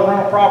a whole lot of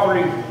rental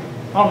property. I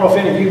don't know if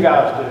any of you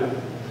guys do.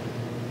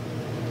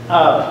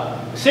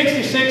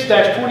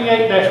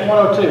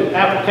 66-28-102,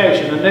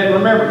 application. And then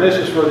remember, this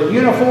is for the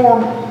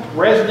Uniform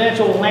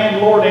Residential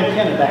Landlord and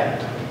Tenant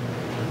Act.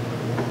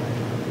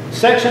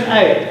 Section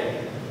A.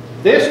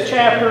 This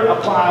chapter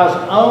applies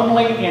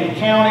only in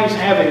counties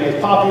having a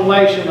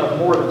population of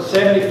more than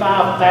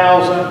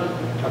 75,000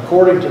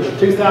 according to the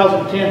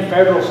 2010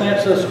 federal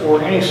census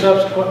or any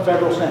subsequent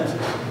federal census.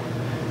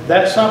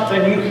 That's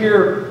something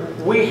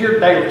we hear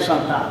daily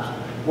sometimes.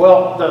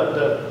 Well,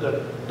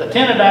 the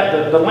tenant act,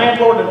 the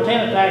landlord and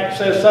tenant act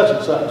says such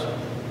and such.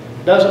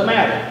 Doesn't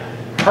matter.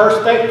 Per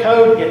state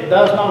code, it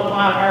does not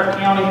apply in our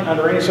county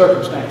under any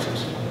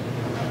circumstances.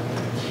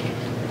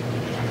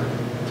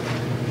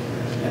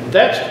 And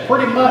that's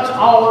pretty much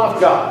all I've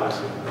got.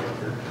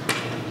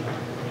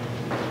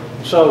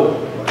 So,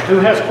 who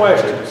has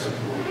questions?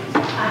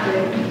 I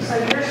do. So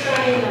you're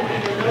saying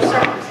that under those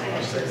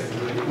circumstances,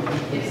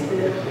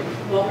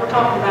 what we're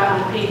talking about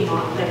on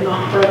Piedmont, they've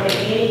not broken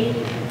any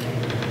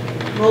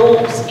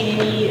rules,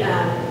 any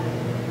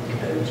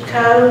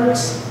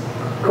codes?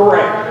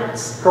 Correct.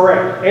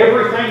 Correct.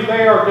 Everything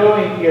they are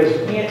doing is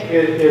Even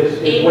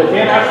when they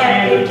within our have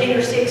standards. 15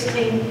 or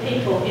 16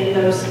 people in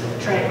those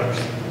trailers?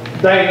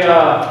 They,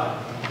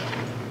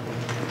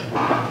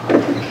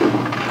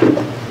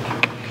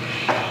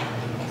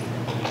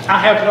 I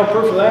have no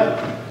proof of that.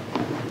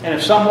 And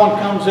if someone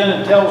comes in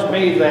and tells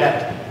me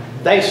that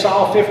they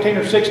saw 15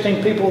 or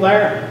 16 people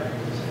there,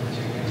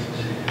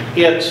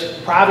 it's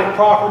private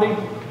property,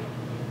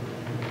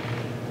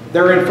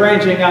 they're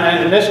infringing on,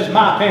 and this is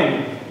my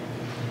opinion,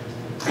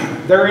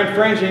 they're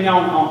infringing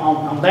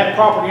on that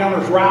property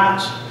owner's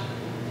rights,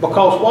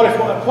 because what if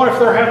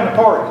they're having a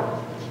party?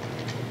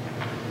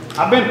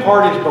 I've been to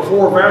parties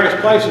before, various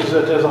places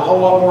that there's a whole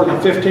lot more than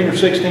 15 or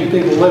 16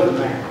 people living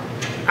there.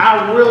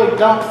 I really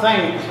don't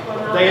think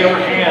they ever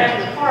had.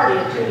 Having a party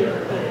of 2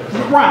 different things.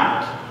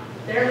 Right.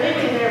 They're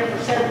living there for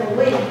several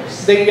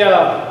weeks. The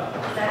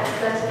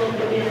That's a little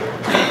bit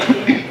different.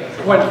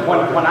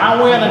 when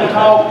I went and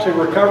talked to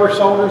Recovery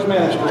Soldiers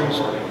Ministries,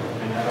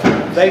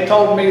 they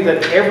told me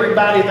that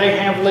everybody they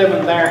have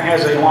living there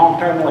has a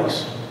long-term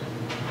lease.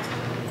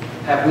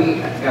 Have we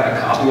got a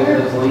copy of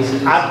those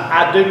leases?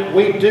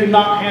 We do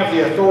not have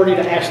the authority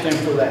to ask them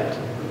for that.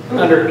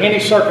 Under any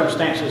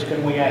circumstances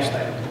can we ask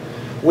that.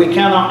 We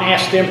cannot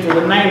ask them for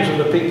the names of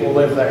the people who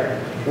live there.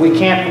 We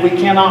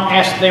cannot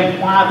ask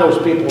them why those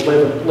people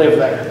live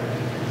there.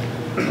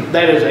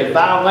 That is a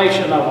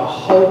violation of a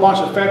whole bunch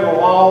of federal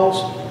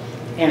laws,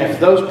 and if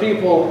those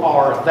people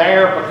are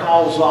there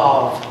because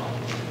of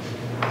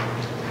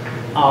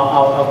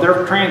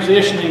their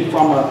transitioning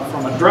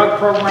from a drug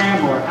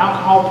program or an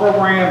alcohol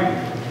program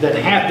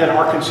that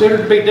are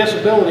considered to be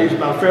disabilities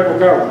by the federal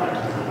government.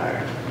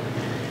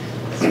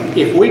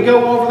 If we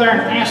go over there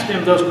and ask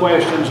them those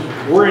questions,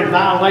 we're in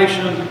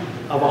violation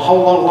of a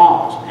whole lot of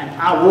laws. And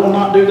I will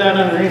not do that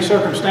under any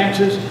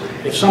circumstances.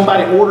 If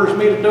somebody orders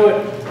me to do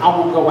it, I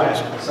won't go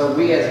ask them. So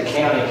we as a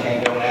county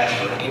can't go and ask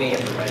for any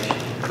information?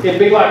 It'd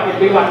be like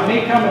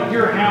me coming to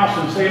your house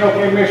and saying,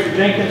 okay, Mr.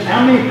 Jenkins,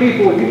 how many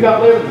people have you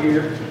got living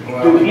here?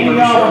 Well, Do any of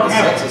them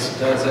have? Census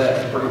does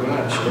that pretty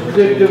much.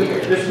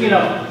 You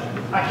know,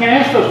 I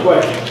can't answer those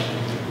questions.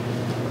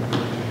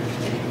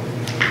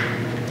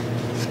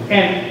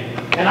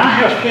 And I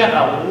have spent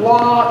a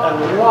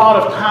lot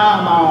of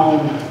time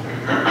on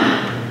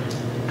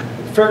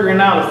figuring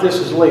out if this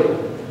is legal.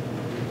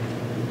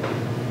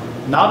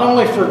 Not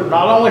only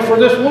for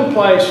this one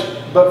place,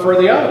 but for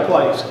the other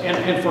place,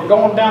 and for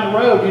going down the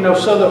road, you know,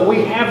 so that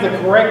we have the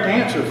correct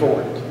answer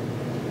for it.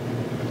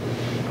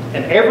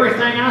 And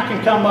everything I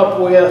can come up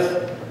with,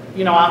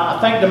 you know, I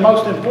think the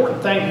most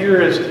important thing here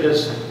is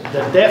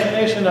the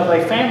definition of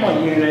a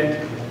family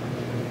unit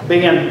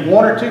being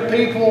 1 or 2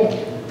 people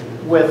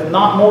with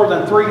not more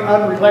than 3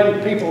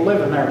 unrelated people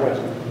living there with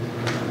them.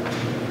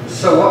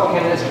 So what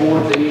can this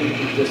board do to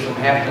keep this from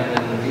happening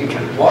in the future?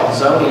 What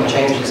zoning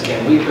changes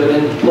can we put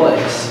into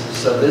place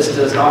so this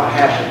does not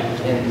happen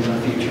in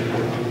the future?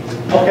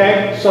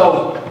 Okay,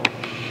 so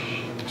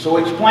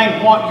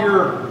explain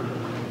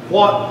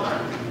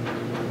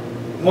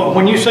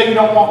when you say you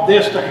don't want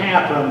this to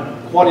happen,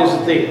 what is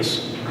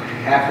this?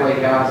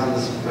 Halfway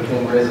houses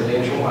within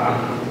residential.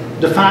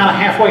 Define a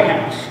halfway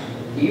house.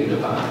 You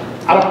define.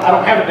 I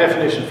don't have a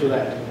definition for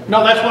that.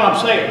 No, that's what I'm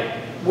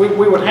saying. We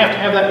would have to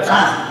have that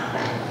defined.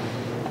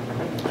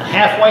 A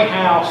halfway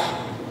house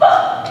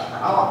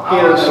All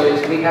I know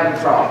is we have a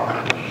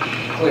problem,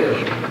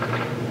 clearly.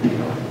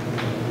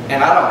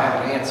 And I don't have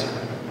an answer.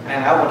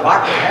 And I would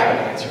like to have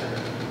an answer.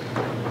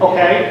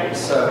 okay.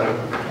 So,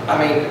 I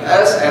mean,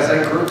 us as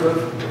a group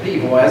of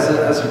people, as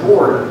a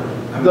board,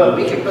 I mean,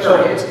 we can put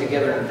our heads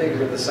together and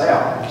figure this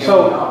out. Can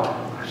we not?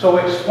 So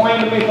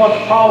explain to me what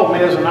the problem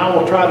is, and I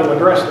will try to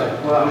address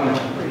that. Well, I mean,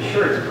 I'm pretty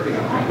sure it's pretty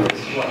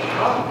obvious what the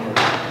problem is.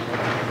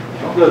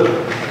 Good.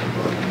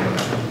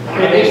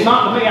 It's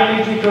not to me. I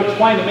need you to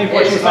explain to me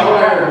what you think the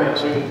problem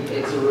is.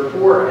 It's a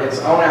report, it's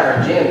on our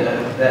agenda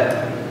that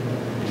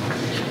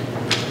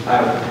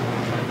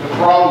The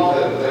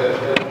problems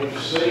that we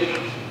see on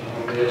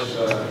this,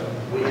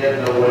 we have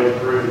no way to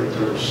prove that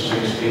there was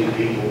 16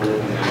 people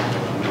living there. I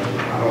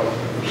don't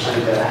see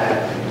that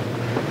happening.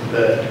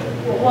 But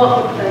Well, what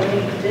would they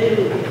need to do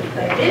if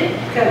they did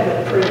come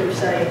with proof,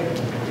 say,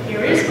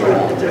 here is proof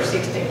that there's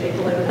 16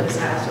 people living in this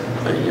house, or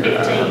 15, or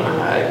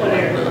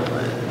whatever?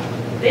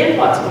 Then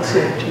what's going to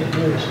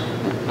happen?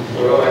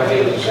 well, I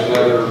think it's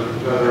another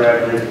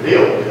avenue to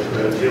deal with,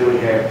 but until we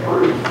have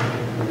proof, we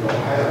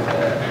don't have that.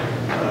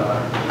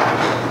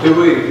 Do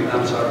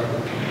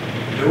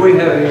we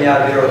have any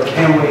idea, or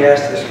can we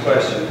ask this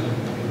question?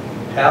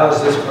 How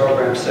is this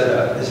program set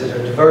up? Is it a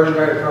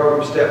diversionary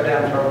program,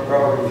 step-down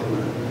program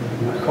from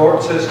the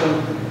court system?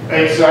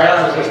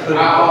 Exactly.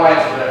 I'll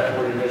answer that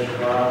for you, Mr.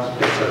 Grimes.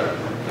 Yes, sir.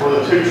 Where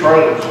the 2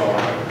 trailers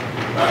are,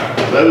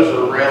 those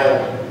are rental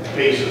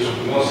pieces.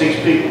 Once these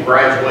people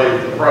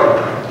graduate the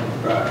program,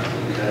 Right.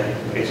 okay,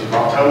 it's a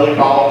totally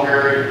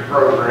voluntary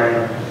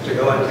program. To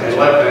go into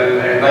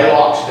And they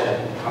lockstep.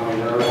 I mean,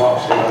 they're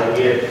lockstep.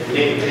 They get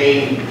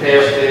nicotine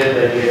tested,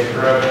 they get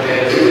drug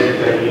tested,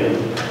 they get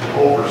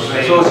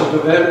overseen. So it's a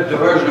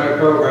diversionary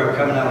program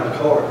coming out of the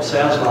court, it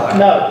sounds like.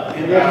 No,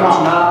 it is It's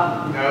not.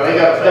 not. No, they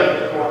got to take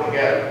the court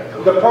together.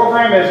 The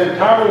program is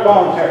entirely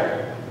voluntary.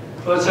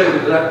 Let's say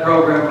that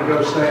program would go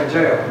to stay in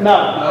jail.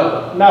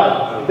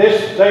 No. They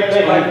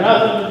have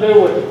nothing to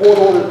do with the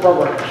court-ordered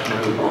program.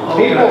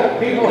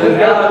 People who Then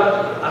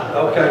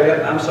go.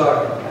 okay, I'm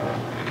sorry.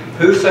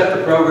 Who set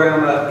the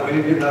program up? We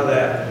need to know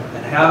that.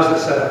 And how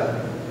is it set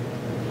up?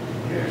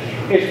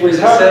 It's Is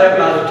it set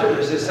up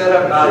recovery. is it set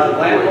up by the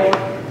landlord?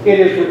 It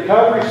is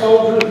Recovery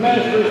Soldiers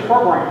Ministries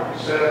program.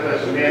 Set up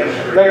as a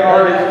ministry. They Or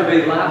are. it has to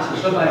be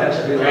licensed, somebody has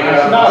to be They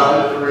licensed.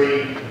 got No.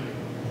 3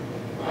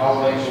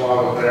 holdings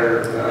along with their.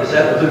 Is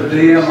that through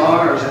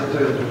DMR or is it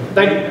through?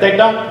 They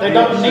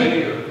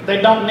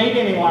don't need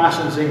any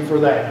licensing for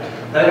that.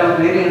 They don't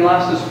need any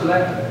license for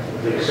that?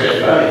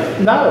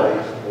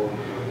 No,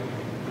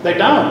 they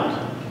don't.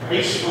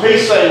 He's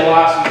saying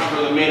license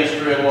for the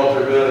ministry and what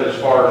they're doing as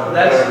far as.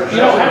 That's- You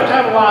don't have to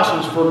have a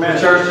license for The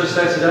ministry. church just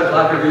sets it up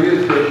like a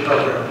youth group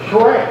program.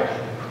 Correct.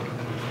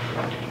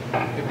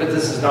 But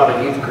this is not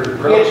a youth group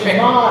program.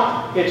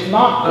 It's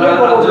not. But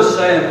I'm just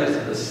saying,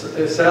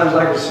 it sounds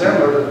like it's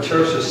similar, the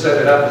church has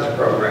set it up as a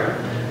program,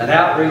 an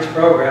outreach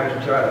program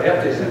to try to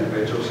help these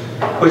individuals,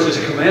 which is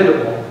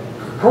commendable.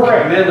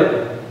 Correct.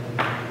 Commendable.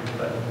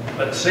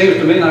 But it seems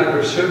to me like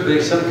there should be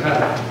some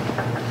kind of,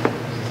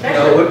 you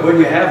know, when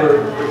you have a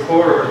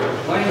report or a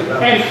complaint about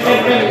this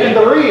program. And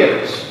there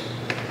is.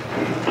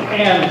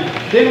 And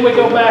then we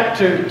go back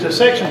to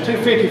section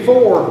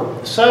 254,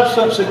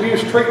 substance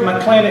abuse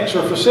treatment clinics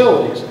or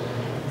facilities.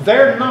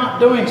 They're not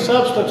doing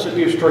substance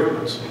abuse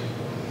treatments.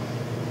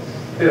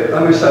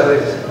 Let me say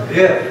this,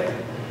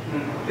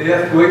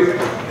 if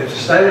the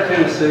state of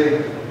Tennessee,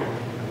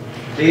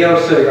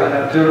 DOC, I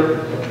have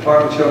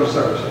Department of Children's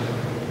Services,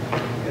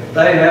 if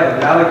they have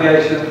an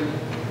allegation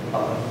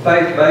of a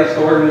faith-based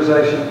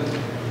organization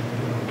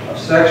of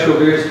sexual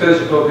abuse,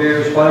 physical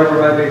abuse,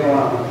 whatever may be going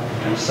on,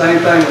 and the same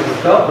thing with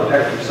Adult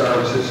Protective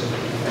Services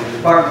and the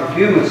Department of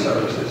Human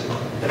Services,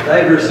 if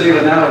they receive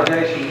an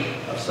allegation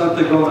of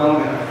something going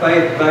on in a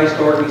faith-based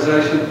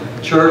organization,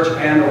 church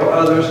and or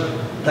others,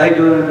 they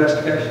do an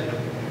investigation.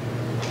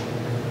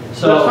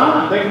 That's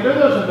fine, they can do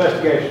those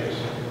investigations.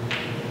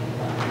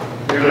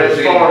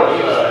 As far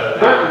as,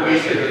 how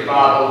commission is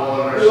not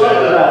one, Who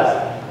authorized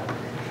it?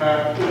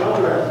 Huh? Who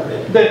authorized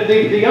it?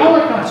 The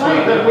only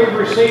complaint that we've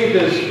received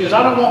is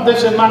I don't want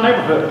this in my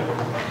neighborhood.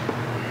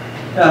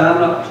 And I'm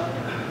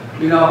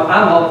not,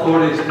 I'm all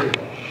for these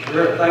people.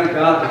 Thank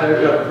God that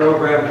they've got a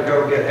program to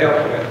go get help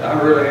with.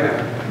 I really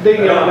am. They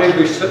don't need to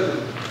be,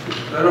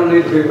 they don't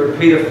need to be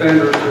repeat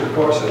offenders in the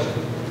court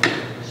system.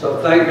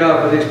 So thank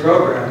God for these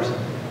programs.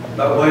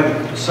 But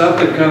when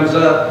something comes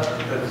up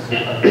that's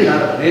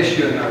kind of an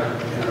issue in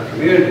our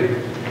community,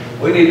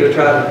 we need to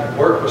try to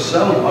work with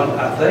someone,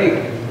 I think,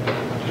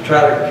 to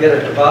try to get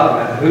at the bottom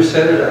of it. Who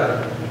set it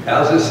up?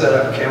 How's it set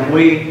up? Can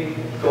we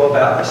go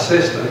about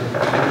assisting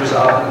in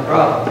resolving the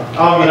problem?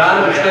 But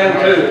I understand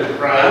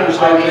too. Right, I I'll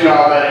understand get too.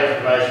 all that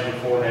information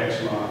before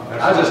next month.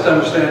 I just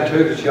understand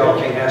too that y'all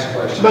can't ask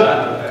questions. But-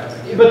 I know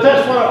that. But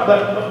that's what,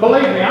 but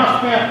believe me, I've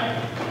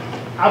spent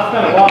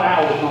a lot of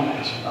hours on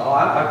this. Oh,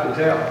 I can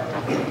tell.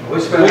 We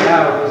spent an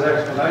hour with this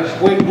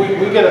explanation.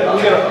 We get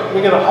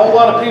a whole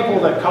lot of people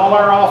that call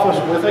our office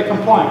with a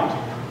complaint.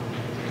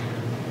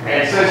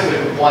 And since the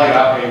complaint,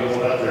 I've been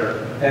going up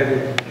there, Have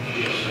you?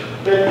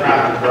 been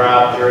trying to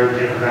drive through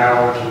different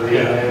hours of the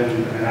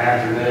evenings and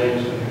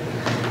afternoons.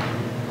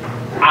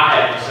 I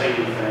haven't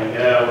seen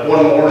anything.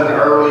 One morning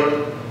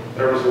early,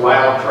 there was a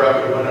loud truck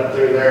that went up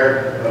through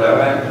there.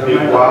 Big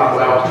black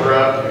loud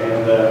truck,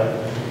 and,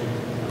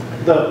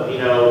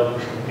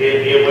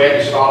 it went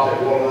and stopped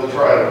at one of the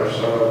trailers,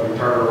 so we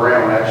turned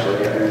around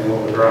actually, and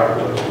one of the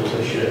drivers, which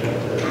they shouldn't have.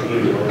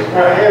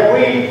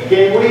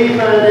 Can we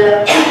find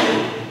out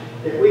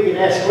if we can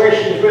ask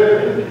questions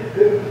with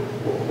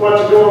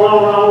what's going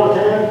on all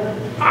the time?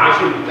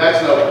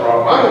 That's no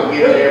problem. I can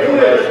get the Who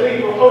are information. the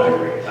people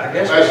over it? I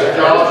guess. That's a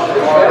job,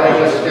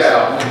 Marlene,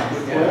 Scout.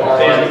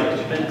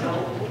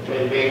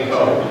 Being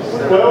told.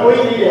 Well, we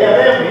need to have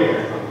them here.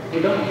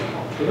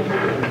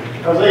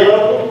 Are they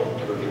local?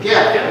 Yeah.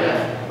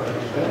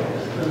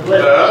 Let's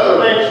let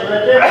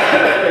them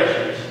ask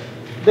questions.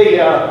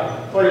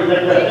 What do you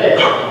think about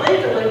that?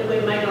 Legally,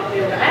 we may not be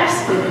able to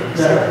ask them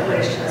certain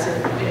questions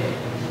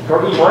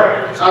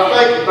Correct. I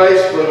think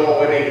basically what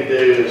we need to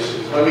do is,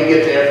 let me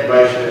get the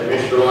information that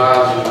Mr.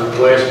 Lyons is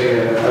requesting,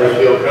 and if they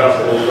feel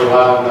comfortable to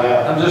rely on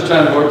that. I'm just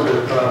trying to work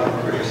through the problem,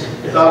 Chris.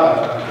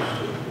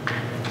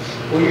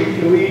 Will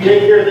you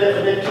take care of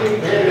that too?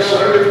 Thank Thank you,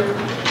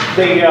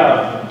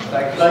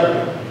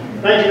 sir.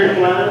 Thank you,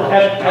 Mr. Lyons.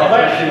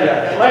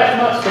 At last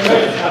month's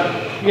commission,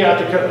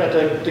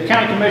 at the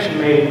county commission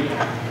meeting,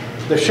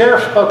 the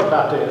sheriff spoke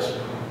about this.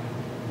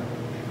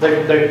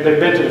 They've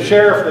been to the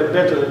sheriff, they've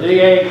been to the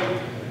DA.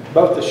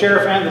 Both the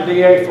sheriff and the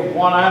DA, from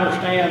what I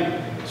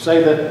understand,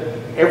 say that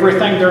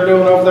everything they're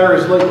doing over there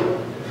is legal.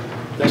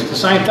 That's the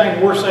same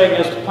thing we're saying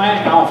as the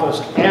planning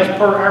office. As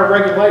per our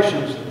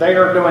regulations, they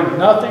are doing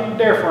nothing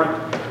different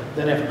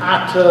than if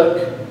I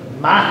took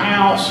my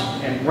house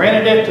and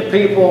rented it to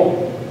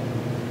people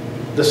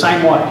the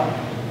same way.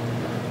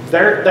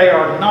 They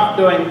are not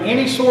doing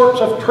any sorts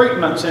of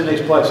treatments in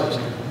these places.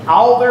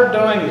 All they're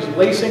doing is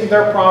leasing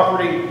their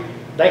property.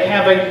 They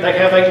have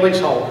a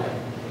leaseholder.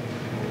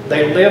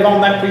 They live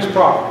on that piece of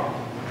property.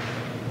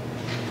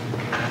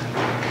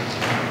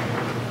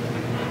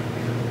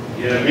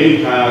 Yeah,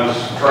 many times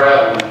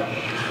traveling,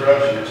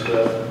 construction and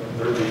stuff,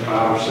 there'll be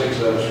 5 or 6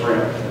 of us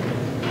rent.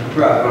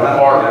 Right. An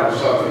apartment or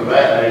something of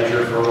that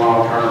nature for a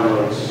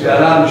long-term lease. Yeah,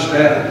 and I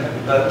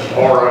understand that.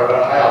 Or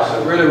a house.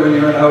 So really, when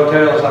you're in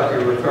hotels like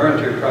you're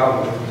referring to,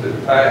 probably to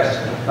the past,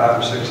 5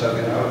 or 6 of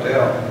you in a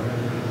hotel,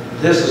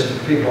 this is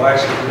people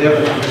actually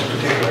living in this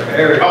particular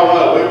area. Oh,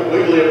 no, we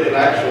lived in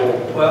actual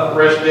Well-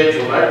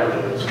 residential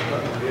neighborhoods.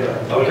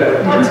 Yeah. Okay.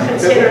 What's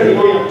considered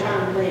a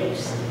long-term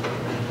lease?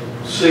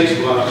 6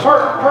 months.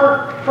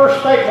 Per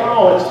state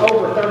law, it's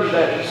over 30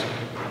 days.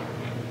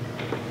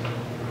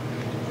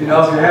 If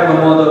you're having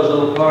one of those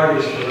little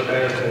parties for a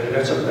day or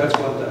two, that's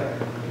one thing.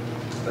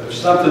 But if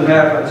something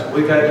happens,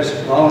 we've had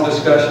this long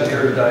discussion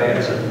here today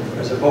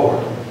as a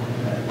board,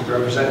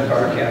 representing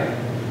Carter County.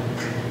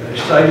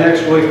 Say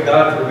next week,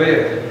 God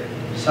forbid,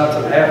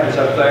 something happens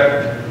up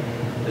there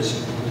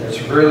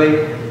that's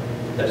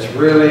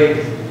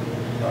really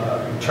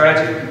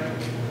tragic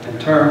in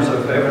terms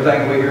of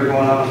everything we hear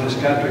going on in this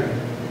country.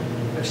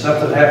 If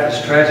something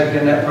happens tragic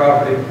in that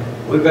property,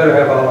 we better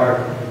have all our.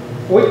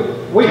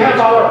 We have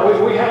all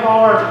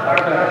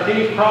our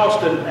T's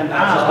crossed and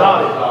I's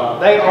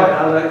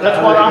dotted. That's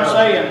what I'm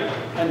saying.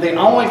 And the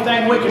only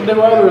thing we can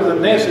do other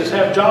than this is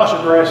have Josh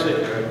address it,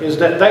 is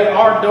that they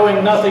are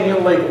doing nothing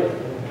illegal.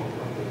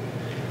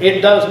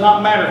 It does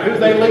not matter who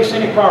they lease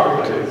any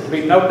property to. It'd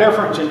be no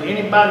difference in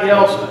anybody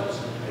else.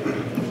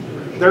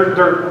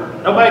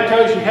 Nobody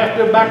tells you have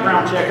to do a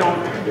background check on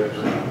it.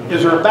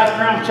 Is there a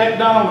background check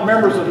done on the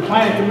members of the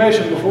planning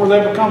commission before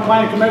they become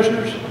planning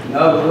commissioners?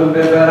 No, it wouldn't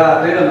be a bad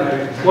idea,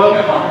 maybe. Well,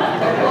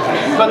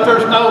 but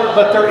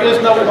there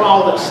is no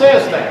law that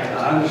says that. I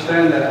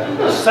understand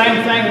that.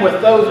 Same thing with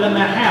those in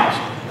that house.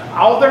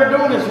 All they're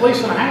doing is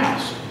leasing a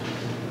house,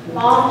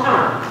 Long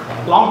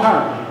term. long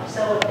term.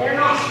 So if they're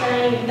not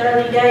staying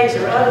 30 days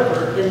or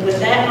over, then would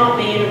that not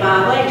be in a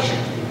violation?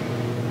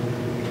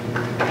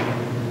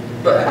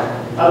 But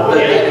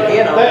then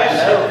again, on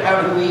that note,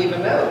 how do we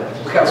even know?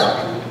 Because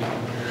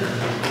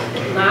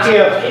Now,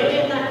 Yeah.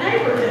 if in that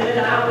neighborhood,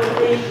 I would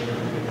be,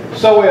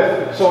 So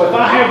if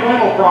I have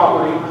rental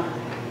property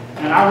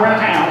and I rent a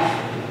house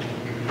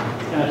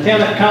and a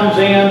tenant comes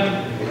in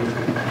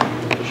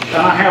and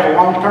I have a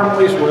long-term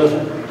lease with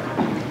them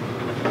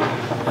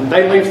and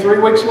they leave 3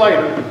 weeks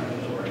later,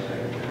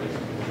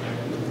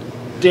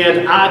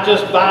 did I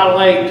just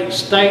violate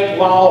state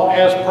law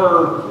as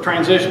per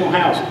transitional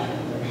housing?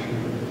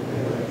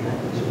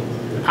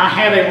 I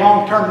had a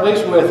long-term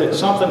lease with it,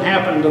 something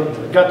happened,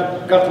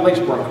 got the lease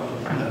broken.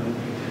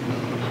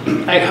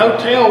 A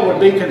hotel would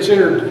be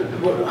considered,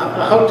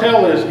 a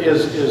hotel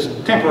is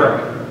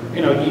temporary.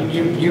 You know,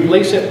 you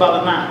lease it by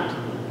the night.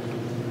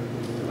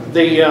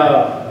 The,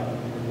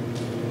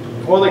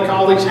 what do they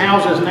call these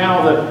houses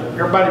now that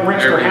everybody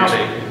rents their house?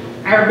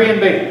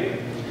 Airbnb.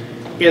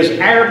 Is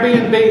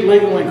Airbnb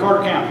legal in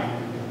Carter County?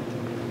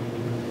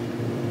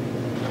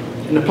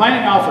 In the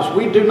planning office,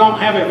 we do not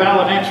have a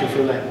valid answer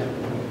for that.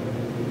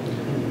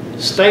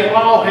 State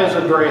law has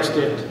addressed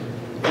it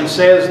and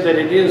says that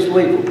it is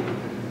legal.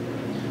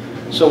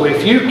 So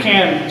if you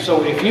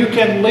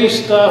can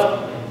lease stuff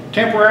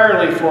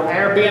temporarily for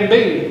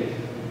Airbnb,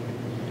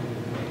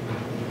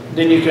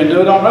 then you can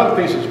do it on other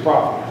pieces of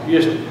property. You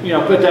just, you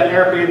know, put that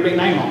Airbnb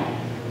name on it.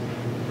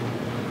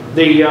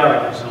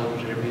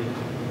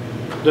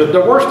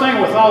 The worst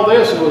thing with all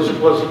this was,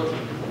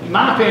 in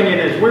my opinion,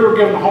 is we were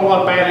given a whole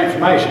lot of bad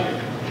information.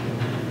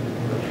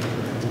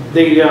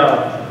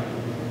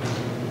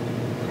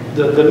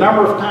 The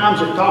number of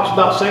times it talks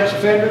about sex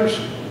offenders,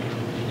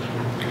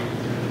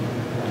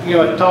 you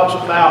know, it talks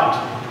about,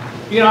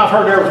 you know, I've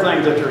heard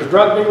everything, that there's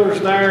drug dealers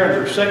there and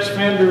there's sex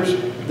offenders.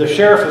 The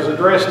sheriff has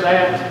addressed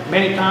that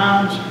many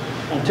times.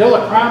 Until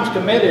a crime's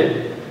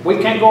committed, we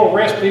can't go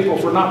arrest people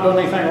for not doing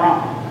anything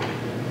wrong.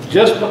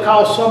 Just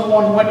because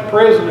someone went to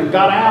prison and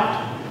got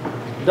out,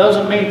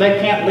 doesn't mean they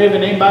can't live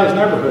in anybody's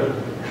neighborhood.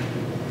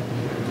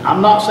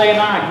 I'm not saying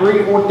I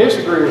agree or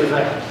disagree with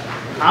that.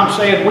 I'm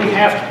saying we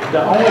have to,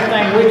 the only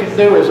thing we can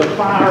do is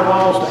apply our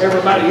laws to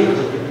everybody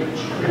equally.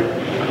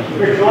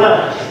 Mr.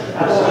 Lyons,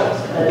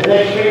 at the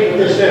next meeting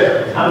with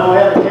this, I'm gonna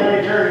have the county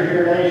attorney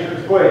here to answer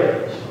the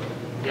questions.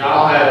 Yeah,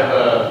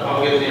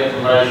 I'll get the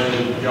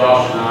information,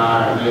 Josh and I,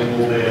 and then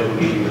we'll be able to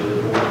meet with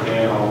the board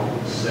again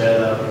on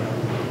setup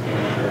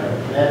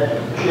and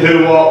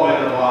who, what, when,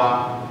 and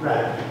why,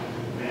 Right.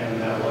 and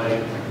that way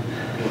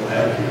you'll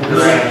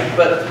have.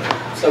 But,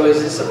 so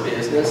is this a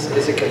business?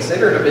 Is it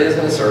considered a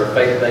business or a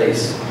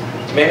faith-based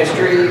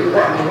ministry?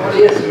 What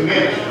is It's a it?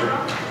 ministry.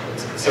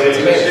 So it's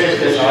a ministry,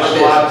 It's it's not a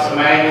just like business. the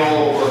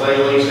manual where they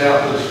lease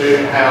out to the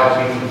student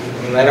housing.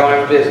 And they don't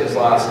have a business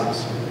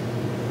license.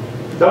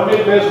 Don't need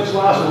a business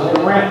license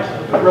to rent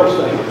real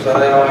estate. So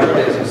they don't have a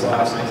business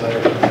license.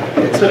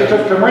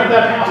 To rent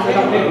that house, they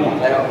don't need one.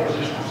 They don't.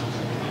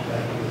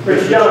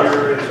 Mr. Jones.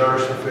 Is there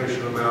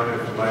sufficient amount of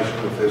information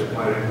with this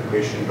planning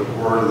commission to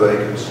where they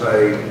can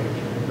say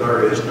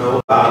there is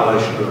no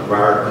violation of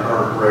our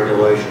current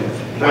regulations?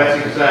 That's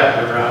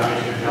exactly right,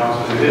 Mr.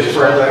 Johnson. This So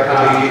that can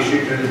time, be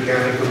issued to the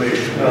county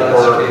commission, That's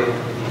or okay.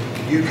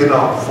 you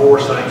cannot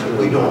force things that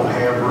we don't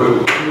have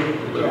rules.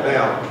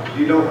 Now,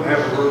 you don't have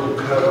a rule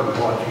cover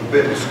what you've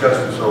been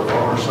discussing so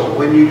far, so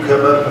when you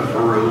come up with a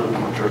rule,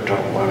 they're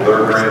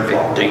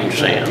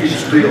grandfathered. You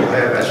still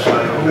have that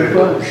same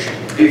rule.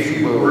 If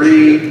you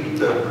read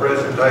the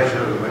presentation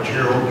of the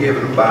material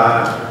given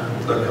by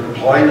the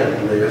complainant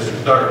in this,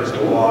 there is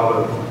a lot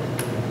of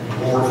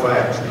more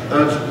facts,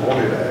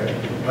 unsupported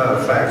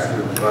facts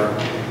than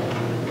things.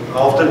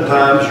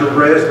 Oftentimes, your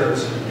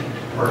residents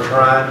are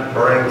trying to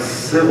bring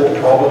civil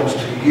problems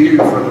to you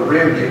for the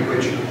remedy,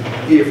 which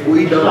if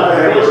we don't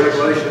have a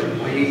regulation,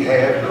 we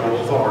have no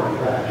authority.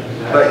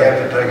 They have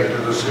to take it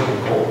to the civil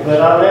court. But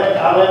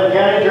I'll let the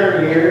county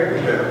attorney here,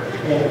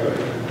 Yeah.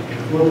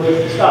 and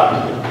we'll stop.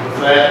 with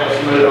that,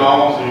 let's move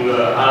on to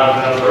item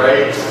number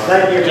 8.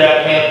 Thank you. Jack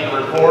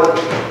Hampton report.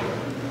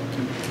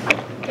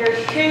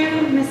 There's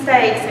 2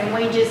 mistakes and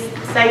we just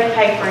saved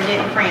paper and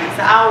didn't print,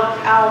 so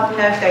I'll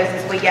note those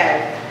as we go.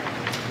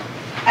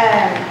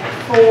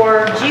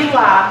 For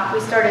July, we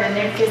started a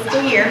new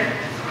fiscal year.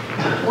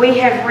 We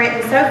have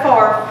written so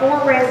far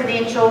 4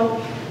 residential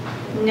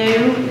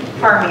new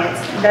permits.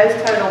 Those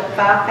total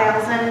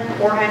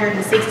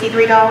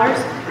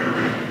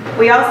 $5,463.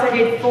 We also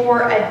did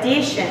 4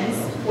 additions,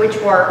 which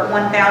were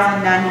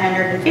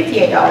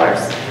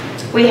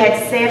 $1,958. We had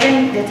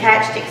 7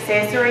 detached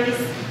accessories,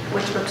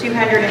 which were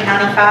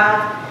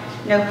 $295.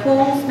 No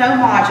pools, no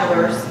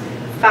modulars.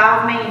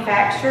 5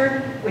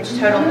 manufactured, which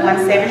totaled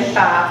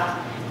 $175.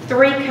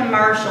 3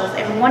 commercials,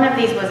 and one of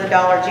these was a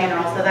Dollar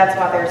General, so that's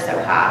why they're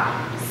so high.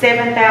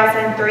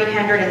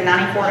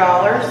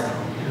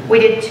 $7,394. We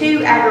did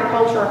 2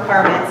 agricultural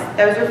permits.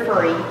 Those are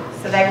free,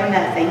 so they were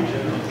nothing.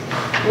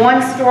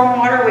 1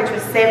 stormwater, which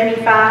was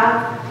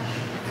 $75.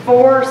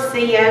 4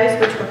 COs,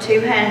 which were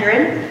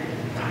 $200.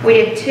 We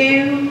did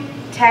 2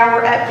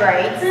 tower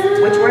upgrades,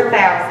 which were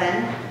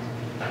 1,000.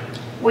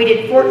 We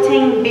did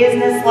 14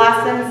 business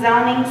license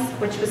zonings,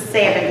 which was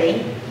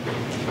 70.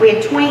 We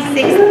had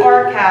 26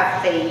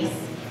 archive fees,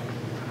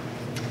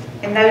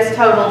 and those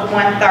totaled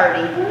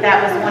 130.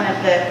 That was one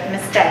of the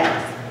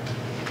mistakes.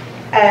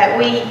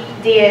 We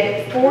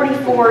did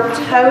 44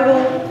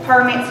 total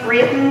permits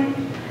written.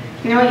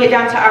 And then we get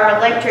down to our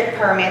electric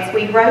permits.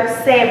 We wrote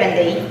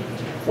 70.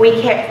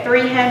 We kept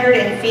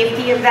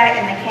 350 of that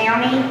in the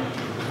county.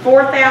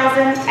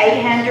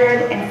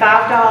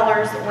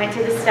 $4,805 went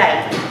to the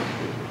state.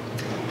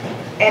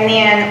 And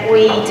then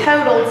we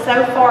totaled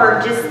so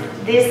far just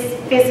this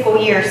fiscal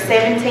year,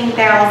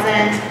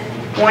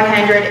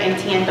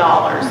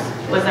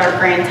 $17,110 was our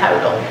grand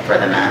total for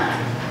the month.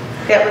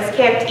 That was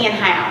kept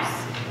in-house.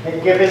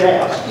 And give it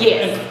out.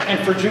 Yes. And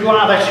for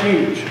July, that's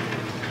huge.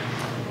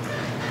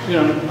 You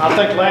know, I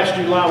think last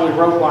July we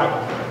wrote like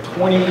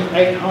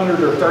 $2,800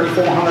 or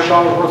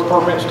 $3,400 worth of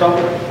permits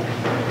total.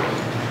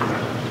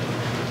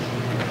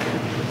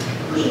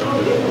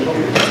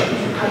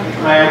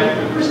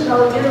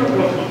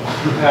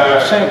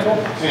 Central.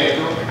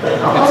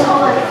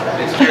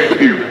 It's Jerry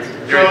Pierman's.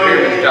 Jerry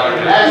Pierman's dollar.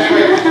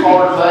 Actually, as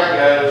far as that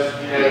goes,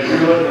 you know,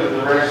 you're looking at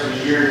the rest of the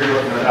year, you're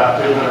looking at about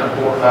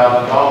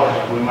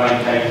 $204,000 if we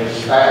maintain this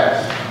status.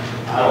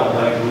 I don't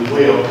think we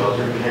will, because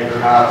there can be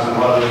highs and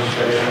lows,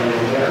 especially in the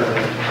winter.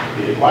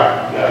 Like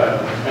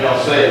Mel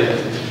said,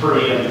 it's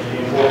pretty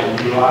important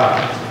in July.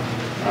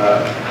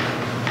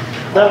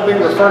 That'll be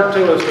referred to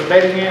as the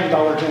Betty Ann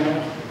Dollar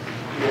General.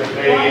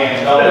 Betty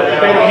Ann Dollar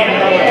General. Betty Ann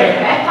Dollar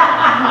General.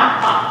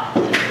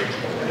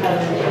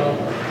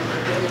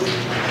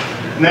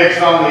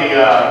 Next on the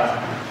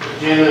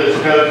agenda is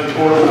Code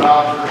Enforcement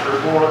Officer's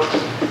report.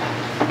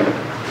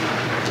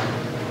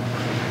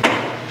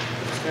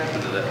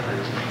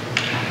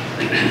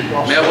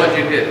 Mel, what'd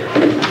you hit?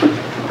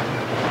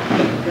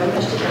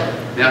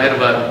 Now hit a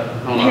button.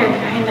 Hold Here, on.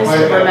 hand this to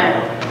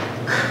remote.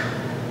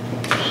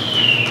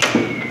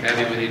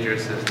 Abby, we need your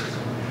assistance.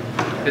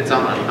 It's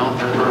on. Don't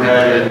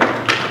forget it.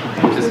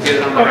 Just get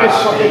it on the Okay,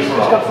 right. it's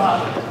got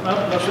 5. No,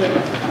 that's it.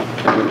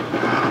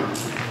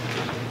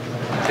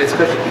 It's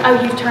cushion. Oh,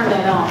 you turned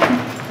that on.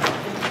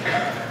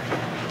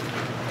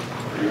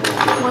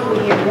 What do we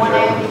hear,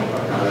 180?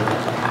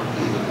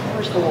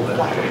 Where's the little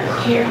flag?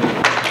 Here.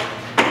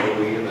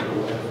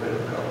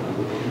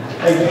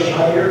 Hey, Mr.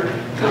 Mayor.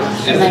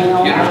 Just get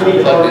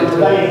it plugged into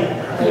it.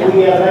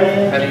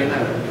 How do you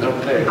know?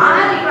 Over there. Oh,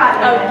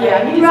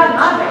 yeah, you run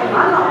my name,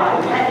 I'm not.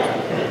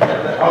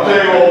 I'll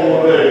tell you what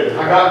we'll do.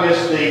 I got Miss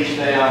Deach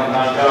down and I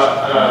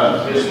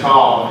got Miss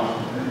Collins.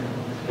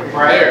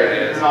 There it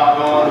is. You're not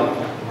going.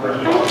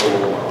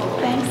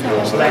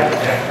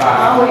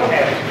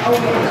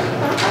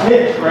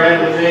 Thanks,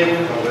 Bradley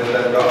Jenkins.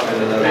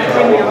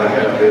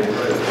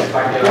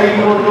 Where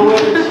you wanna go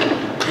with this?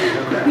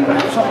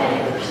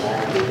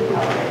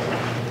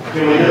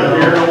 Can we do it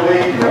here in a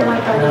week? We're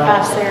like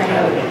 35 Sarah.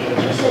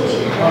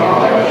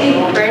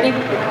 Ready?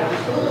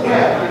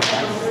 Yeah.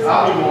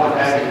 I'll be more than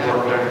happy to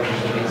work there.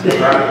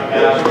 Right,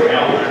 and I'll be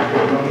out there.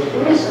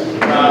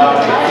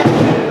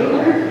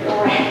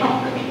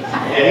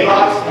 Yeah, he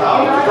likes to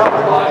talk.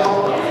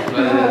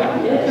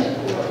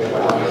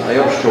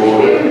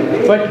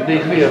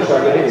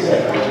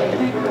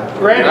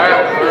 Ready?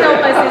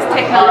 Help us as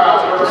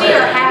technology. We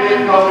are happy.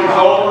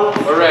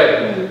 We're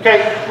ready. Okay,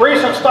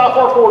 recent stop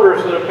work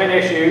orders that have been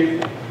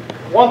issued.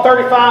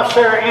 135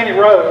 Sarah Annie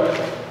Road.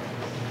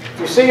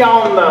 You see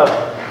on the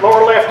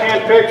lower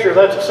left-hand picture,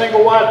 that's a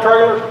single wide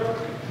trailer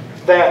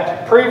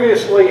that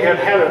previously had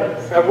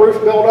a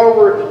roof built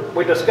over it.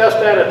 We discussed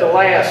that at the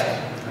last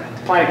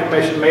Planning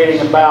Commission meeting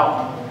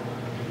about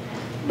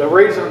the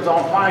reasons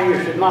on why you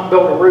should not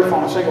build a roof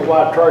on a single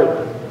wide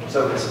trailer.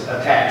 So it's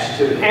attached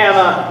to it.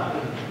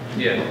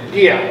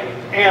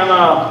 And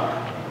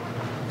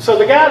so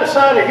the guy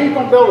decided he's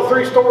going to build a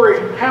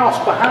 3-story house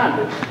behind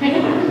it.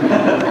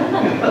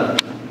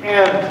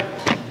 And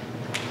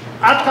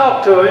I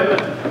talked to him,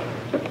 and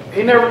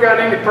he never got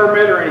any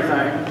permit or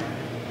anything.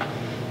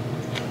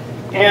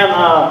 And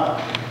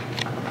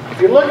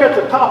if you look at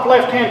the top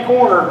left-hand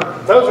corner,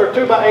 those are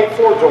 2x8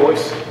 floor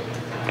joists.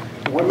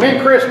 When me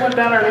and Chris went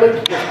down there and looked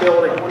at this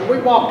building, when we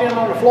walked in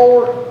on the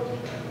floor,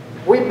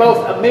 we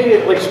both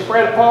immediately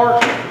spread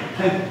apart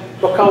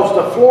because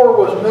the floor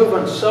was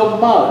moving so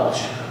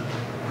much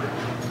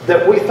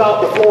that we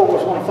thought the floor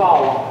was going to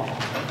fall on.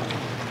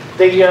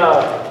 The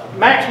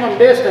maximum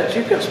distance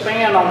you can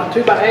span on a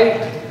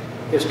 2x8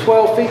 is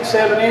 12 feet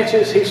 7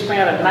 inches. He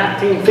span at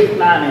 19 feet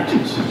 9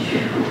 inches.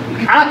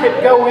 I could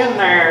go in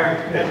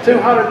there at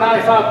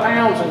 295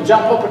 pounds and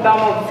jump up and down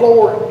on the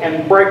floor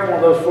and break one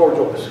of those floor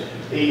joists.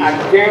 I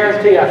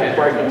guarantee I could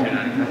break it.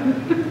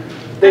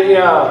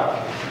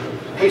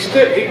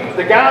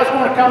 The guy's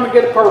going to come and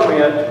get a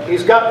permit.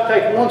 He's got to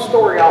take 1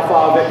 story off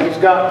of it. He's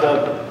got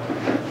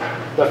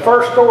the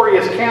first story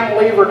is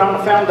cantilevered on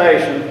the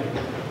foundation.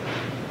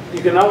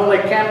 You can only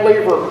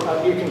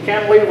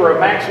cantilever a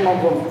maximum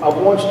of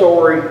 1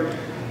 story.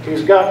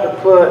 He's got to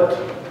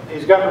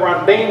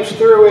run beams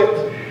through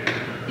it.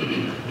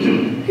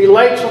 he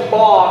laid some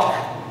block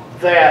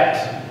part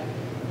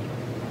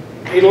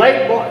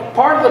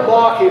of the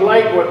block he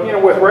laid with,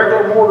 with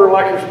regular mortar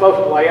like you're supposed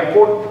to lay, and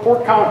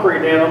poured concrete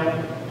in them.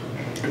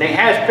 And he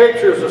has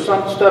pictures of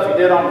some stuff he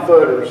did on the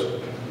footers.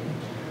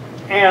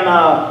 And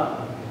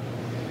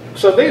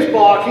so these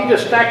blocks, he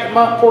just stacked them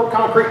up, poured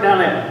concrete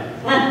down in them.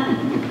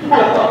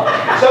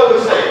 So we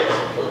say.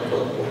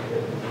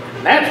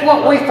 That's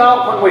what we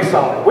thought when we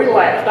saw it. We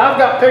laughed. I've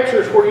got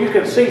pictures where you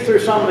can see through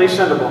some of these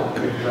cinder blocks.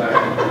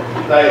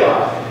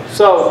 Daylight.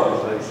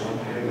 So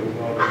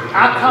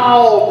I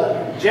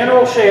called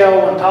General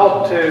Shell and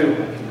talked to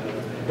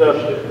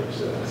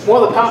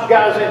one of the top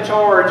guys in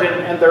charge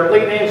and their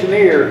lead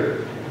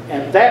engineer.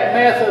 And that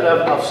method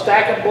of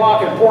stacking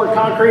block and pouring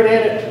concrete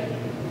in it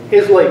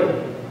is legal.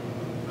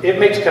 It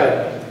meets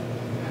code.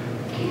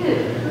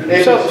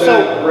 So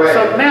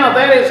now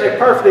that is a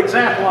perfect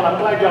example, and I'm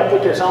glad y'all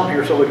put this on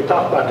here so we can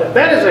talk about that.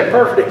 That is a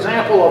perfect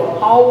example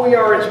of all we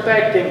are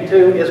inspecting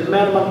to is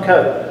minimum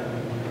code.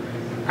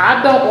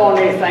 I don't want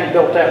anything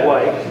built that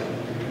way.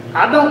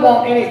 I don't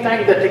want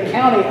anything that the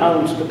county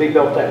owns to be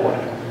built that way.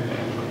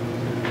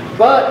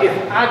 But if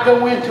I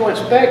go in to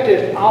inspect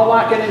it, all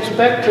I can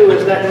inspect to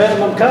is that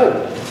minimum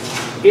code.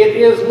 It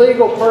is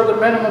legal per the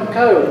minimum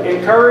code.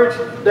 Encouraged?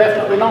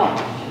 Definitely not.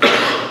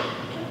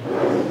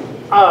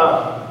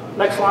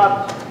 Next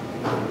slide.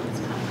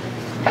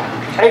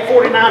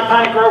 849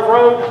 Piney Grove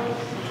Road.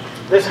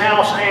 This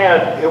house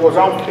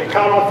it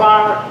caught on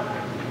fire,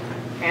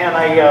 and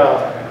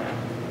a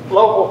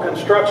local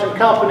construction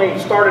company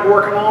started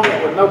working on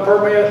it with no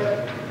permit.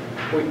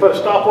 We put a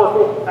stop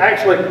work.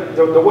 Actually,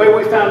 the way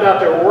we found out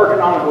they were working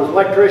on it was an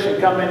electrician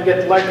come in and get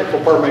the electrical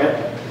permit.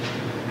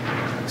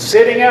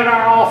 Sitting in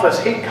our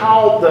office, he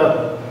called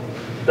the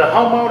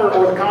homeowner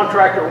or the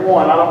contractor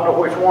one, I don't know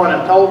which one,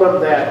 and told them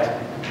that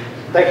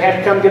they had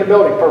to come get a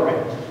building permit.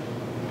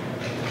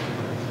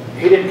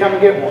 He didn't come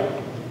and get one.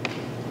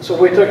 So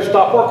we took a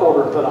stop work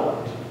order and put on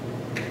it.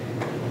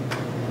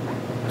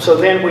 So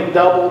then we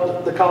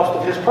doubled the cost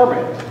of his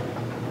permit.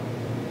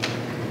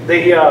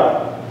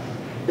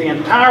 The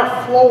entire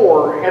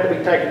floor had to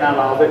be taken out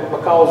of it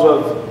because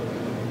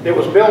the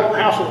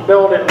house was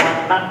built in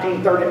like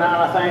 1939,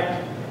 I think.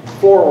 The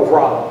floor was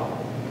rotten.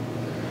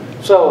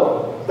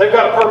 So they've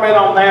got a permit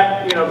on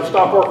that. The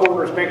stop work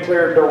order has been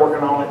cleared. They're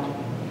working on it.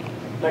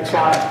 Next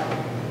slide.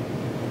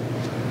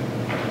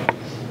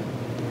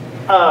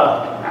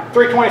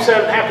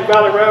 327 Happy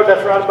Valley Road,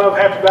 that's right above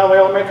Happy Valley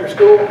Elementary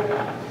School.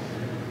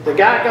 The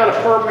guy got a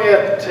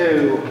permit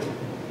to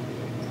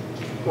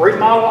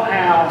remodel a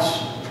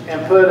house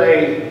and put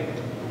an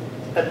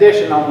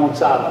addition on one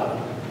side of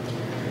it.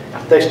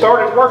 They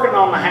started working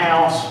on the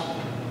house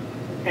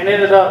and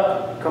ended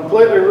up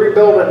completely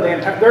rebuilding the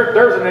entire,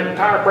 there's an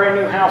entire brand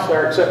new house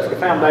there except for the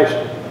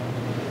foundation.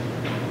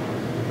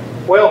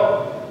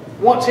 Well,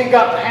 once he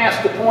got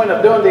past the point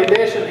of doing the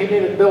addition, he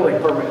needed a building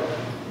permit.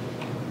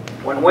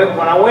 When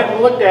I went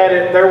and looked at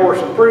it, there were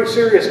some pretty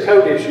serious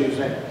code issues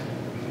in it.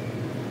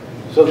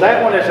 So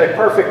that one is a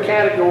perfect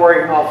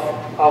category of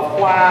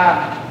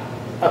why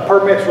a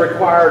permit's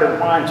required and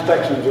why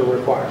inspections are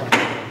required.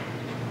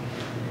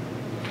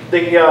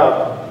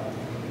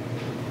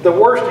 The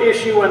worst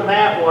issue in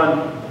that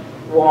one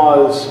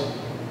was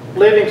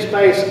living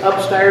space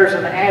upstairs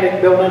in the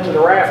attic built into the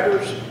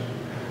rafters,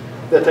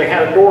 that they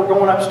had a door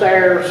going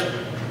upstairs.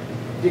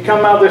 If you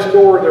come out this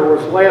door, there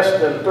was less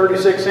than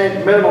 36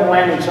 inch, minimum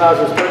landing size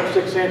was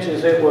 36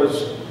 inches. It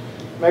was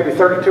maybe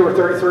 32 or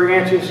 33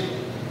 inches.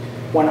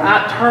 When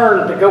I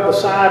turned to go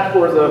beside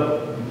where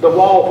the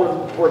wall,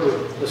 where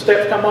the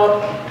steps come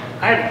up,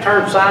 I had to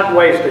turn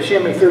sideways to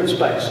shimmy through the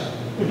space.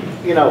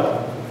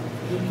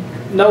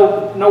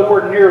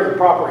 Nowhere near the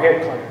proper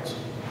head clearance.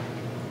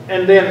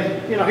 And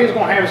then, he's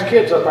going to have his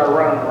kids up there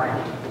running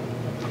around.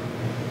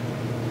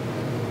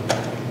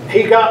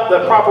 He got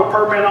the proper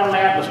permit on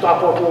that, and the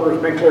stop work order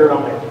has been cleared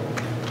on it.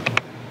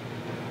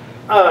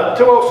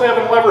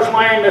 207 Lovers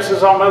Lane, this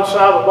is on the other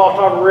side of the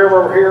Watauga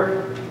River over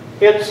here.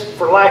 It's,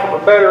 for lack of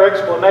a better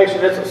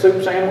explanation, it's a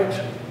soup sandwich.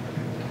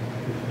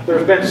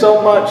 There's been so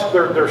much,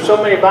 there's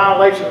so many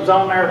violations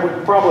on there, we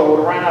probably would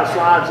have ran out of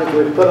slides if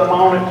we'd put them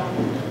on it.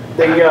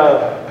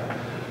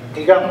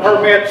 He got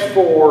permits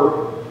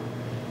for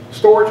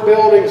storage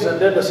buildings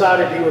and then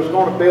decided he was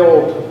going to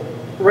build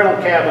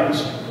rental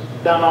cabins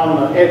down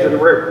on the edge of the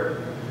river.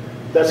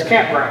 That's a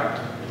campground.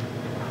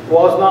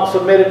 Was not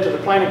submitted to the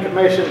Planning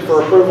Commission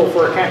for approval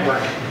for a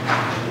campground.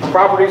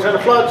 Property's in a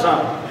flood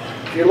zone.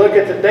 If you look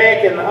at the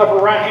deck in the upper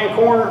right-hand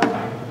corner,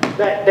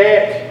 that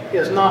deck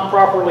is not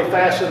properly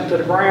fastened to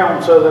the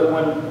ground so that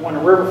when the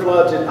river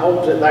floods, it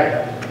holds it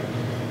there.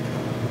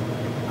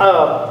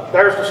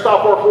 There's the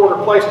stop work order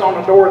placed on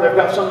the door. They've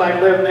got somebody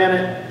living in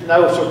it.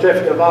 No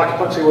certificate of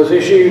occupancy was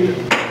issued.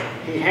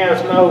 He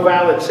has no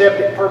valid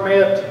septic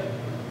permit,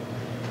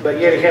 but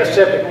yet he has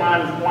septic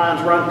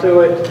lines run to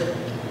it.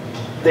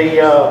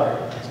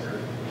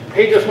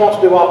 He just wants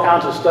to do all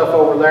kinds of stuff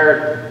over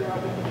there.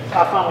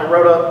 I finally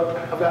wrote up,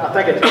 I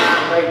think it's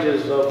 9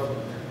 pages of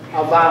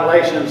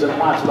violations and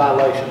why it's a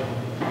violation.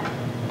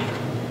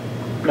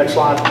 Next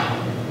slide.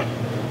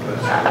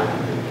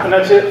 And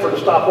that's it for the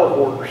stop work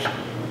orders.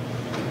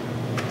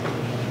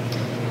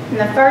 And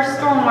the first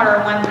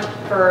stormwater one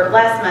for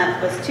last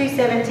month was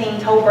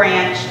 217 Toll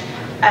Branch.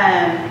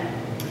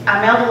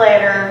 I mailed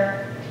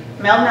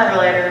another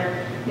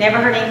letter, never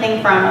heard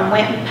anything from them,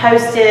 went and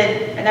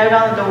posted a note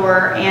on the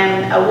door,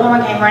 and a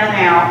woman came running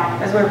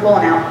out as we were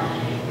pulling out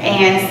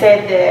and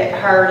said that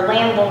her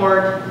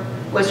landlord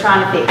was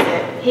trying to fix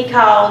it. He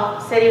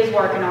called, said he was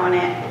working on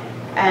it.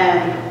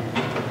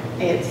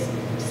 It's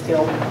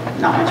still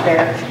not much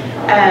better.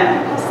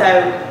 So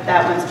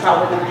that one's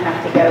probably going to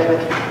have to go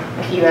with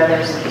a few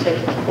others to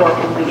work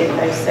when we get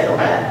those settled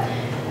up.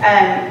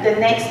 The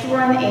next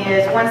one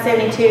is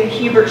 172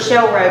 Hubert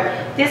Shell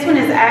Road. This one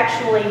is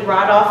actually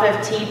right off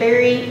of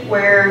T-Berry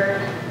where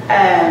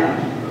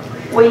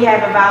we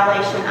have a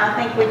violation. I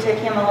think we took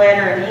him a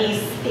letter and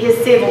his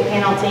civil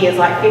penalty is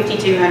like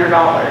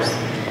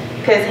 $5,200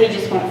 because he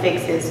just won't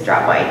fix his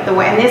driveway.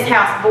 And this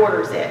house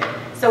borders it.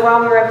 So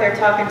while we were up there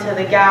talking to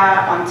the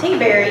guy on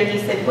T-Berry, he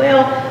said,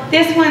 well,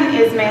 this one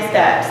is messed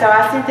up. So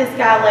I sent this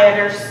guy a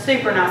letter,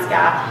 super nice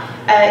guy.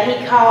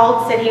 He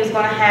called, said he was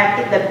going to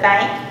have the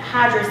bank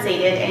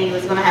hydro-seeded and he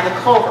was going to have a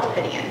culvert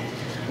put in.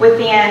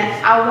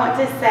 Within, I want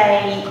to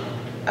say,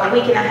 a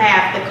week and a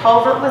half, the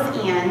culvert was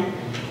in.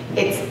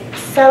 It's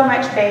so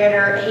much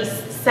better. He's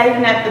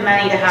saving up the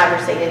money to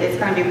hydro-seed it. It's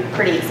going to be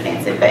pretty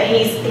expensive, but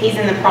he's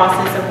in the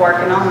process of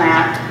working on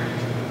that.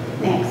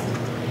 Next.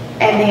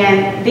 And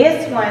then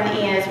this one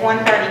is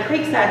 130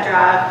 Creekside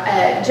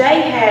Drive.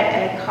 Jay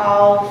had a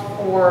call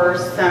for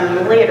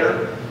some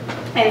litter.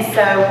 And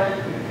so,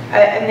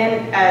 and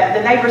then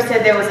the neighbor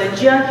said there was a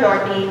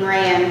junkyard being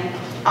ran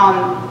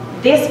on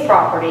this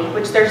property,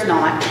 which there's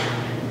not.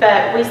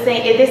 But we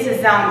see, this is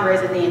zoned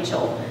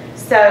residential.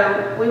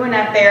 So we went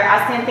up there,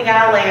 I sent the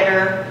guy a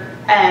letter,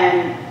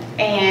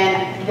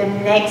 and the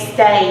next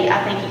day,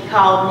 I think he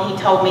called and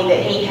he told me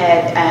that he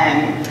had,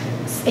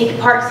 he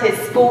parks his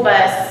school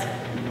bus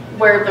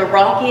where the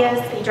rock is.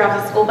 He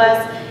drives a school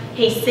bus.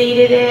 He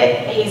seeded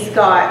it. He's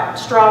got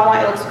straw on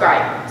it. It looks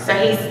great. So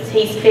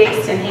he's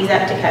fixed and he's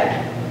up to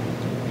code.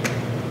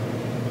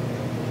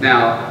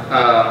 Now,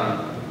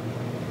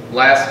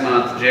 last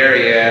month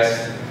Jerry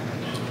asked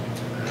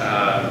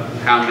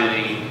how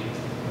many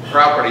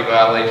property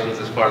violations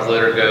as far as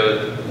litter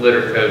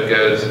code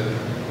goes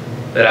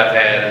that I've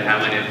had and how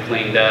many have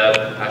cleaned up.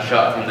 I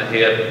shot from the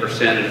hip, a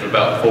percentage of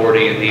about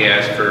 40, and he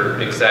asked for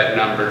exact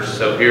numbers.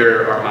 So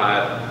here are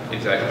my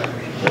exact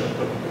numbers.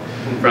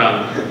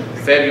 From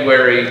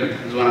February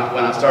is when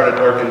I started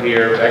working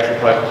here, actually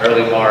probably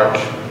early March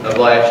of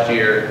last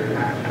year,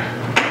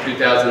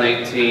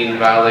 2018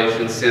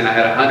 violations sent. I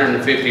had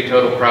 150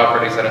 total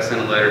properties that I sent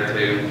a letter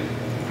to.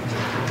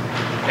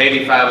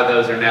 85 of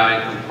those are now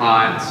in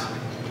compliance.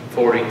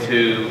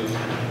 42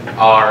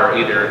 are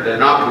either, they're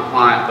not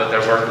compliant, but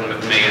they're working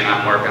with me and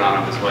I'm working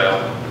on them as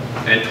well.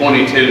 And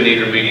 22 need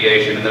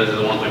remediation, and those are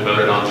the ones we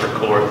voted on for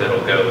court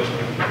that'll go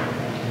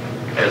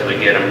as we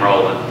get them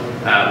rolling.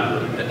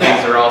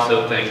 These are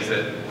also things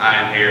that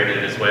I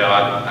inherited as well.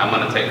 I'm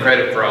going to take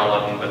credit for all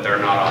of them, but they're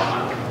not all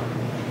mine.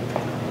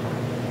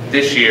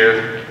 This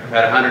year, I've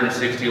had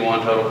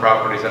 161 total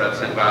properties that I've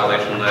sent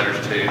violation letters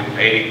to.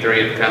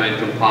 83 have come in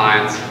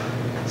compliance.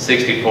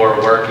 64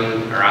 are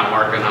working, or I'm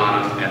working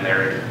on them, and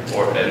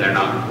they're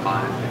not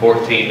compliant.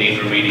 14 need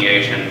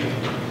remediation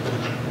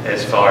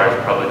as far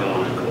as probably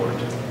going to court.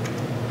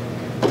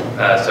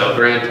 So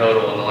grand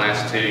total in the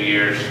last 2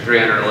 years,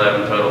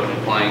 311 total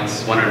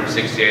complaints,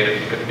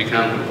 168 have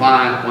become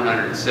compliant,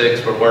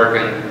 106 were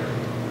working,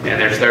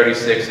 and there's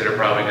 36 that are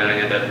probably going to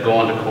end up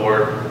going to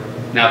court.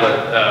 Now,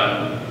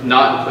 but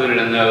not included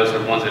in those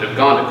are ones that have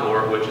gone to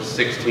court, which is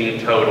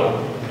 16 total.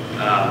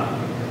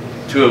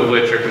 2 of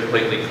which are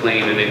completely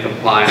clean and in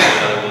compliance,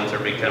 the other ones are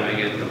becoming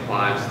in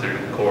compliance through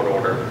court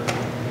order.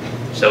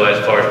 So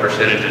as far as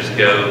percentages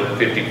go,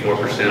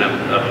 54% of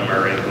them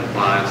are in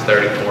compliance,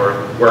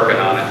 34 working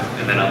on it,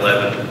 and then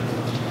 11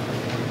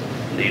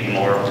 need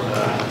more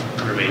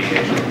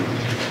remediation.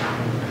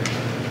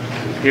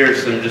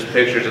 Here's some just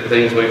pictures of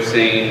things we've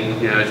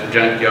seen. You know, it's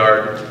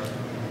junkyard,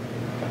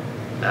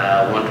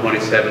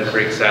 127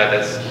 Creekside,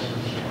 that's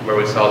where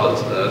we saw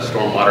the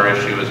stormwater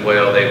issue as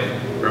well. They've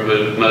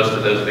removed most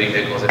of those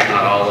vehicles, if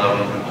not all of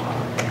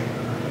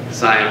them.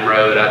 Siam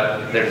Road,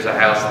 there's a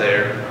house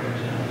there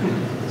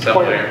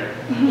somewhere.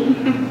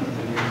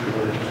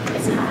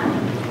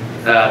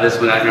 This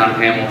one out here on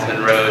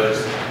Hamilton Road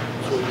is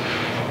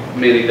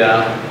mini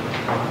dump.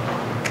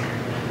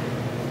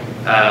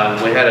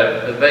 We had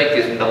a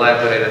vacant and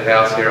dilapidated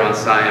house here on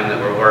Siam that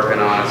we're working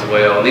on as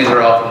well. And these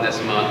are all from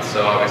this month,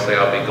 so obviously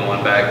I'll be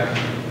going back.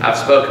 I've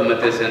spoken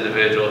with this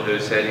individual who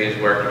said he's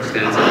worked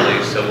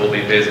extensively, so we'll be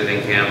visiting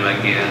him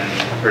again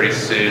pretty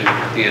soon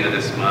at the end of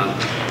this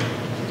month.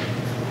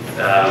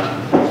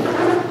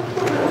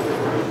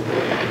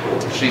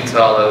 Sheets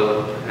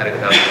Hollow had a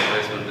couple.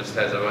 This one just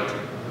has a bunch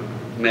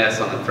of mess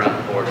on the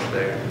front porch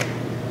there.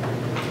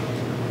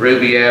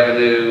 Ruby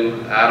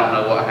Avenue, I don't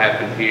know what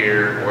happened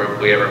here or if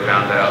we ever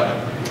found out.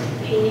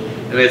 I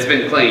mean, it's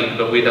been cleaned,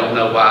 but we don't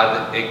know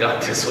why it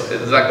got this way.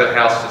 It's like the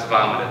house just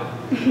vomited.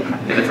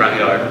 in the front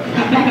yard.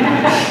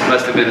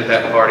 Must have been at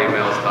that party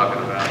Mel was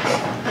talking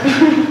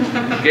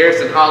about.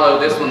 Garrison Hollow,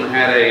 this one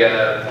had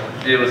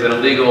it was an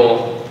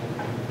illegal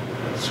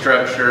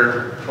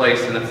structure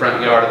placed in the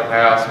front yard of the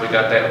house. We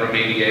got that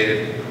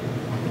remediated.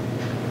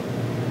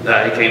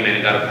 He came in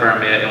and got a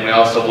permit, and we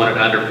also wanted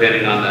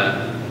underpinning on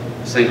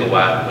the single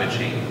wide, which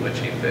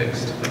he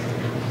fixed.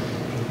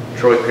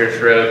 Troy Pierce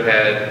Road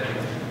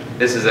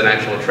this is an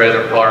actual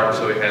trailer park,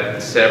 so we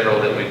had several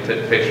that we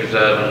took pictures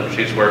of, and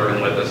she's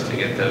working with us to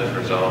get those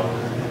resolved.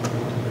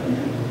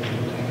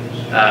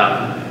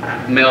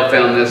 Mel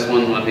found this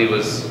one when he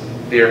was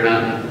deer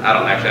hunting.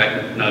 I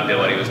have no idea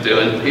what he was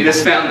doing. He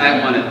just found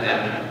that one,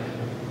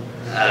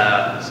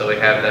 and so we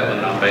have that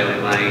one on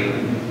Bailey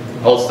Lane.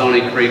 Old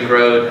Stony Creek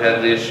Road had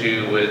an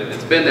issue with,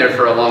 it's been there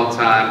for a long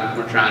time.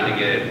 We're trying to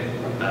get it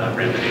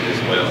remedied as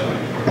well,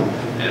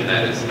 and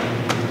that is it.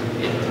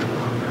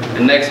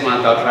 And next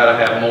month I'll try to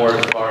have more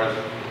as far as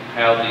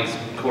how these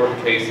court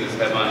cases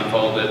have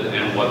unfolded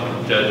and what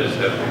the judges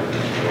have.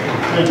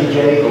 Thank you,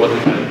 Jay. Or what the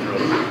judges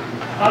wrote.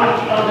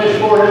 I'm just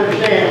for to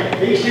understand,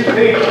 these two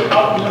people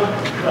up in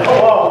the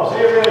whole office,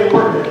 they're really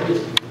working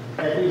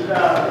at these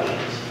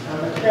violations.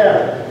 I'm a scout,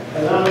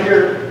 and I'm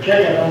here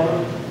checking on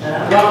them, and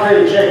I'm not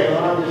really checking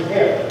on them, I'm just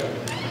helping.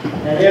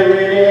 And they're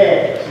really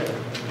addicts.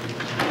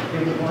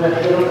 People will have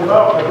to go to the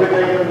doctor, we're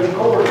taking them to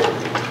court.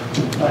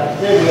 Like I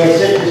said, we had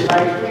sent this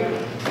last week.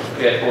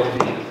 We had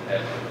 14.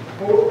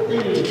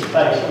 14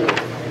 last week.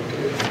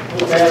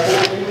 We have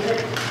 14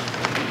 next.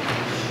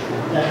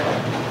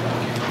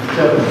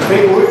 So,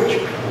 people,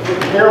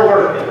 they're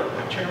working.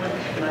 Chairman,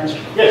 can I ask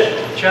you? Yes.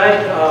 Jay,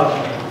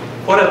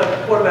 what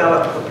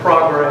about the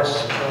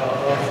progress of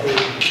the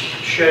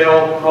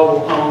Shell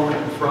mobile home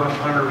in front of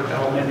Hunter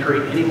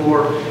Elementary? Any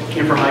more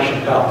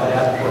information about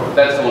that? Or-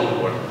 That's the one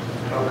for.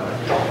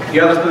 Okay. The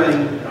other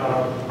thing,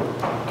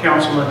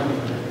 Councilman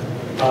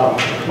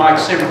Mike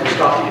Simmerly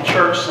stopped me at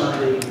church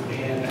Sunday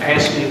and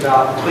asked me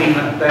about cleaning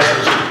up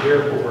bathrooms at the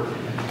airport.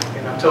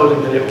 And I told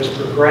him that it was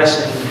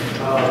progressing,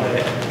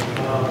 that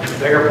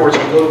the airport's a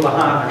little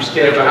behind their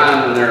They're schedule.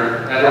 behind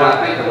and I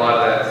think a lot of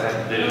that has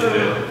to do with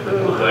the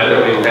weather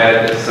we've had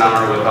this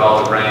summer with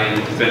all the rain.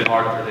 It's been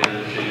hard for them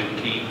to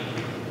keep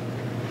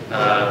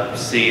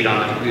seed in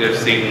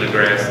the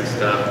grass and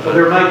stuff. But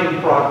they're making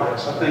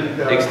progress. I think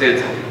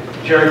Extensive.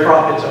 Jerry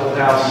Proffitt's old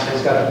house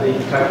has got to be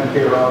taken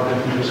care of, and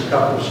there's a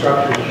couple of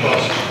structures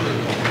across the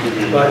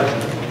street. But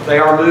they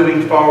are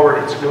moving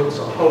forward. It looks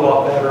a whole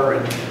lot better,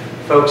 and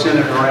folks in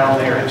and around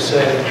there have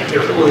said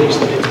they're pleased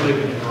that it's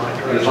moving in the right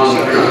direction. As long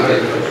as everybody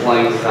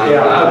complains,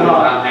 Yeah, I'm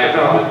not.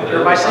 happy with it.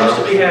 Everybody seems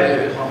to be happy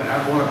with it. I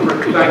want to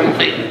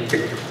thank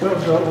you.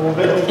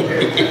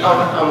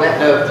 On that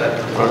note,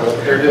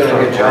 they're doing a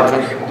good job. Do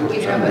we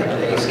have a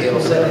pay scale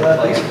set in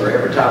place for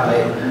every time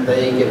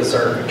they get a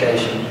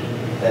certification,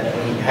 that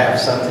we have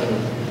something,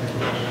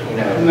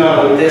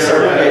 No, this we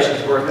never have.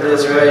 certification's worth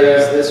this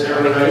raise, this, I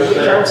mean, can we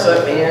turn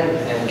stuff in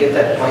and get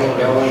that plan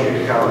going? Can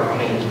you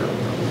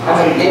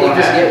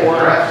just get one?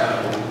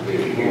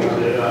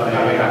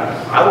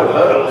 I would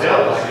hope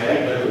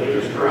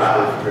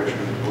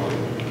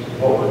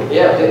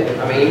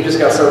Yeah, I mean, you just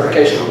got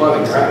certification in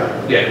plumbing,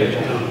 right? Yeah. And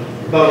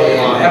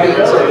how many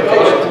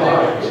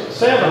certifications?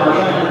 7 or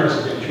 9.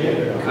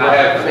 I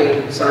have 3,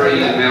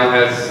 Mel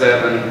has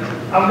 7,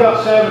 I've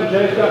got 7,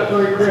 Jay's got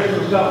 3,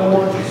 Kristen's got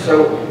 1.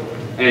 So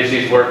and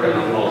she's working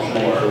on most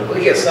more.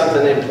 we get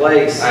something in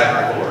place. I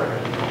have 4.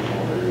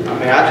 I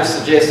mean, I just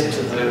suggested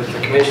to the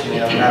commission the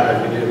other night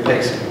that we do a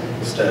pay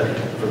study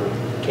for the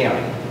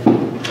county.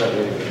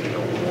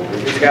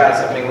 These guys,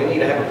 I mean, we need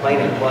to have a plan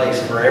in place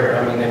for I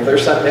mean, if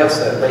there's something else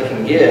that they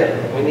can get,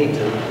 we need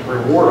to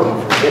reward them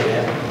for getting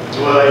it.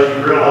 Well, as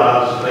you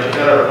realize, they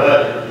cut our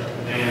budget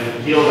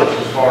and killed us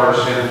as far as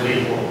sending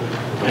people.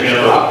 I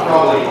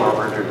probably,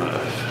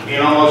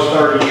 in almost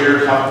 30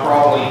 years, I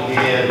probably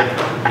did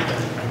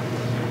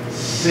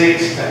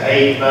 6 to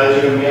 8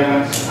 budget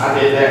amendments. I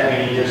did that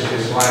many just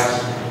this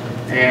last,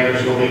 and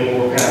there's going to be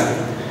more coming.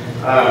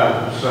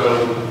 So,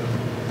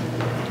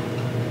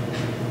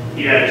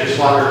 just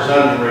like our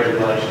zoning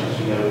regulations,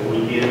 we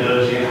get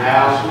those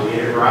in-house, we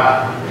get it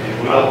right,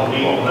 and we don't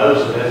need on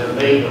those that doesn't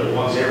meet but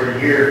once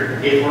every year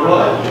if we're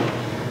lucky.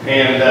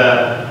 And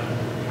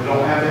we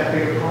don't have that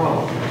big a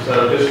problem. So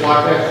just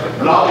like that,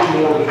 but I'll be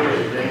more than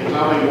Mr.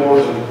 I'll be more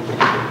than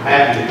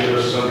happy to give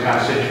us some kind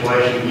of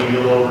situation, give you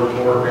a little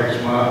report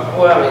next month.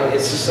 Well, I mean,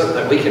 it's just something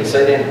that we can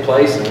set into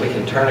place and we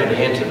can turn it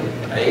into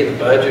the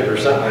budget or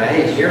something.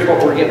 Hey, here's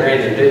what we're getting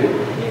ready to do.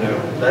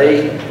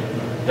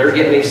 They're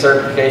getting these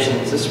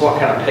certifications. This is what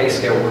kind of pay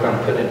scale we're going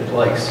to put in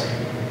place.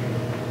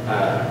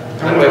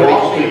 And we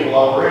lost people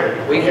already.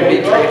 We can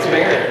be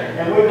transparent.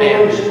 And we're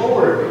going to lose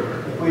more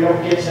if we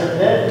don't get something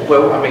done.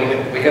 Well, I mean,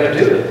 we got to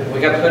do it. We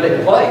got to put it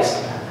in place.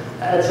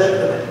 That's up to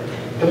the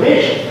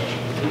commission.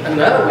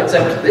 No, it's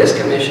up to this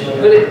commission to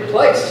put it in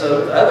place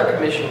so the other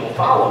commission will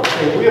follow.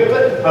 And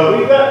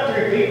we've got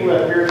 3 people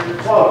up here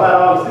qualified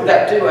all through.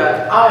 That do So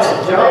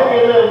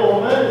maybe a little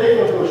more money, they're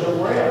going to go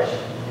somewhere else.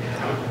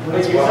 When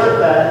they get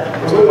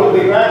certified, we're going to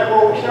be right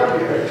where we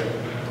started.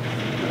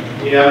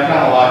 Yeah, I'm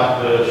kinda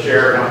like the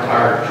sheriff, I'm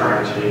tired of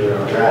trying to,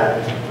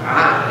 Right.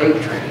 I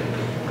hate training.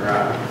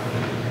 right.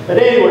 But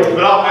anyway,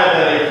 But I'll have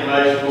that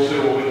information, we'll see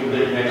what we can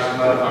do next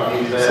month, I'll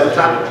give you that. Some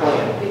type of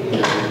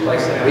plan. Like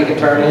I said, we can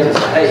turn in and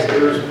say, hey,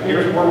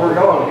 here's where we're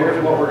going,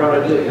 here's what we're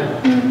gonna do.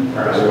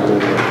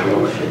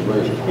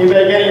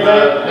 anybody got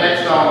anything?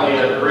 Next on the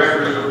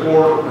director's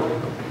report,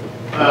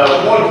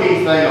 one key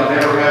thing, I've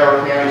never had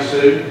our county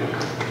sued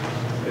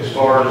as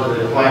far as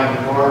the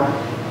planning department,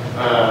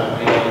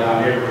 and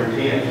I never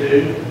intend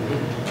to.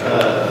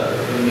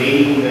 The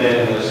meeting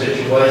and the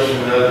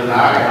situation the other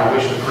night, and I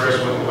wish the press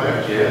wouldn't have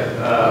left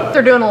yet.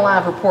 They're doing a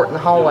live report in the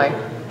hallway.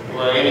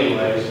 Well,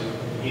 anyways,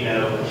 you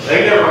know,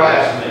 they never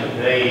asked me.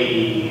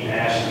 They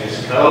asked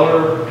Ms.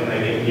 Color, and they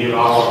didn't give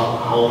all the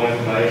whole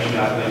information.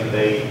 I think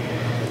they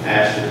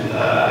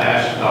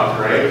asked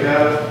Dr.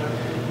 Aco.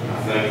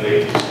 I think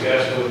they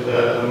discussed with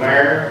the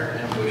mayor.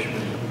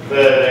 But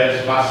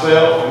as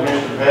myself and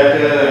Mr.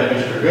 Becca and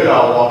Mr.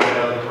 Goodall walked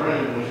out of the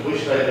room, which we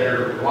stayed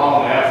there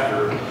long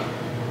after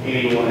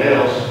anyone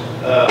else,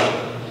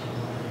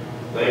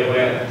 they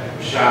went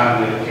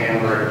shining the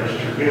camera at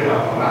Mr.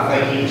 Goodall. And I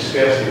think he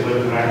discussed it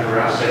with them after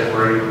I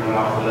separated and went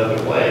off the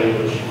other way,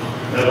 which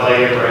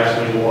nobody ever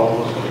asked me what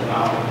was going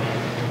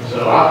on.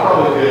 So I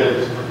probably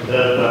could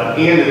have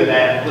ended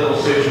that little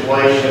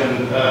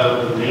situation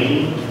of the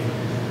meeting,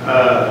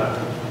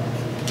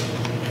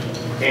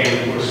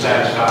 and would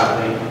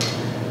satisfy me.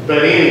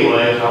 But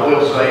anyways, I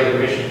will say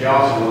that Mr.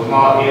 Johnson was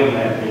not in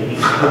that meeting,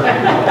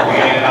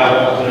 and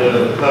I want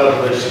to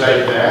publicly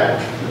state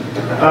that.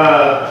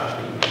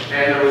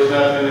 And there was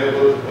nothing that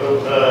was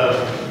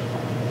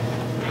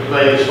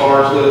related as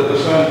far as the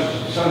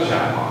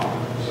sunshine law.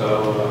 So,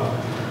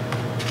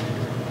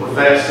 with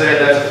that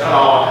said, that's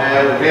all I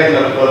have. We have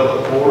no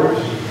public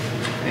reports.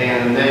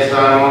 And the next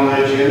item on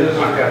the agenda is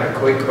I've got a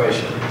quick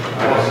question.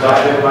 I want to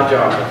stop doing my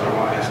job if I'm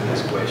not asking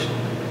this question.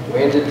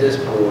 When did this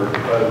board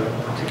vote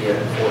to get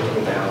a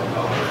 $14,000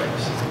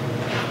 raise?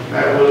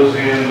 that was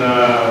in,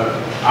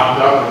 I've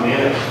got the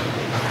minutes.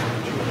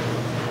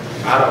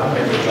 I don't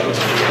remember voting,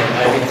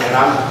 maybe, and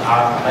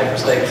I make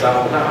mistakes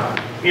all the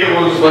time. It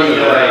was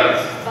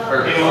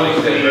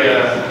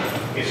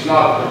it's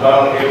not the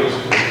vote, it was,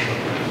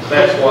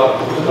 that's what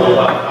was told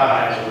by the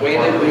finance.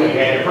 When did we-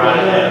 had it right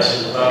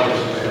as the vote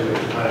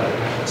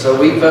was. So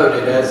we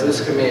voted as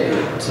this committee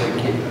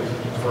to get,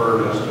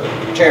 for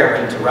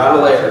chairman to write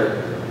a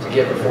letter to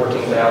give a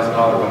 $14,000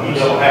 You bonus.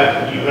 don't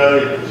have, you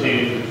voted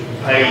to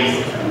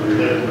pay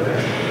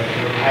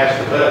ask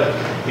the vote.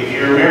 If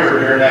you remember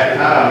during that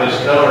time, Ms.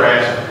 Color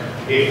asked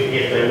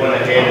if they went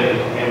ahead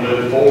and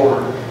moved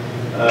forward,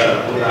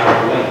 would I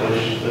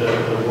relinquish the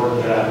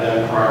work that I'd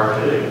done prior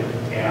to?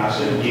 And I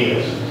said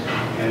yes.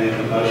 And then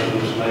the motion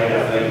was made,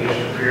 I think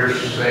Mr.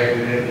 Pierce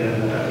seconded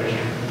and Mr.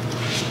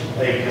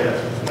 Acuff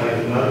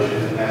made the motion,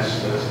 and that's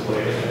the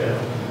way it fell.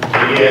 So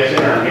yeah, it's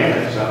in our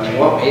minutes, I mean.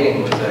 What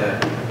meeting was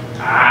that?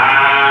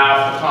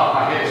 Off the top of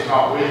my head, it's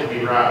not with me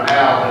right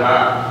now,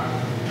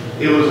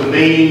 but it was a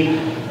meeting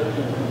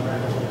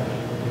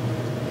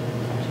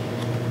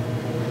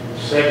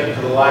second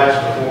to the last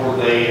before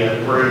they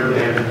approved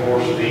and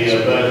enforced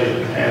the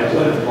budget, and it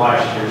was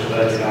last year's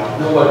budget.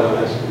 No, it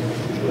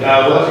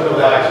wasn't the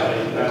last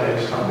meeting, no,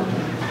 it's not.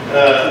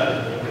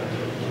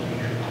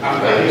 I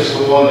think it's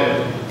the one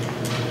that,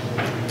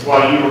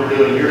 while you were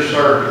doing your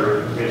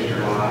surgery, Mr.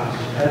 Lyons.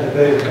 Had to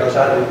be because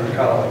I didn't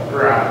recall it.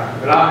 Right,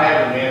 but I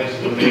have the minutes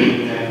of the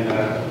meeting, and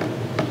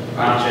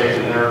I'm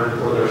checking where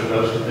they're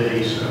supposed to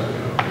be, so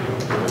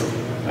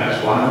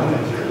that's why I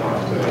went through.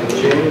 In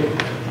June?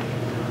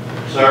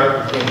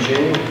 Sir? In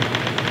June?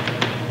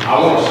 I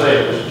want to say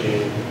it was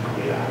June,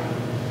 yeah.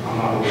 I'm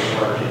not going to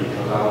start to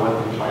because I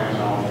wasn't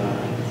planning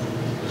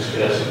on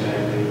discussing that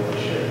in any way,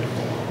 shape, or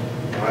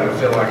form. I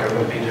feel like I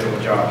wouldn't be doing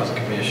my job as a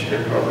commissioner.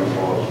 It probably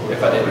was.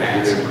 If I didn't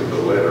ask. With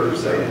the letter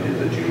saying in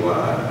the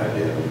July, I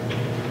didn't,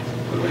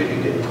 the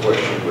meeting in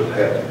question would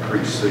have to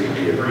precede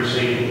it.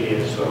 Preceding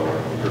it, So,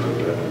 because of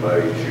that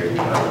May, June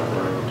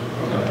timeframe.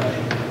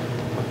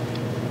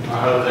 I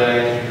hope that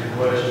answers your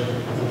question.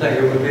 I think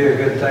it would be a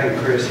good thing,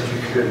 Chris, if you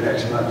could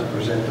next month to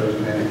present those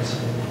minutes.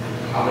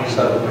 I'll be So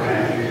so we can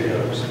happy. review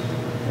those.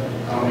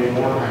 I'll be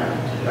more than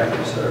happy. Thank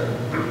you, sir.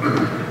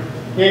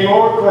 Any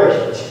more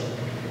questions?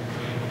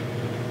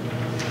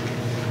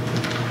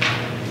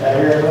 I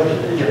hear a motion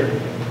to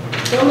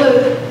adjourn. So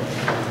moved.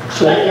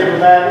 Thank you,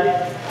 everybody.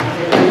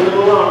 It's a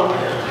little long.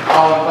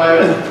 All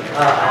in favor?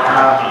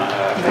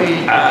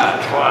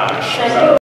 Thank you.